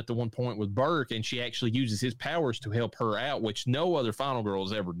in to him at the one point with Burke, and she actually uses his powers to help her out, which no other final girl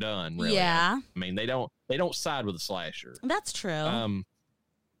has ever done, really. Yeah. I mean, they don't side with the slasher. That's true.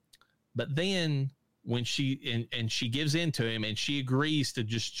 But then when she gives in to him and she agrees to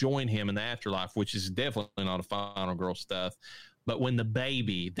just join him in the afterlife, which is definitely not a final girl stuff. But when the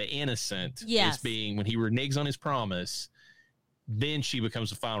baby, the innocent, is when he reneges on his promise, then she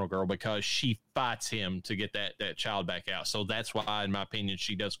becomes a final girl because she fights him to get that child back out. So that's why, in my opinion,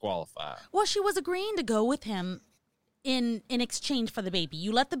 she does qualify. Well, she was agreeing to go with him in exchange for the baby.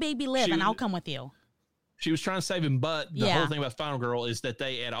 You let the baby live, and I'll come with you. She was trying to save him, but the whole thing about Final Girl is that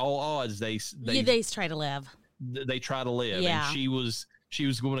they, at all odds, they try to live. They try to live, and she was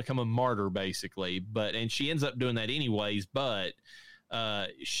going to become a martyr, basically. And she ends up doing that anyways. But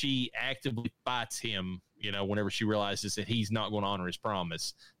she actively fights him, whenever she realizes that he's not going to honor his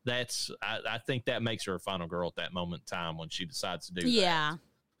promise. I think that makes her a final girl at that moment in time when she decides to do that. Yeah.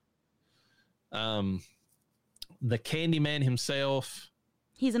 The Candyman himself,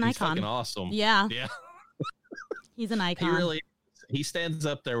 he's an icon. Fucking awesome. Yeah. He's an icon. He stands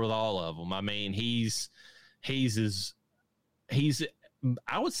up there with all of them. I mean,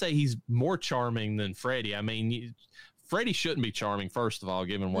 I would say he's more charming than Freddy. I mean, Freddy shouldn't be charming, first of all,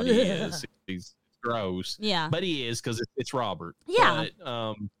 given what he is. He's gross. Yeah. But he is, because it's Robert. Yeah.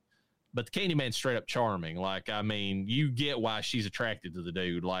 But the Candyman's straight up charming. Like, I mean, you get why she's attracted to the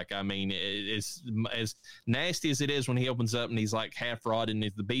dude. Like, I mean, it's as nasty as it is when he opens up and he's like half rotted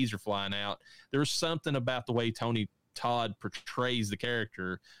and the bees are flying out. There's something about the way Tony Todd portrays the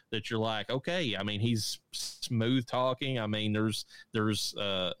character that you're like, okay. I mean, he's smooth talking. I mean, there's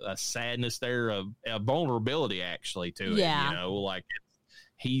a sadness there, a vulnerability actually to it. Like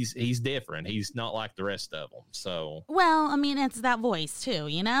he's different. He's not like the rest of them. So, well, I mean, it's that voice too,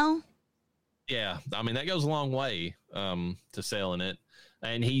 Yeah, I mean, that goes a long way to selling it.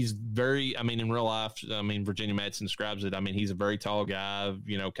 And he's very, I mean, in real life, I mean, Virginia Madsen describes it. I mean, he's a very tall guy,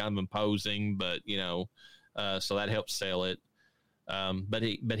 kind of imposing, but, so that helps sell it. But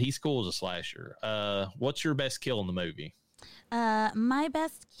he's cool as a slasher. What's your best kill in the movie? My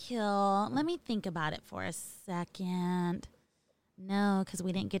best kill, let me think about it for a second. No, because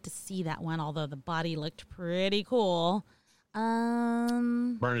we didn't get to see that one, although the body looked pretty cool.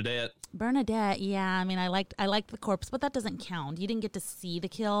 Bernadette, yeah. I mean, I liked the corpse, but that doesn't count. You didn't get to see the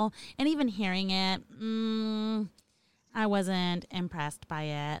kill, and even hearing it, I wasn't impressed by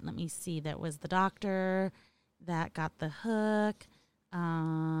it. Let me see. That was the doctor that got the hook.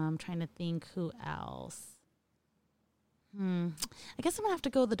 I'm trying to think who else. I guess I'm gonna have to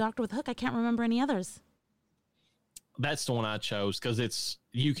go with the doctor with the hook. I can't remember any others. That's the one I chose because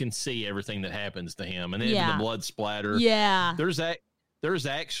you can see everything that happens to him, and then the blood splatter. Yeah, there's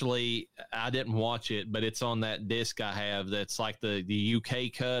actually, I didn't watch it, but it's on that disc I have. That's like the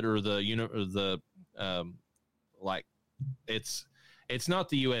UK cut or it's not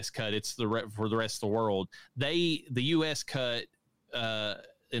the US cut. It's for the rest of the world. The US cut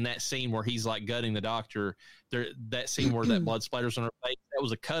in that scene where he's like gutting the doctor. That scene where that blood splatters on her face, that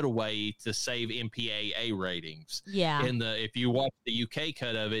was a cutaway to save MPAA ratings. Yeah. And if you watch the UK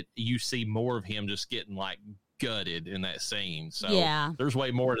cut of it, you see more of him just getting like gutted in that scene. So there's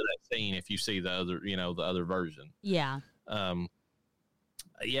way more to that scene if you see the other, the other version. Yeah.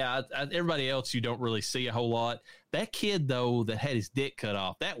 Everybody else you don't really see a whole lot. That kid though that had his dick cut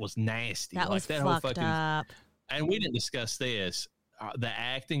off, that was nasty. That was fucked whole fucking up. And we didn't discuss this. The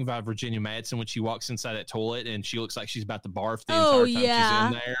acting by Virginia Madsen when she walks inside that toilet and she looks like she's about to barf the entire time she's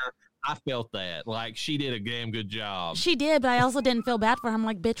in there. I felt that. Like, she did a damn good job. She did, but I also didn't feel bad for her. I'm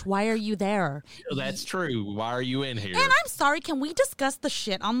like, bitch, why are you there? That's true. Why are you in here? And I'm sorry, can we discuss the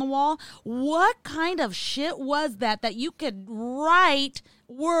shit on the wall? What kind of shit was that you could write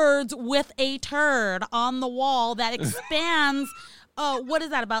words with a turd on the wall that expands, what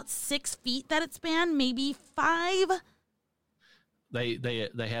is that, about 6 feet that it spanned? Maybe 5? They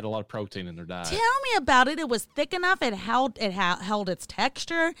had a lot of protein in their diet. Tell me about it. It was thick enough. It held its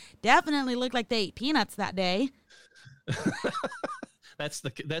texture. Definitely looked like they ate peanuts that day. That's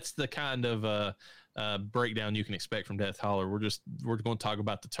the kind of breakdown you can expect from Death Holler. We're going to talk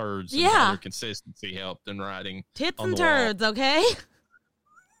about the turds and how their consistency helped in writing tits on and the turds. wall. Okay.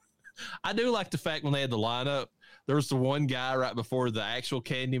 I do like the fact when they had the lineup. There was the one guy right before the actual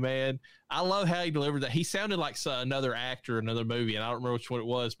Candyman. I love how he delivered that. He sounded like another actor in another movie, and I don't remember which one it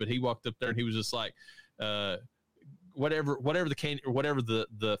was, but he walked up there and he was just like, whatever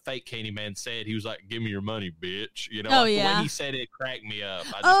the fake Candyman said, he was like, "Give me your money, bitch." The way he said it cracked me up.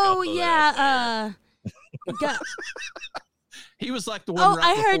 He was like the one. Oh,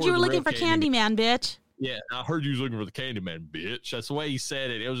 I heard you were looking for Candyman, bitch. Yeah, I heard you was looking for the Candyman, bitch. That's the way he said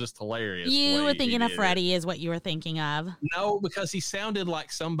it. It was just hilarious. You were thinking of Freddy is what you were thinking of. No, because he sounded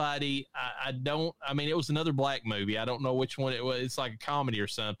like somebody. It was another black movie. I don't know which one it was. It's like a comedy or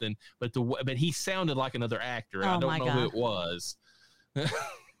something. But he sounded like another actor. I don't know who it was. Good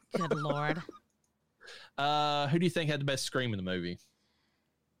Lord. Who do you think had the best scream in the movie?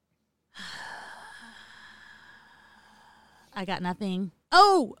 I got nothing.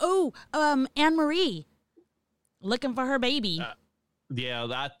 Oh, Anne Marie looking for her baby. Yeah,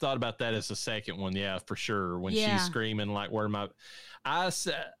 I thought about that as the second one. Yeah, for sure. When she's screaming, like, where am I? I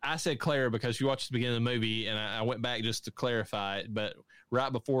said Clara because you watched the beginning of the movie, and I went back just to clarify it. But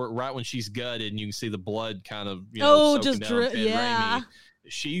right when she's gutted, and you can see the blood kind of, soaking down Ted Raimi,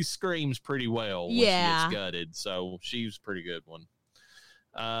 she screams pretty well when she gets gutted. So she's a pretty good one.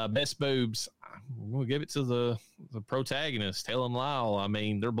 Best boobs, we'll give it to the protagonist, Helen Lyle. I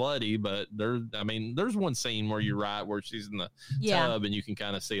mean, they're bloody, but there's one scene where you're right, where she's in the tub and you can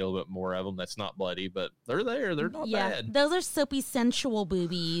kind of see a little bit more of them. That's not bloody, but they're there. They're not bad. Those are soapy, sensual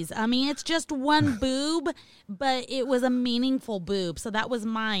boobies. I mean, it's just one boob, but it was a meaningful boob. So that was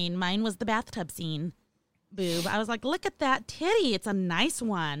mine. Mine was the bathtub scene boob. I was like, look at that titty. It's a nice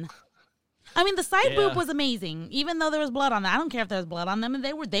one. I mean, the side boob was amazing, even though there was blood on them. I don't care if there was blood on them, and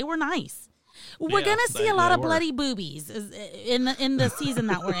they were nice. We're gonna see a lot of bloody boobies in the season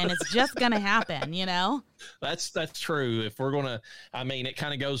that we're in. It's just gonna happen, That's true. If we're gonna, I mean, it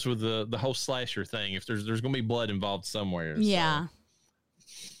kind of goes with the whole slasher thing. If there's gonna be blood involved somewhere. Yeah.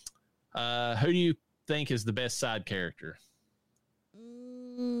 So. Who do you think is the best side character?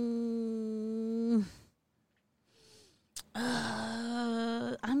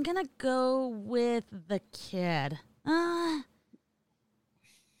 I'm gonna go with the kid.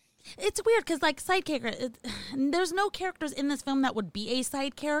 It's weird because, like, side character, there's no characters in this film that would be a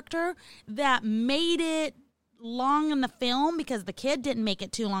side character that made it long in the film, because the kid didn't make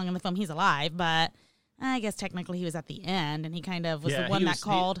it too long in the film. He's alive, but I guess technically he was at the end, and he kind of was the one that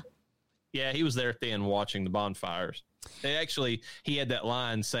called. He was there at the end watching the bonfires. He had that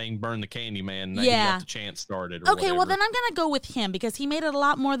line saying "burn the Candyman," and he got the chant started. Okay, well, then I'm going to go with him because he made it a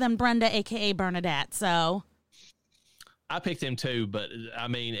lot more than Brenda, a.k.a. Bernadette, so. I picked him too, but, I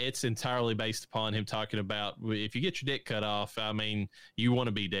mean, it's entirely based upon him talking about if you get your dick cut off, I mean, you want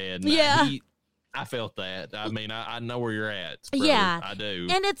to be dead. And I felt that. I mean, I know where you're at. Brother. Yeah. I do.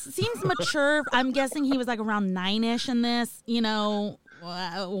 And it seems mature. I'm guessing he was like around 9-ish in this,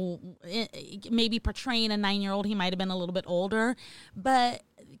 maybe portraying a 9-year-old. He might have been a little bit older. But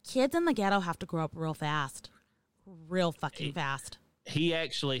kids in the ghetto have to grow up real fast. Real fucking fast. He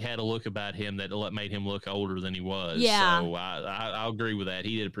actually had a look about him that made him look older than he was. Yeah. So I'll agree with that.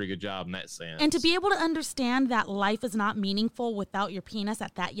 He did a pretty good job in that sense. And to be able to understand that life is not meaningful without your penis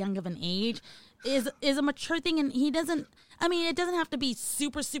at that young of an age is a mature thing. And it doesn't have to be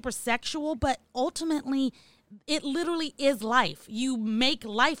super, super sexual, but ultimately it literally is life. You make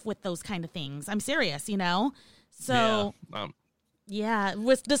life with those kind of things. I'm serious, So,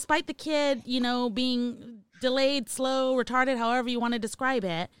 despite the kid, being delayed, slow, retarded, however you want to describe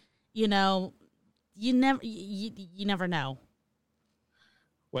it, you never know.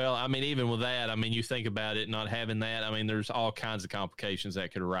 Well, I mean, even with that, I mean, you think about it, not having that, I mean, there's all kinds of complications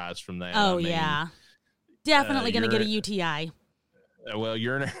that could arise from that. Oh, definitely going to get a UTI. Well,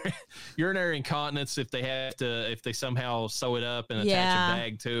 urinary incontinence, if they somehow sew it up and attach a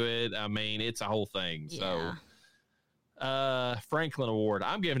bag to it, I mean, it's a whole thing. Yeah. So, Franklin Award,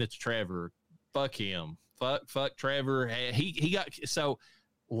 I'm giving it to Trevor. Fuck him. Fuck Trevor. He got, so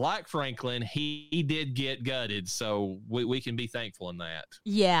like Franklin, he did get gutted, so we can be thankful in that.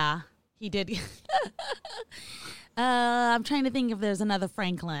 Yeah, he did. I'm trying to think if there's another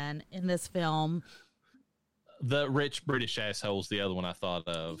Franklin in this film. The rich British asshole's the other one I thought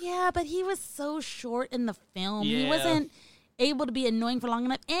of. Yeah, but he was so short in the film. Yeah. He wasn't able to be annoying for long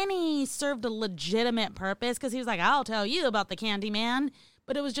enough, and he served a legitimate purpose because he was like, I'll tell you about the Candyman.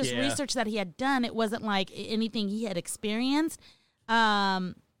 But it was just research that he had done. It wasn't like anything he had experienced.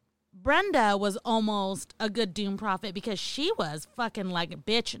 Brenda was almost a good Doom Prophet because she was fucking like,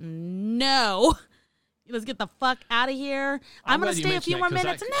 bitch, no. Let's get the fuck out of here. I'm going to stay a few more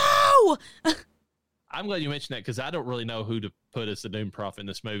minutes. No! I'm glad you mentioned that because I don't really know who to put as the Doom Prophet in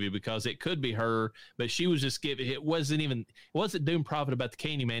this movie because it could be her, but she was just giving, it wasn't Doom Prophet about the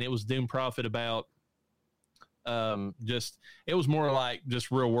Candyman. It was Doom Prophet about it was more like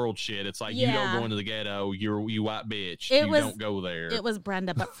just real world shit. It's like you don't go into the ghetto, you white bitch. Don't go there. It was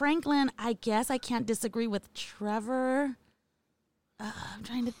Brenda, but Franklin, I guess I can't disagree with Trevor. I'm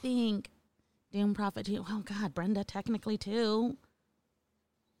trying to think. Doom Prophet too. Oh God, Brenda technically too.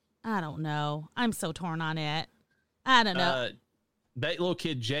 I don't know. I'm so torn on it. I don't know. That little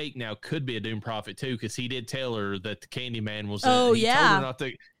kid Jake now could be a Doom Prophet too because he did tell her that the Candyman was.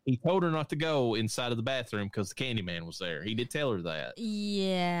 He told her not to go inside of the bathroom because the Candyman was there. He did tell her that.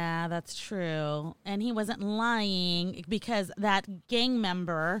 Yeah, that's true. And he wasn't lying because that gang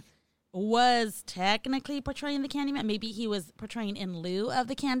member was technically portraying the Candyman. Maybe he was portraying in lieu of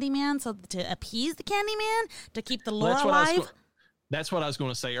the Candyman, so to appease the Candyman, to keep the lore alive. That's what I was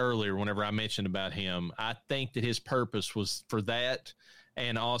going to say earlier whenever I mentioned about him. I think that his purpose was for that.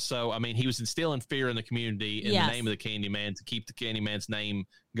 And also, I mean, he was instilling fear in the community in the name of the Candyman to keep the Candyman's name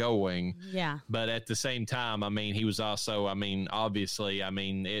going. Yeah. But at the same time, I mean, he was also, I mean, obviously, I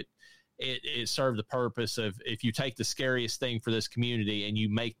mean, it served the purpose of, if you take the scariest thing for this community and you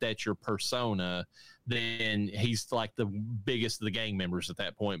make that your persona, then he's like the biggest of the gang members at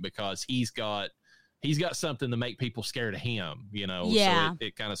that point, because he's got something to make people scared of him, you know? Yeah. So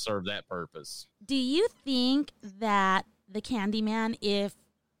it kind of served that purpose. Do you think that the Candyman, if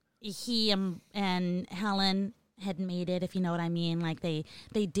he and Helen had made it, if you know what I mean, like they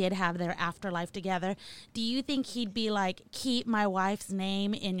did have their afterlife together, do you think he'd be like, keep my wife's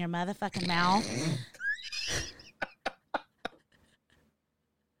name in your motherfucking mouth?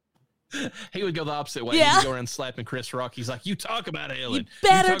 He would go the opposite way. He'd go around slapping Chris Rock. He's like, you talk about it, Helen. You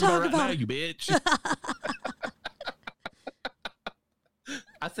better talk about it, you bitch.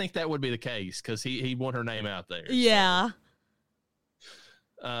 I think that would be the case, because he'd want her name out there. Yeah.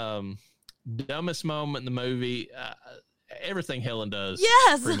 So. Dumbest moment in the movie, everything Helen does,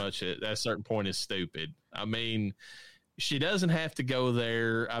 pretty much at a certain point, is stupid. I mean, she doesn't have to go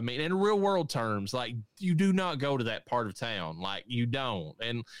there. I mean, in real world terms, like, you do not go to that part of town. Like, you don't.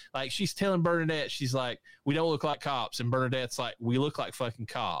 And like, she's telling Bernadette, she's like, we don't look like cops. And Bernadette's like, we look like fucking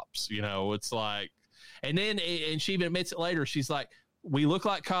cops. You know, it's like, and she even admits it later. She's like, we look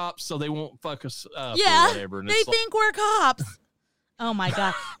like cops, so they won't fuck us up or whatever. And they think we're cops. Oh my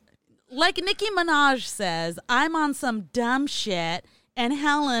God. Like Nicki Minaj says, I'm on some dumb shit, and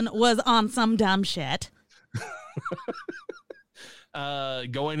Helen was on some dumb shit.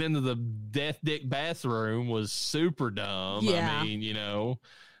 Going into the death dick bathroom was super dumb. Yeah. I mean, you know,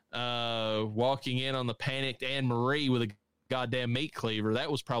 walking in on the panicked Anne Marie with a goddamn meat cleaver,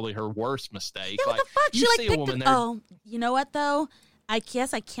 that was probably her worst mistake. Yeah, what like, the fuck? You see a woman there. Oh, you know what though? I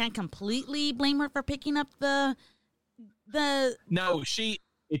guess I can't completely blame her for picking up the. No,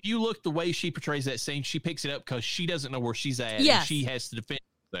 if you look the way she portrays that scene, she picks it up because she doesn't know where she's at. Yes. And she has to defend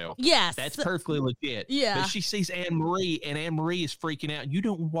herself. Yes. That's perfectly legit. Yeah. But she sees Anne Marie, and Anne Marie is freaking out. You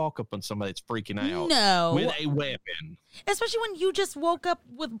don't walk up on somebody that's freaking out. No. With a weapon. Especially when you just woke up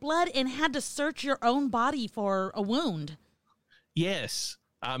with blood and had to search your own body for a wound. Yes.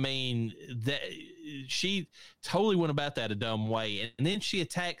 I mean, she totally went about that a dumb way. And then she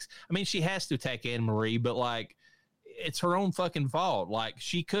attacks, I mean, she has to attack Anne Marie, but like, it's her own fucking fault. Like,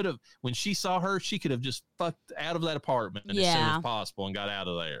 she could have, when she saw her, she could have just fucked out of that apartment as soon as possible and got out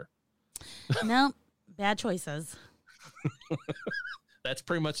of there. Nope. Bad choices. That's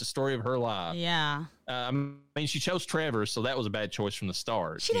pretty much the story of her life. Yeah. I mean, she chose Trevor, so that was a bad choice from the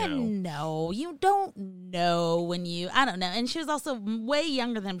start. She didn't know. You don't know when I don't know. And she was also way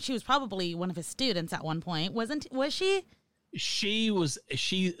younger than him. She was probably one of his students at one point. Was she? She was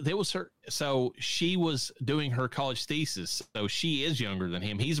doing her college thesis, so she is younger than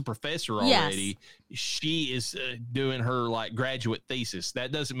him. He's a professor already. Yes. She is doing her like graduate thesis.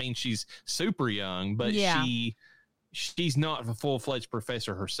 That doesn't mean she's super young, but she's not a full-fledged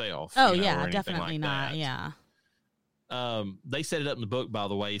professor herself. Oh yeah, definitely like not. That. Yeah. They set it up in the book, by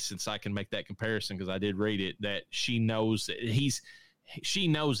the way, since I can make that comparison because I did read it, that she knows that he's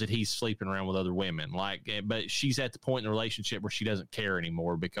sleeping around with other women, like, but she's at the point in the relationship where she doesn't care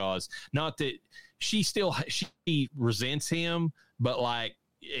anymore, because not that she resents him, but like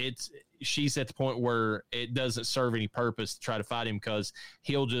she's at the point where it doesn't serve any purpose to try to fight him, because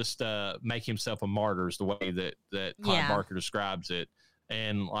he'll just make himself a martyr, is the way that Clive Barker describes it.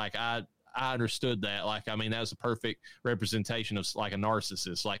 And like, I understood that. Like, I mean, that was a perfect representation of like a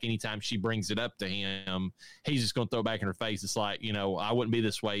narcissist. Like, anytime she brings it up to him, he's just going to throw it back in her face. It's like, you know, I wouldn't be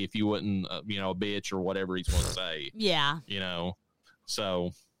this way if you wouldn't, a bitch or whatever he's going to say. Yeah. You know,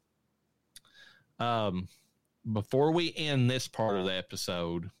 so before we end this part of the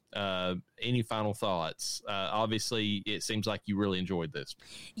episode, any final thoughts? Obviously, it seems like you really enjoyed this.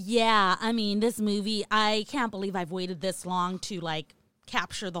 Yeah. I mean, this movie, I can't believe I've waited this long to like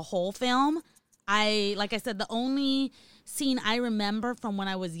capture the whole film. Like I said, the only scene I remember from when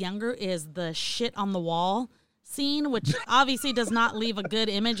I was younger is the shit on the wall scene, which obviously does not leave a good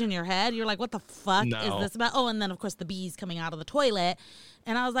image in your head. You're like, what the fuck is this about? Oh, and then of course the bees coming out of the toilet.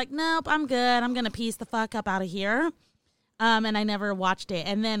 And I was like, nope, I'm good. I'm going to piece the fuck up out of here. And I never watched it.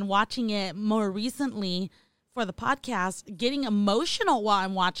 And then watching it more recently for the podcast, getting emotional while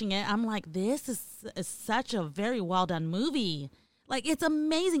I'm watching it, I'm like, this is such a very well done movie. Like, it's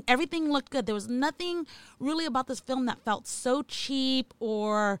amazing. Everything looked good. There was nothing really about this film that felt so cheap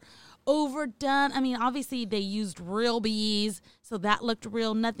or overdone. I mean, obviously they used real bees, so that looked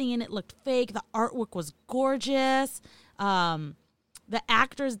real. Nothing in it looked fake. The artwork was gorgeous. The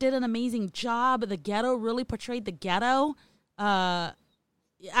actors did an amazing job. The ghetto really portrayed the ghetto.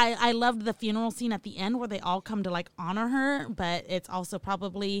 I loved the funeral scene at the end where they all come to like honor her, but it also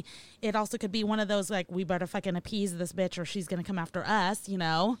could be one of those like, we better fucking appease this bitch or she's gonna come after us, you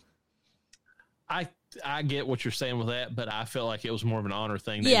know. I get what you're saying with that, but I felt like it was more of an honor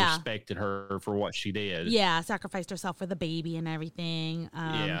thing. They respected her for what she did. Yeah, sacrificed herself for the baby and everything.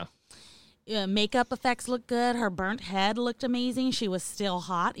 Makeup effects looked good. Her burnt head looked amazing. She was still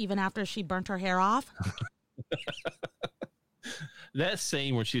hot even after she burnt her hair off. That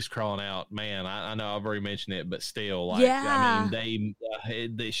scene when she's crawling out, man, I know I've already mentioned it, but still, like, I mean,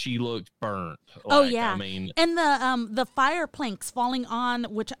 she looked burnt. Like, I mean, and the fire planks falling on,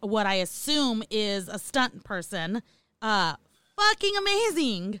 which what I assume is a stunt person, fucking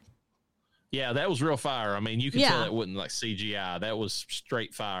amazing. Yeah, that was real fire. I mean, you can tell it wasn't like CGI. That was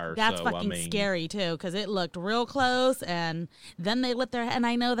straight fire. That's fucking scary too, because it looked real close, and then they lit their, and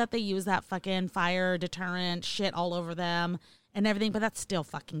I know that they use that fucking fire deterrent shit all over them and everything, but that's still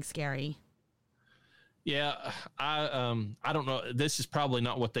fucking scary. Yeah, I don't know. This is probably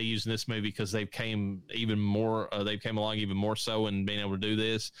not what they use in this movie because they came along even more so in being able to do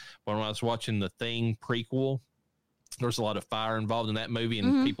this. But when I was watching the Thing prequel, there's a lot of fire involved in that movie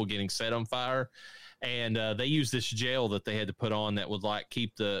and people getting set on fire. And they used this gel that they had to put on that would like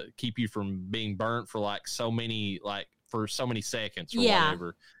keep you from being burnt for so many seconds or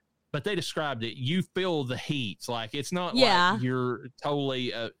whatever. But they described it. You feel the heat. Like, it's not like you're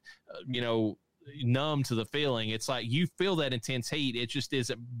totally, numb to the feeling. It's like you feel that intense heat. It just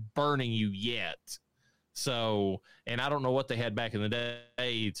isn't burning you yet. So, and I don't know what they had back in the day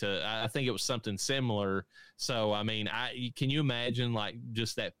I think it was something similar. So, I mean, can you imagine like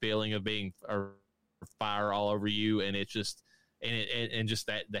just that feeling of being fire all over you, and it's just, and just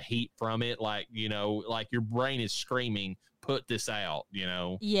that the heat from it, like, like your brain is screaming, put this out,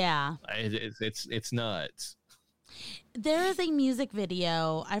 Yeah. It's nuts. There is a music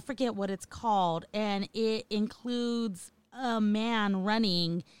video, I forget what it's called, and it includes a man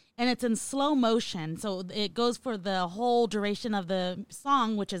running, and it's in slow motion. So it goes for the whole duration of the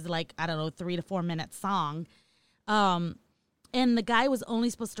song, which is like, 3 to 4 minute song. And the guy was only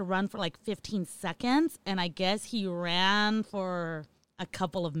supposed to run for like 15 seconds, and I guess he ran for a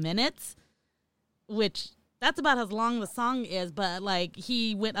couple of minutes, which that's about as long the song is, but like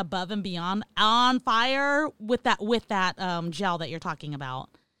he went above and beyond on fire with that gel that you're talking about.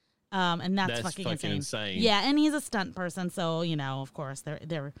 And that's fucking insane. Yeah, and he's a stunt person, so of course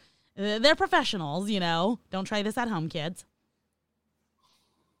they're professionals. Don't try this at home, kids.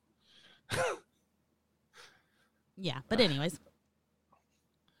 Yeah, but anyways,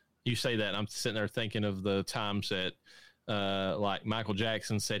 you say that, I'm sitting there thinking of the times that like Michael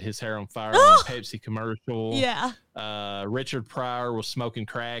Jackson set his hair on fire on a Pepsi commercial. Yeah. Richard Pryor was smoking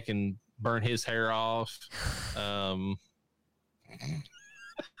crack and burned his hair off.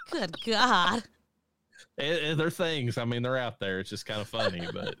 Good God. They're things. I mean, they're out there. It's just kind of funny,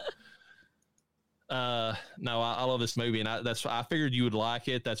 but no, I love this movie, and I figured you would like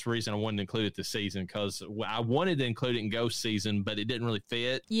it. That's the reason I wanted to include it this season, because I wanted to include it in Ghost season, but it didn't really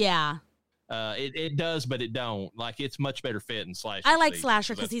fit. Yeah. It does, but it don't. Like, it's much better fit in Slasher. I like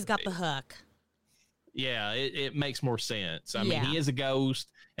Slasher because he's got the hook. Yeah, it makes more sense. I mean, he is a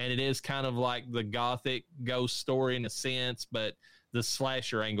ghost, and it is kind of like the gothic ghost story in a sense, but the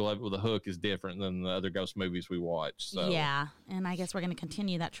slasher angle of it with a hook is different than the other ghost movies we watch. So. Yeah, and I guess we're going to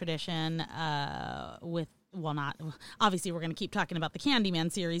continue that tradition obviously we're going to keep talking about the Candyman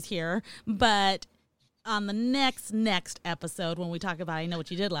series here, but on the next episode when we talk about I Know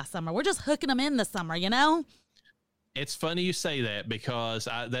What You Did Last Summer, we're just hooking them in this summer, It's funny you say that, because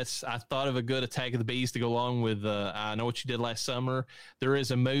I thought of a good Attack of the Bees to go along with I Know What You Did Last Summer. There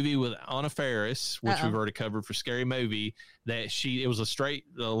is a movie with Anna Faris, which we've already covered for Scary Movie, that it was a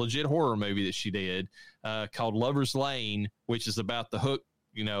legit horror movie that she did called Lover's Lane, which is about the hook,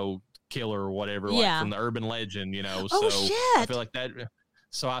 killer or whatever, like from the urban legend, Oh, shit.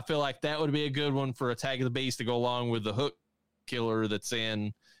 I feel like that would be a good one for Attack of the Bees to go along with the hook killer that's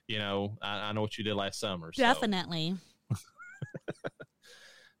in I Know What You Did Last Summer. So. Definitely.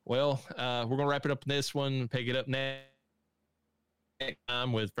 Well, we're going to wrap it up in this one, pick it up next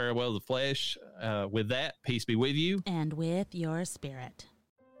time with Farewell to the Flesh. With that, peace be with you. And with your spirit.